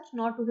Mr. Such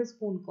nor to his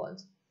phone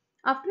calls.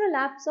 After a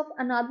lapse of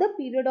another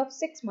period of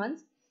 6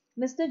 months,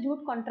 Mr.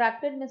 Jute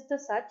contracted Mr.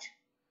 Such.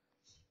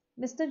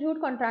 Mr. Jute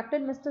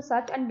contracted Mr.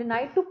 Such and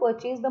denied to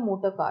purchase the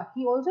motor car.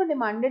 He also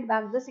demanded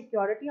back the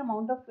security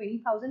amount of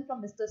 20,000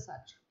 from Mr.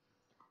 Such.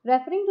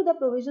 Referring to the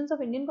provisions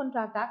of Indian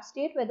Contract Act,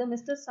 state whether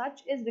Mr.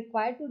 Such is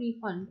required to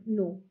refund.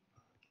 No,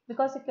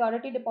 because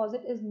security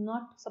deposit is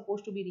not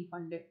supposed to be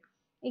refunded.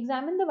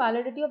 Examine the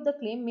validity of the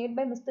claim made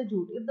by Mr.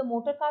 Jute. If the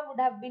motor car would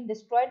have been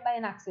destroyed by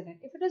an accident,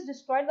 if it is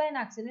destroyed by an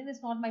accident,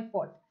 it's not my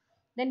fault.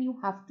 Then you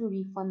have to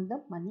refund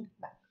the money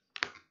back.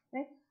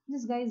 Right?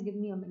 Just guys, give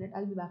me a minute.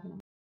 I'll be back in a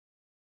minute.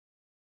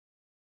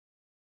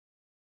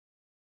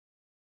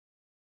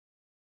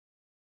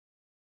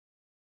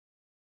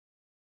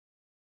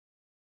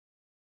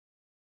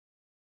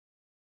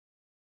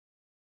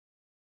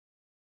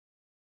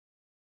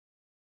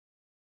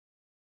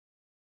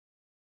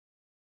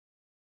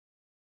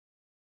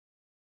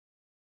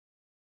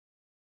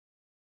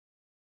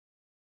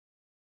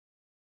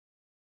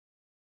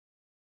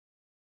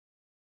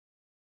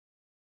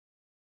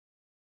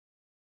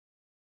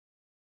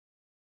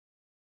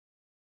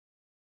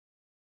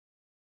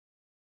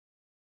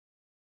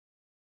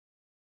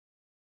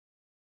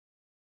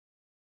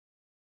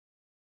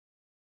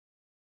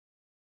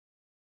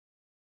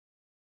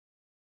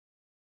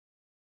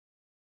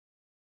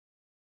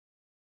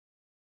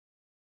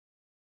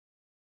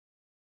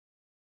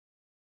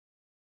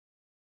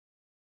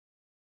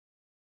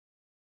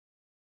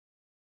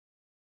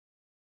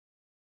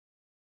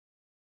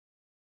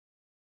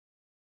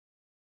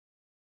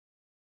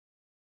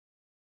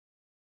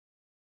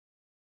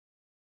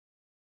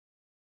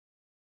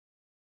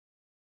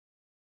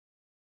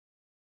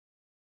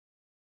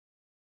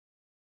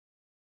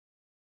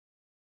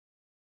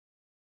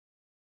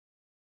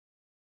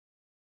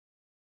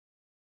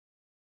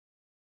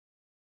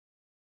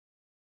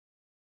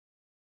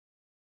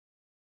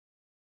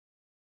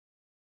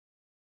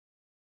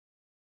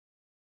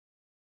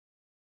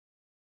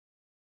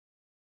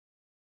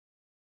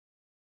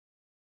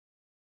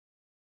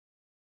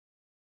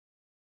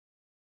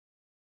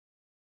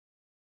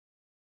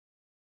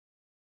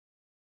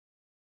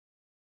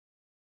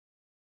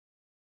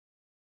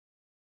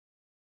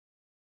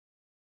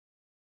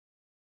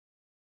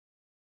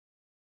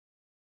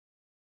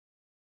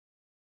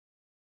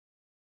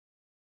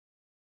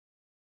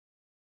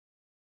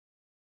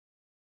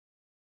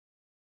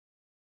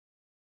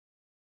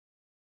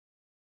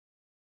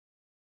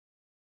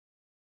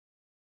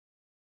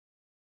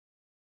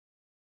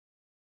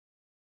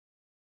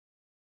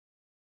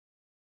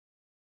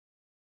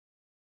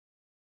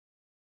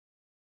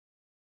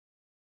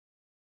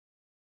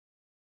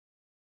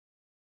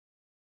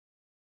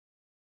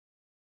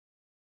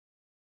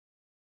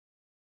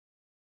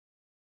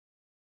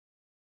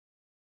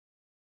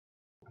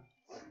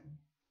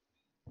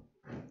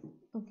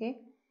 Okay,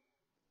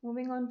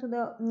 moving on to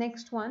the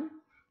next one.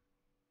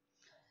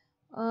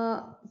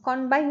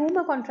 By whom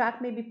a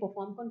contract may be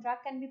performed.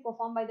 Contract can be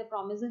performed by the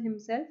promisor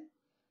himself,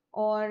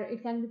 or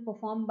it can be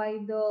performed by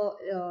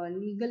the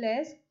legal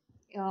heirs,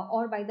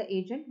 or by the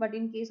agent, but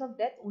in case of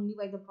death only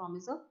by the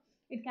promisor.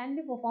 It can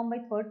be performed by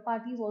third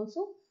parties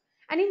also,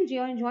 and in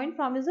joint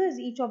promisors,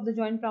 each of the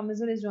joint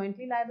promisor is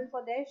jointly liable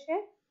for their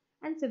share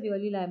and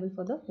severely liable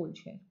for the whole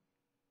share.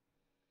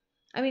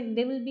 I mean,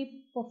 they will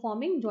be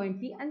performing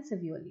jointly and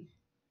severely.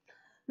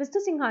 Mr.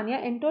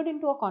 Singhania entered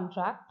into a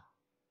contract.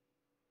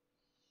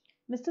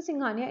 Mr.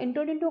 Singhania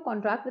entered into a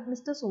contract with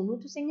Mr.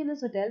 Sonu to sing in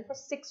his hotel for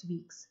 6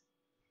 weeks.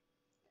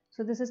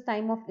 So this is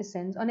time of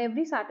essence. On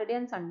every Saturday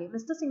and Sunday,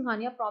 Mr.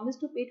 Singhania promised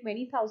to pay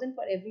 20,000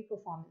 for every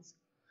performance.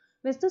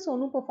 Mr.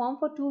 Sonu performed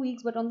for 2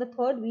 weeks, but on the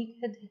third week,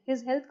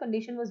 his health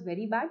condition was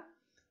very bad,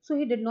 so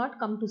he did not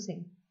come to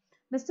sing.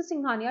 Mr.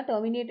 Singhania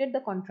terminated the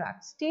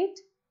contract. State,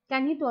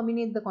 can he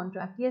terminate the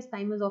contract? Yes,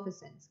 time is of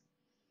essence.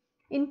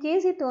 In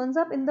case he turns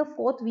up in the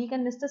fourth week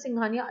and Mr.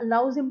 Singhania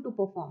allows him to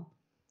perform,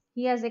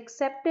 he has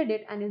accepted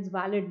it and it's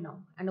valid now.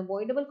 An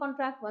avoidable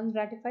contract, once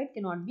ratified,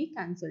 cannot be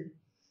cancelled.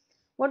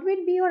 What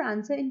will be your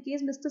answer in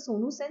case Mr.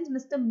 Sonu sends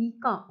Mr.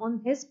 Mika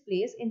on his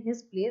place in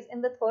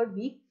the third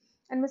week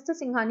and Mr.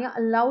 Singhania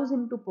allows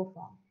him to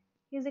perform?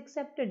 He has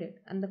accepted it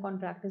and the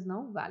contract is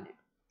now valid.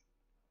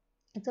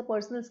 It's a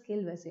personal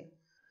skill, वैसे.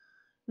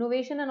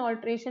 Novation and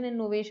alteration. In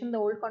novation, the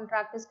old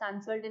contract is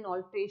cancelled. In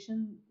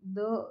alteration,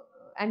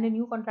 a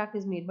new contract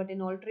is made. But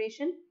in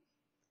alteration,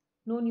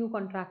 no new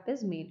contract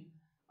is made.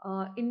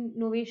 In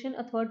novation,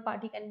 a third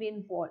party can be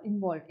involved.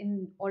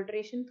 In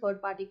alteration, third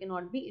party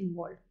cannot be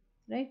involved,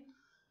 right?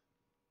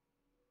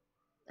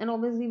 And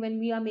obviously, when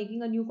we are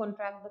making a new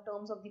contract, the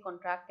terms of the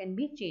contract can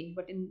be changed.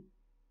 But in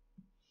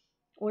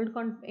old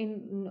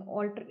in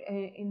alter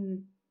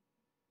in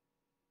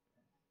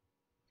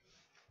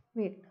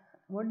wait,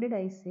 what did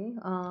I say?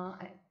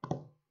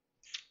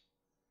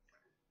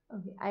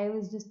 Okay, I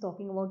was just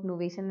talking about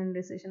novation and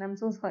recession. I'm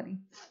so sorry.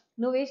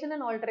 Novation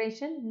and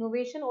alteration.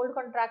 Novation, old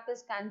contract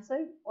is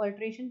cancelled.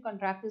 Alteration,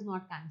 contract is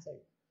not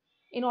cancelled.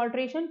 In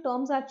alteration,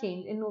 terms are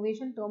changed. In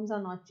novation, terms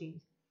are not changed.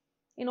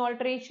 In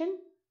alteration,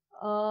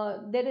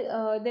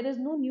 there is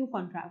no new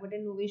contract, but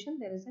in novation,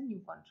 there is a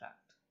new contract.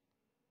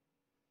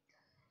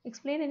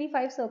 Explain any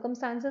 5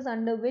 circumstances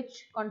under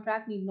which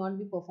contract need not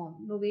be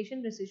performed.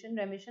 Novation, rescission,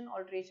 remission,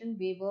 alteration,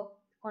 waiver,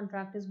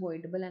 contract is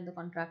voidable and the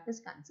contract is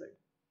cancelled.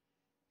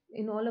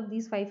 In all of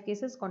these 5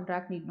 cases,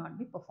 contract need not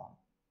be performed.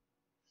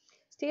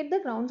 State the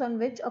grounds on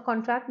which a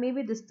contract may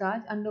be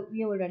discharged under.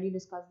 We have already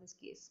discussed this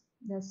case.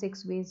 There are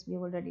 6 ways we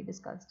have already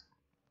discussed.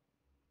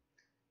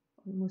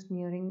 Almost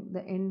nearing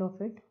the end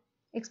of it.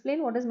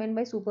 Explain what is meant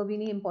by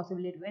supervening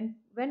impossibility.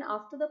 When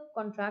after the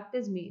contract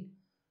is made,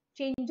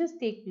 changes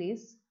take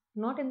place,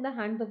 not in the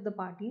hands of the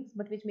parties,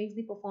 but which makes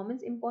the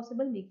performance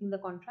impossible, making the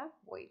contract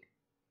void.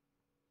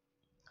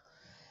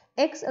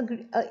 X,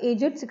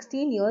 aged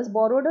 16 years,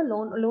 borrowed a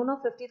loan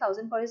of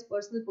 50,000 for his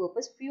personal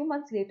purpose. Few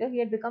months later, he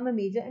had become a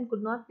major and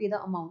could not pay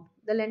the amount.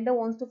 The lender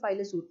wants to file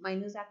a suit.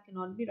 Minors Act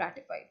cannot be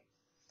ratified.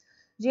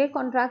 J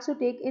contracts to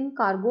take in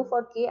cargo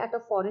for K at a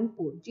foreign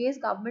port. J's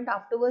government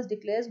afterwards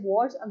declares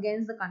wars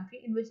against the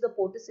country in which the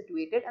port is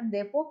situated, and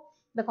therefore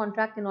the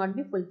contract cannot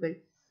be fulfilled.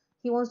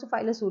 He wants to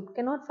file a suit,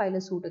 cannot file a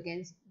suit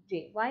against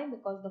J. Why?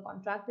 Because the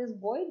contract is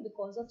void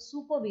because of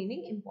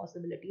supervening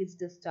impossibility. It's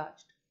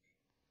discharged.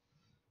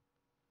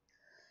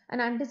 An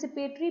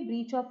anticipatory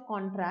breach of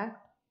contract.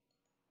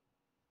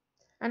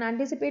 An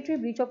anticipatory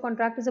breach of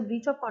contract is a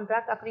breach of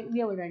contract occurring.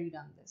 We have already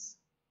done this.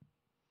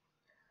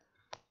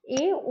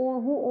 A,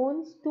 who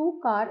owns 2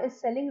 cars, is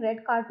selling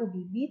red car to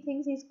B. B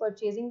thinks he is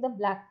purchasing the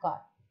black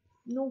car.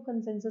 No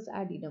consensus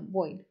ad idem.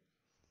 Void.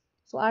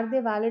 So are they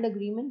valid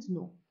agreements?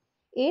 No.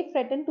 A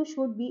threatened to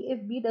shoot B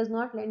if B does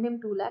not lend him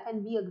 2 lakh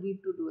and B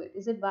agreed to do it.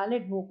 Is it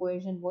valid? No.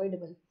 Coercion.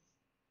 Voidable.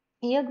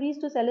 A agrees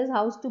to sell his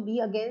house to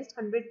B against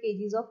 100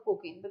 kgs of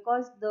cocaine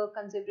because the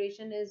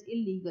consideration is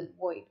illegal.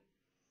 Void.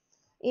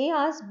 A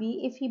asks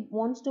B if he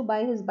wants to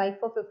buy his bike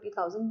for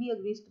 50,000. B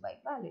agrees to buy.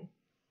 Valid.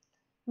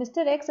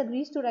 Mr. X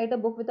agrees to write a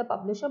book with a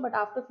publisher, but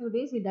after a few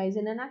days he dies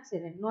in an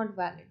accident. Not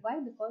valid. Why?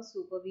 Because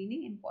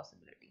supervening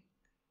impossibility.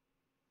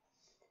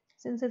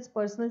 Since its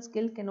personal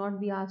skill cannot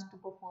be asked to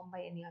perform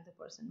by any other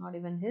person, not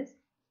even his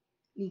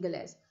legal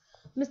heirs.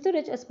 Mr.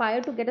 Rich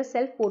aspired to get a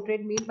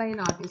self-portrait made by an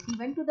artist. He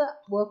went to the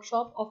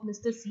workshop of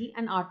Mr. C,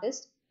 an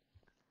artist,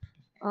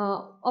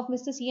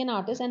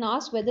 and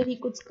asked whether he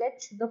could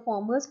sketch the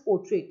former's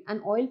portrait,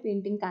 an oil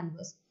painting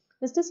canvas.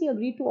 Mr. C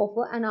agreed to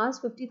offer and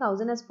asked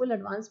 50,000 as full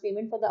advance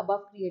payment for the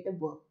above creative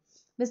work.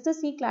 Mr.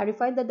 C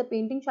clarified that the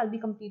painting shall be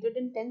completed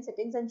in 10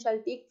 sittings and shall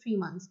take 3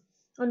 months.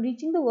 On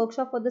reaching the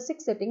workshop for the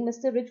 6th sitting,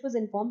 Mr. Rich was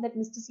informed that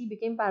Mr. C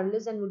became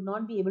paralyzed and would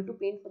not be able to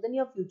paint for the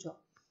near future.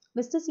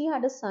 Mr. C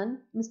had a son,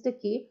 Mr.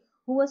 K,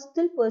 who was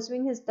still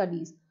pursuing his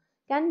studies.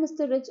 Can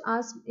Mr. Rich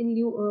ask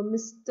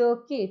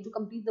Mr. K to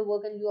complete the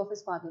work in lieu of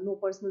his father? No.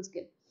 Personal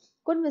skill.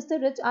 Could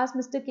Mr. Rich ask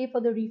Mr. K for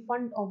the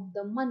refund of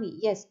the money?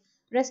 Yes.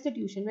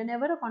 Restitution.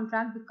 Whenever a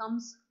contract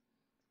becomes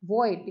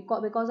Void,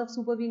 because of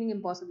supervening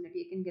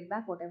impossibility. I can get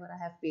back whatever I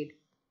have paid.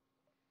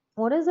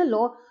 What is the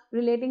law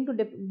relating to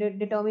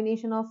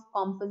determination of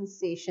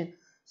compensation?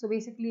 So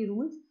basically,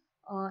 rules.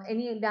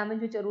 Any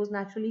damage which arose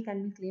naturally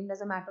can be claimed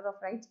as a matter of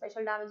right.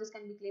 Special damages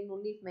can be claimed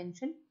only if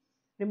mentioned.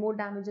 Remote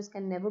damages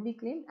can never be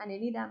claimed, and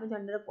any damage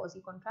under a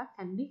quasi contract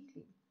can be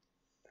claimed.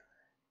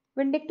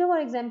 Vindictive or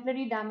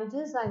exemplary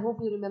damages, I hope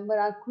you remember,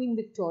 are Queen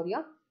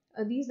Victoria.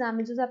 These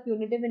damages are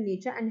punitive in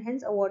nature and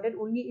hence awarded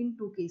only in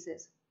two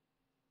cases.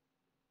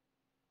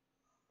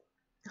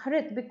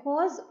 Harit,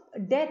 because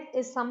death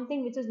is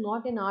something which is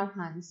not in our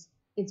hands,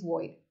 it's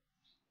void.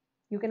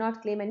 You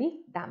cannot claim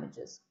any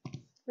damages.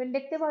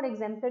 Vindictive or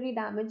exemplary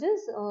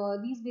damages,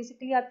 these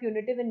basically are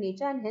punitive in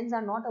nature and hence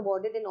are not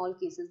awarded in all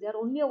cases. They are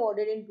only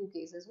awarded in two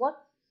cases. What?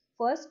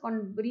 First,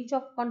 breach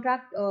of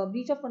contract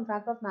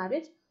of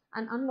marriage,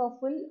 and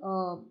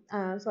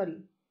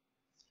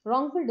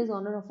wrongful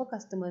dishonor of a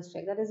customer's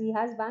check. That is, he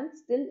has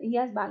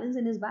balance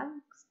in his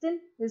bank, still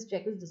his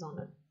check is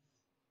dishonored.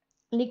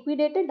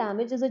 Liquidated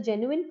damage is a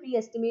genuine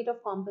pre-estimate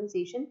of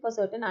compensation for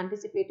certain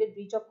anticipated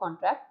breach of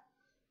contract,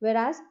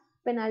 whereas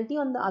penalty,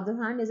 on the other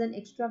hand, is an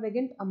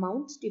extravagant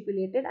amount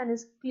stipulated and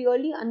is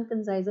clearly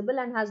unconcisable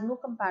and has no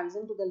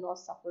comparison to the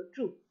loss suffered.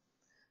 True.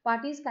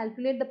 Parties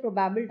calculate the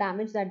probable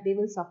damage that they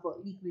will suffer,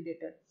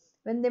 liquidated.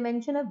 When they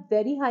mention a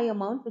very high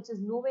amount which is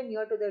nowhere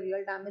near to the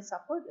real damage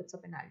suffered, it's a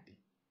penalty.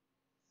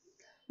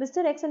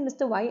 Mr. X and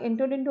Mr. Y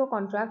entered into a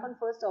contract on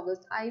 1st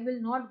August. I will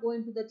not go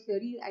into the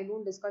theory, I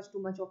don't discuss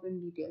too much of in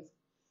details.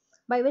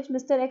 By which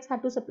Mr. X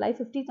had to supply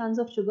 50 tons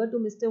of sugar to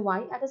Mr.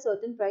 Y at a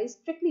certain price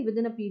strictly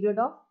within a period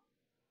of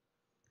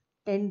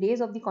 10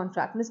 days of the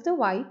contract. Mr.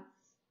 Y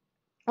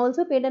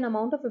also paid an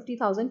amount of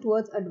 50,000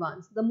 towards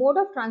advance. The mode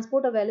of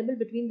transport available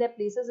between their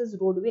places is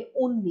roadway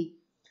only.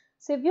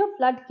 Severe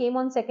flood came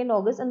on 2nd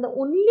August and the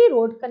only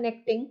road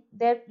connecting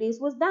their place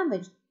was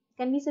damaged.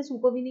 Can we say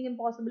supervening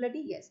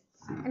impossibility? Yes.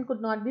 And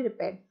could not be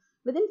repaired.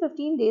 Within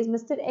 15 days,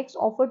 Mr. X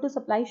offered to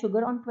supply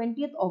sugar on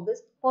 20th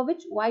August, for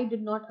which Y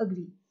did not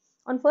agree.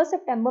 On 1st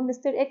September,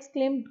 Mr. X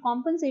claimed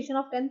compensation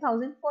of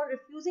 10,000 for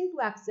refusing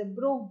to accept.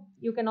 Bro,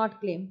 you cannot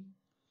claim.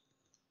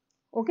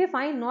 Okay,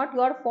 fine, not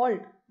your fault,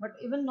 but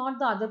even not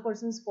the other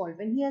person's fault.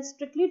 When he has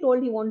strictly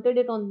told he wanted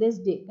it on this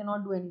day,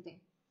 cannot do anything.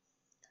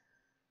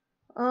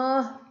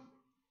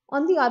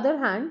 On the other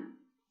hand,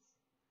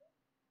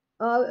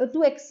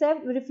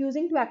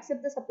 refusing to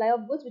accept the supply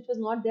of goods which was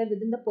not there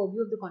within the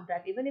purview of the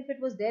contract. Even if it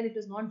was there, it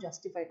is not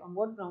justified. On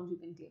what grounds you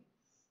can claim?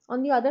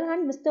 On the other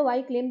hand, Mr.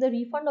 Y claimed the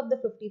refund of the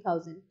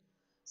 50,000.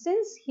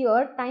 Since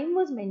here time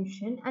was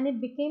mentioned and it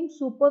became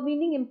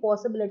supervening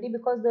impossibility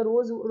because the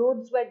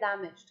roads were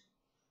damaged.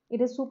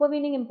 It is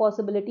supervening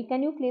impossibility.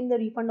 Can you claim the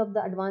refund of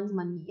the advance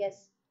money?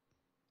 Yes.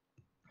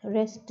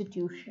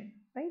 Restitution,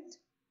 right?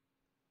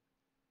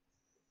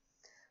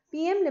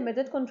 PM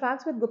Limited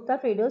contracts with Gupta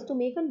Traders to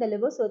make and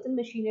deliver certain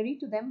machinery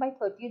to them by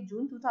 30th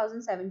June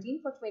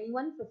 2017 for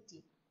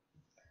 2150.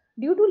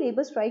 Due to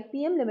labour strike,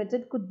 PM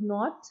Limited could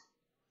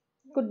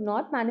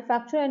not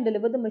manufacture and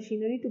deliver the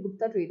machinery to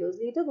Gupta Traders.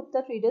 Later,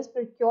 Gupta Traders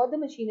procured the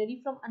machinery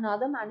from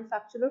another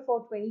manufacturer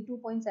for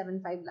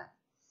 22.75 lakh.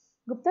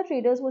 Gupta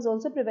Traders was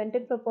also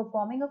prevented from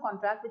performing a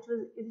contract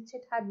which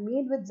it had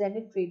made with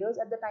Zenith Traders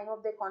at the time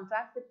of their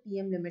contract with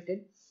PM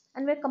Limited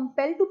and were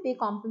compelled to pay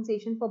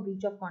compensation for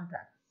breach of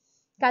contract.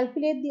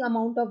 Calculate the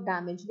amount of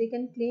damage. They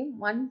can claim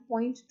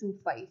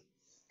 1.25.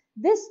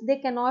 This they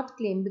cannot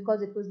claim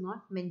because it was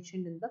not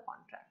mentioned in the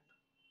contract.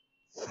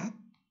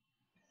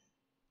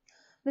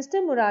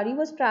 Mr. Murari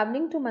was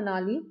travelling to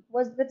Manali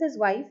with his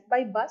wife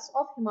by bus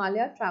of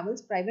Himalaya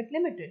Travels Private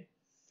Limited.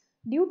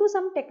 Due to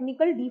some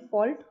technical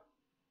default,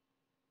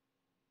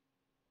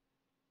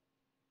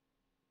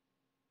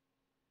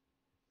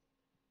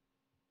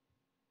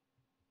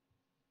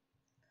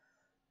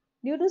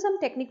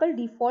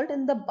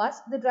 in the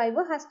bus, the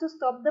driver has to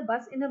stop the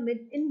bus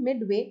in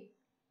midway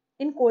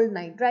in cold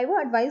night. Driver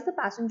advised the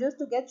passengers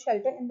to get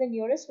shelter in the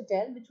nearest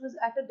hotel, which was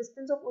at a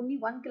distance of only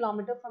 1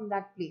 kilometer from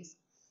that place.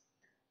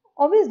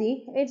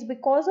 Obviously, it's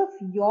because of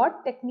your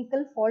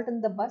technical fault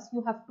in the bus.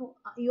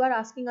 You are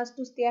asking us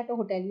to stay at a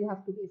hotel. You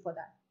have to pay for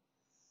that.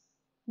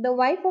 The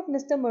wife of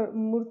Mr.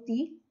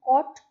 Murthy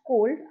caught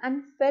cold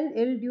and fell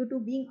ill due to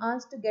being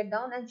asked to get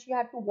down, and she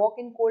had to walk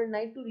in cold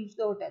night to reach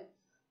the hotel.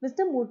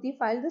 Mr. Murthy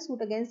filed the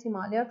suit against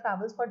Himalaya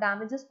Travels for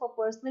damages for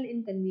personal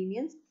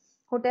inconvenience,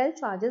 hotel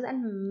charges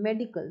and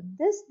medical.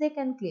 This they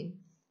can claim.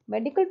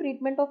 Medical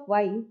treatment of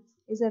wife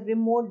is a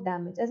remote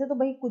damage. ऐसे तो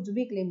भाई कुछ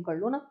भी claim कर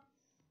लो ना,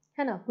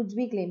 है ना, कुछ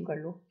भी claim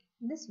कर लो.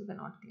 This you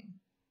cannot claim.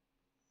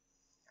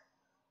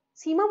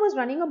 Seema was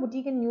running a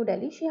boutique in New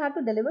Delhi. She had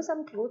to deliver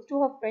some clothes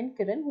to her friend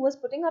Kiran, who was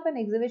putting up an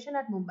exhibition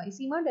at Mumbai.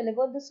 Seema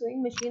delivered the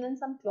sewing machine and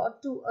some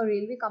cloth to a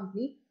railway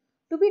company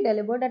to be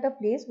delivered at a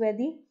place where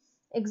the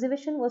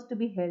exhibition was to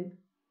be held.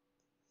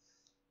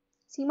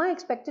 Seema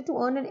expected to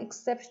earn an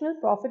exceptional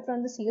profit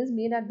from the sales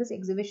made at this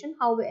exhibition.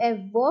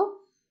 However,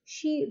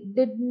 she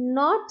did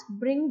not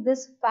bring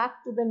this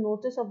fact to the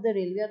notice of the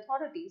railway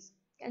authorities.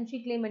 Can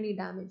she claim any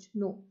damage?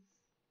 No.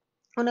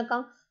 On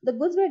account, the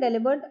goods were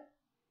delivered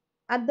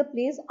at the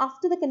place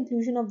after the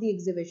conclusion of the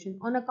exhibition.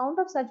 On account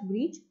of such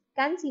breach,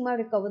 can Seema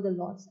recover the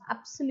loss?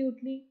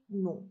 Absolutely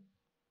no.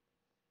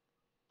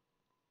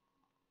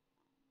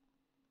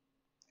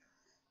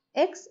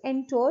 X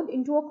entered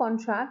into a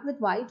contract with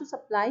Y to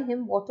supply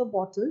him water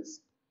bottles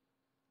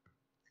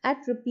at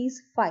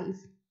rupees 5.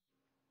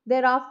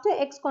 Thereafter,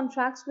 X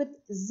contracts with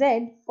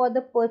Z for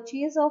the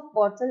purchase of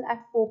bottle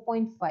at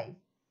 4.5,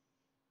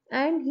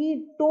 and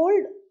he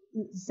told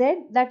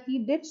Z that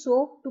he did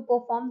so to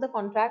perform the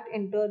contract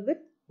entered with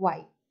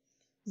Y.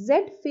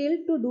 Z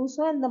failed to do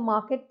so and the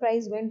market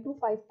price went to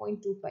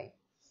 5.25.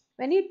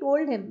 When he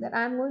told him that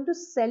I am going to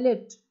sell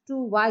it to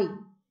Y,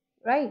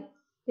 right,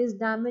 his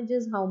damage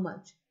is how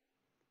much?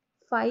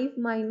 5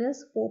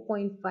 minus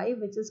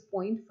 4.5, which is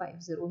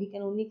 0.50. He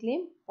can only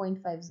claim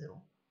 0.50.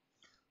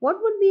 What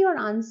would be your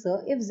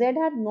answer if Z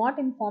had not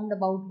informed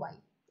about Y?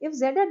 If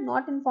Z had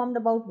not informed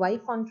about Y,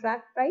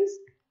 contract price,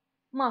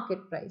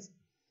 market price.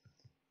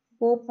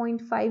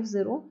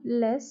 4.50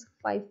 less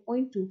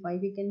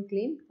 5.25, we can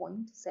claim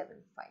 0.75.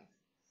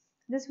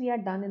 This we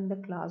had done in the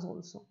class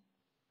also.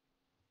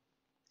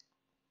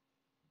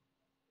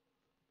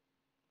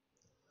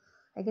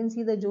 I can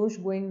see the Josh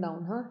going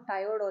down, huh?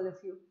 Tired all of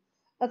you.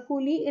 A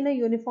coolie in a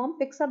uniform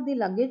picks up the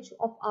luggage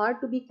of R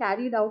to be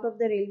carried out of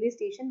the railway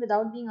station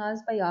without being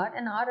asked by R,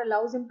 and R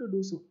allows him to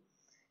do so.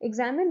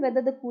 Examine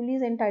whether the coolie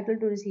is entitled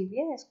to receive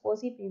a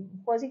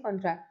quasi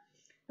contract.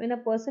 When a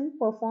person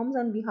performs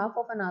on behalf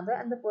of another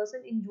and the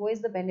person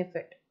enjoys the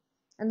benefit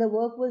and the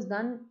work was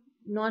done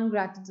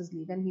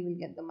non-gratuitously, then he will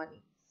get the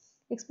money.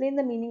 Explain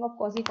the meaning of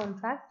quasi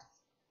contract.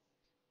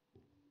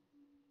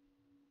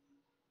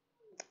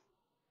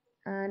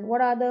 And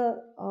what are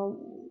the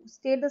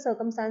state the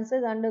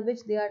circumstances under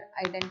which they are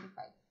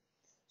identified.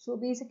 So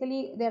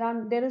basically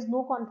there is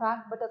no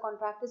contract, but a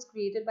contract is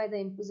created by the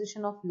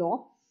imposition of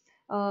law.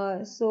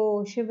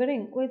 So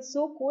shivering, oh, it's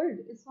so cold.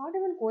 It's not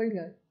even cold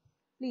here.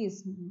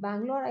 Please,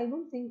 Bangalore, I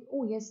don't think,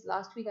 oh yes,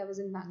 last week I was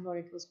in Bangalore,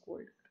 it was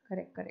cold.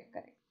 Correct.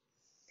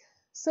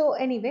 So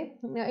anyway,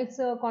 it's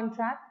a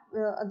contract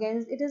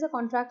it is a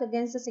contract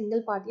against a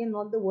single party and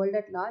not the world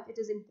at large. It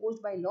is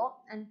imposed by law,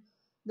 and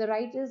the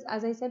right is,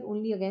 as I said,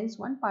 only against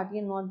one party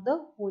and not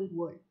the whole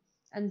world.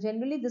 And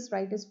generally this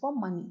right is for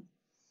money.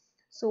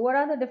 So what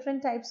are the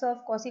different types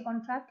of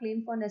quasi-contract?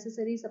 Claim for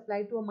necessaries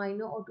applied to a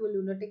minor or to a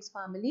lunatic's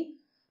family.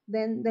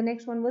 Then the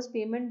next one was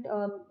payment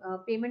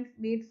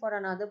made for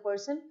another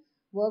person,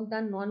 work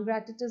done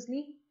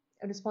non-gratuitously,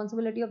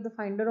 responsibility of the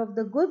finder of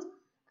the goods,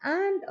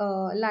 and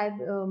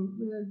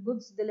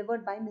goods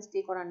delivered by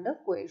mistake or under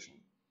coercion.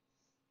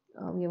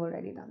 We have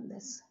already done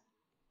this.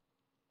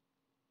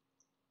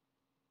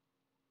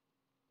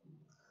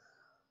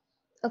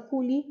 A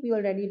coolie, we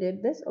already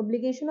did this.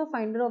 Obligation of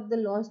finder of the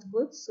lost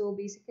goods. So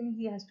basically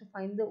he has to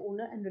find the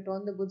owner and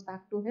return the goods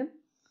back to him.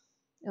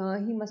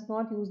 He must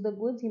not use the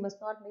goods. He must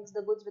not mix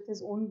the goods with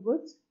his own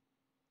goods.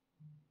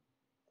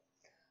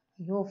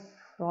 You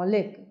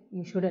frolic.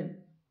 You shouldn't.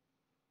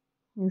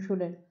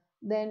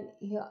 Then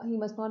he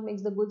must not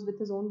mix the goods with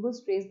his own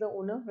goods. Trace the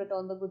owner.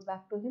 Return the goods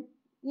back to him.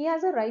 He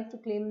has a right to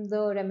claim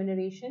the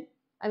remuneration.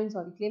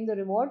 Claim the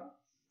reward.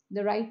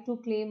 The right to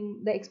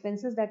claim the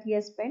expenses that he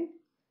has spent.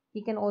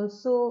 He can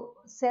also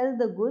sell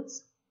the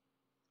goods.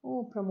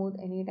 Oh,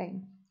 Pramod,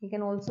 anytime. He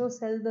can also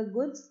sell the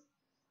goods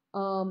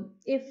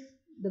if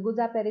the goods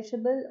are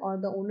perishable or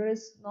the owner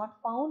is not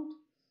found,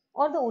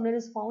 or the owner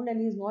is found and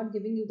he is not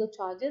giving you the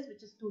charges,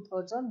 which is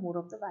 2/3 or more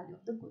of the value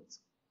of the goods.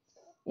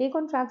 A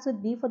contracts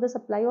with B for the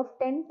supply of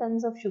 10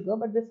 tons of sugar,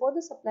 but before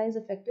the supply is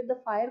effected,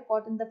 the fire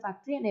caught in the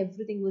factory and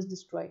everything was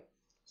destroyed.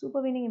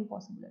 Supervening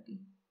impossibility.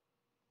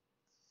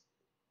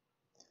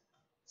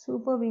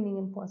 Supervening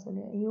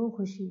impossibility. You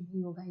Khushi,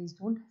 you guys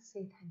don't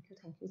say thank you,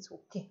 it's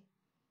okay.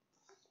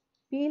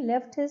 P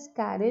left his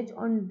carriage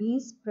on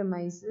D's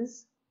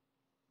premises.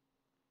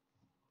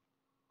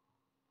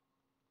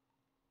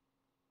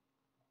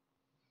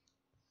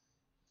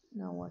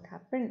 Now what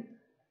happened?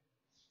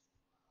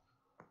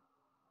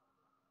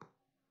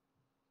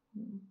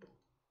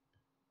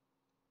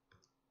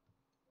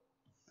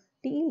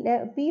 P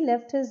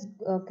left his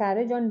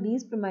carriage on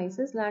D's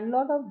premises.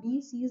 Landlord of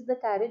D seized the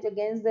carriage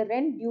against the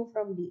rent due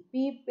from D.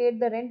 P paid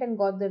the rent and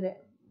got the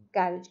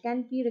carriage.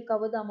 Can P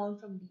recover the amount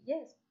from D?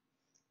 Yes.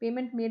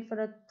 Payment made for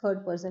a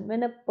third person.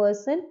 When a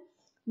person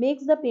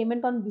makes the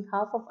payment on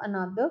behalf of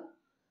another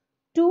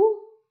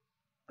to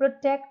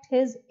protect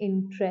his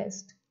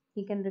interest,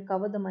 he can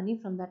recover the money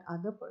from that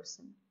other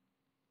person.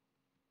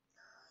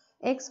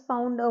 X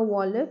found a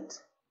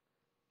wallet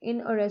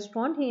in a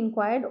restaurant. He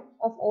inquired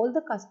of all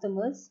the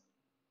customers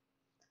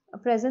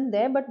present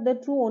there, but the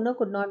true owner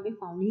could not be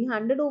found. He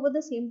handed over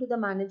the same to the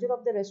manager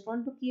of the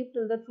restaurant to keep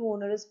till the true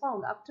owner is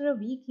found. After a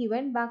week, he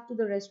went back to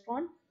the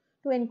restaurant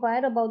to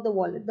inquire about the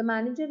wallet. The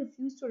manager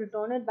refused to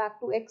return it back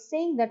to X,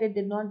 saying that it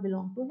did not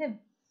belong to him.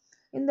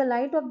 In the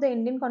light of the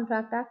Indian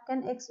Contract Act,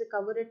 can X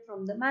recover it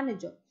from the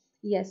manager?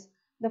 Yes.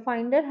 The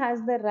finder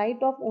has the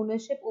right of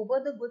ownership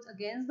over the goods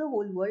against the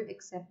whole world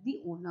except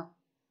the owner.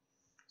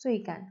 So he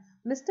can.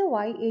 Mr.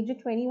 Y, aged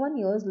 21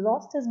 years,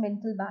 lost his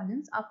mental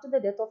balance after the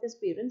death of his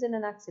parents in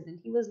an accident.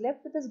 He was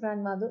left with his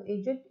grandmother,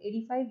 aged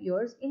 85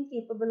 years,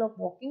 incapable of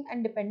walking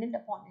and dependent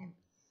upon him.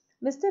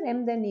 Mr.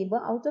 M, their neighbor,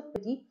 out of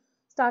pity,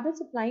 started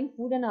supplying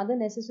food and other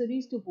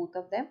necessaries to both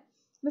of them.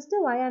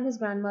 Mr. Y and his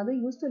grandmother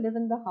used to live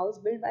in the house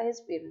built by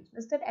his parents.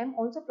 Mr. M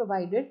also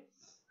provided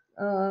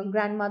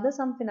grandmother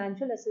some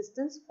financial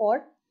assistance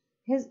for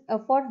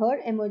her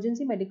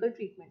emergency medical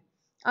treatment.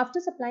 After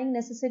supplying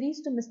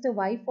necessaries to Mr.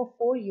 Y for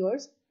 4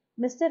 years,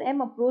 Mr.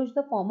 M approached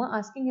the former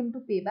asking him to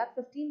pay back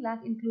 15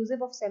 lakh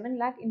inclusive of 7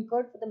 lakh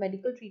incurred for the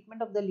medical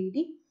treatment of the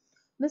lady.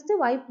 Mr.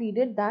 Y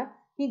pleaded that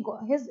he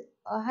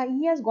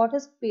has got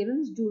his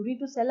parents' jewelry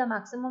to sell a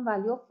maximum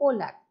value of 4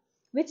 lakh,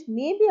 which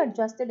may be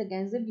adjusted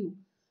against the due.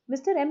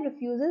 Mr. M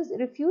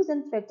refused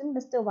and threatened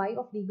Mr. Y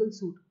of legal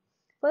suit.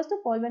 First of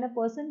all, when a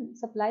person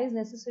supplies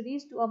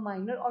necessaries to a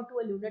minor or to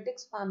a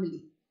lunatic's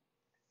family,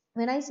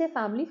 when I say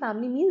family,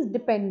 family means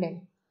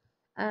dependent,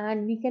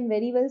 and we can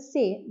very well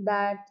say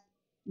that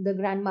the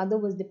grandmother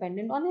was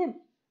dependent on him,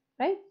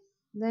 right?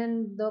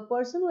 Then the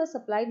person who has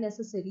supplied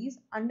necessaries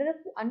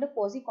under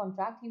quasi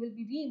contract, he will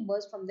be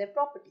reimbursed from their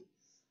property.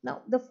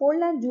 Now the 4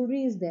 lakh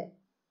jewelry is there.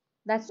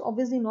 That's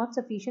obviously not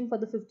sufficient for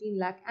the 15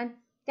 lakh. And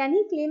can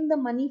he claim the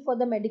money for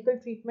the medical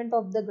treatment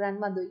of the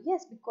grandmother?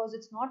 Yes, because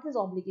it's not his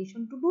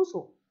obligation to do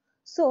so.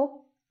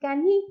 So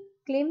can he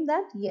claim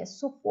that? Yes.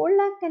 So 4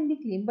 lakh can be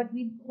claimed, but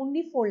we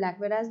only 4 lakh,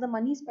 whereas the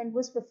money spent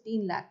was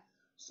 15 lakh.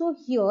 So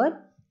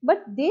here,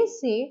 but they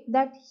say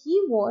that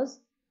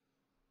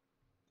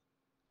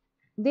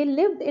they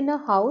lived in a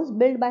house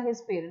built by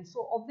his parents.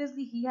 So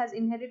obviously he has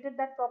inherited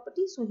that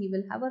property, so he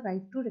will have a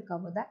right to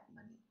recover that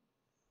money.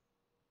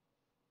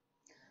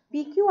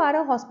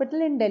 PQR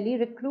hospital in Delhi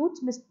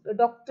recruits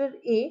Dr.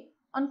 A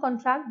on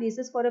contract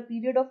basis for a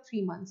period of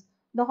 3 months.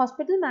 The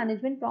hospital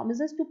management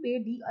promises to pay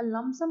D a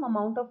lump sum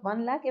amount of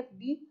 1 lakh if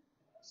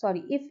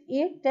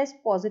A tests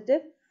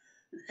positive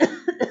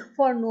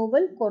for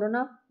novel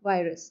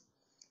coronavirus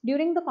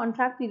during the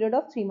contract period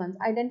of 3 months.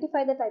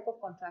 Identify the type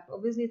of contract.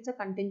 Obviously, it's a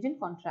contingent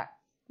contract.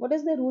 What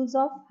is the rules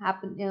of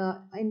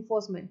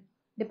enforcement?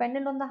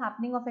 Dependent on the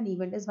happening of an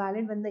event, is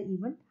valid when the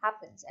event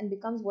happens and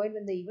becomes void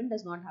when the event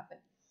does not happen.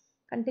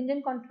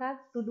 Contingent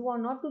contract, to do or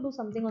not to do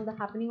something on the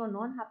happening or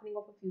non-happening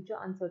of a future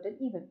uncertain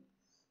event.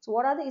 So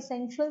what are the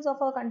essentials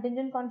of a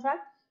contingent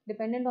contract?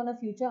 Dependent on a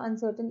future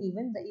uncertain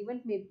event, the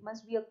event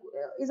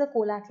is a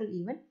collateral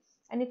event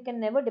and it can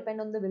never depend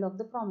on the will of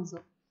the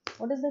promisor.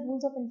 What is the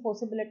rules of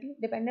enforceability?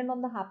 Dependent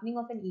on the happening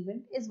of an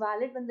event, is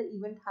valid when the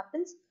event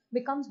happens,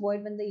 becomes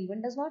void when the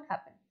event does not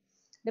happen.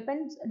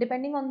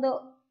 Depending on the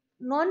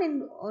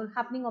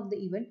non-happening of the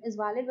event, is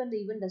valid when the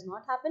event does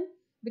not happen,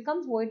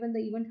 becomes void when the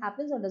event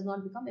happens or does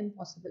not become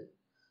impossible.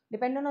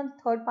 Dependent on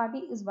third party,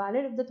 is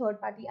valid if the third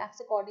party acts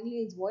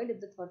accordingly, is void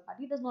if the third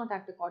party does not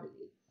act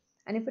accordingly.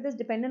 And if it is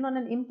dependent on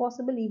an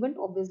impossible event,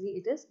 obviously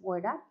it is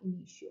void ab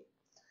initio.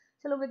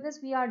 So with this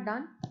we are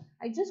done.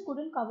 I just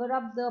couldn't cover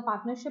up the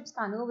partnership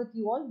scanner with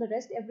you all. The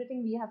rest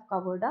everything we have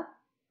covered up,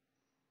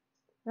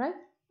 right?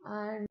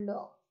 And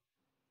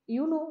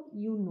you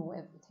know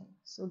everything.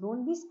 So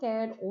don't be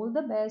scared. All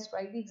the best.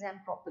 Write the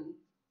exam properly.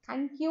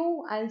 Thank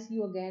you. I'll see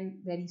you again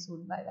very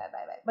soon. Bye bye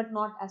bye bye. But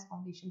not as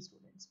foundation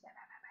students. Bye.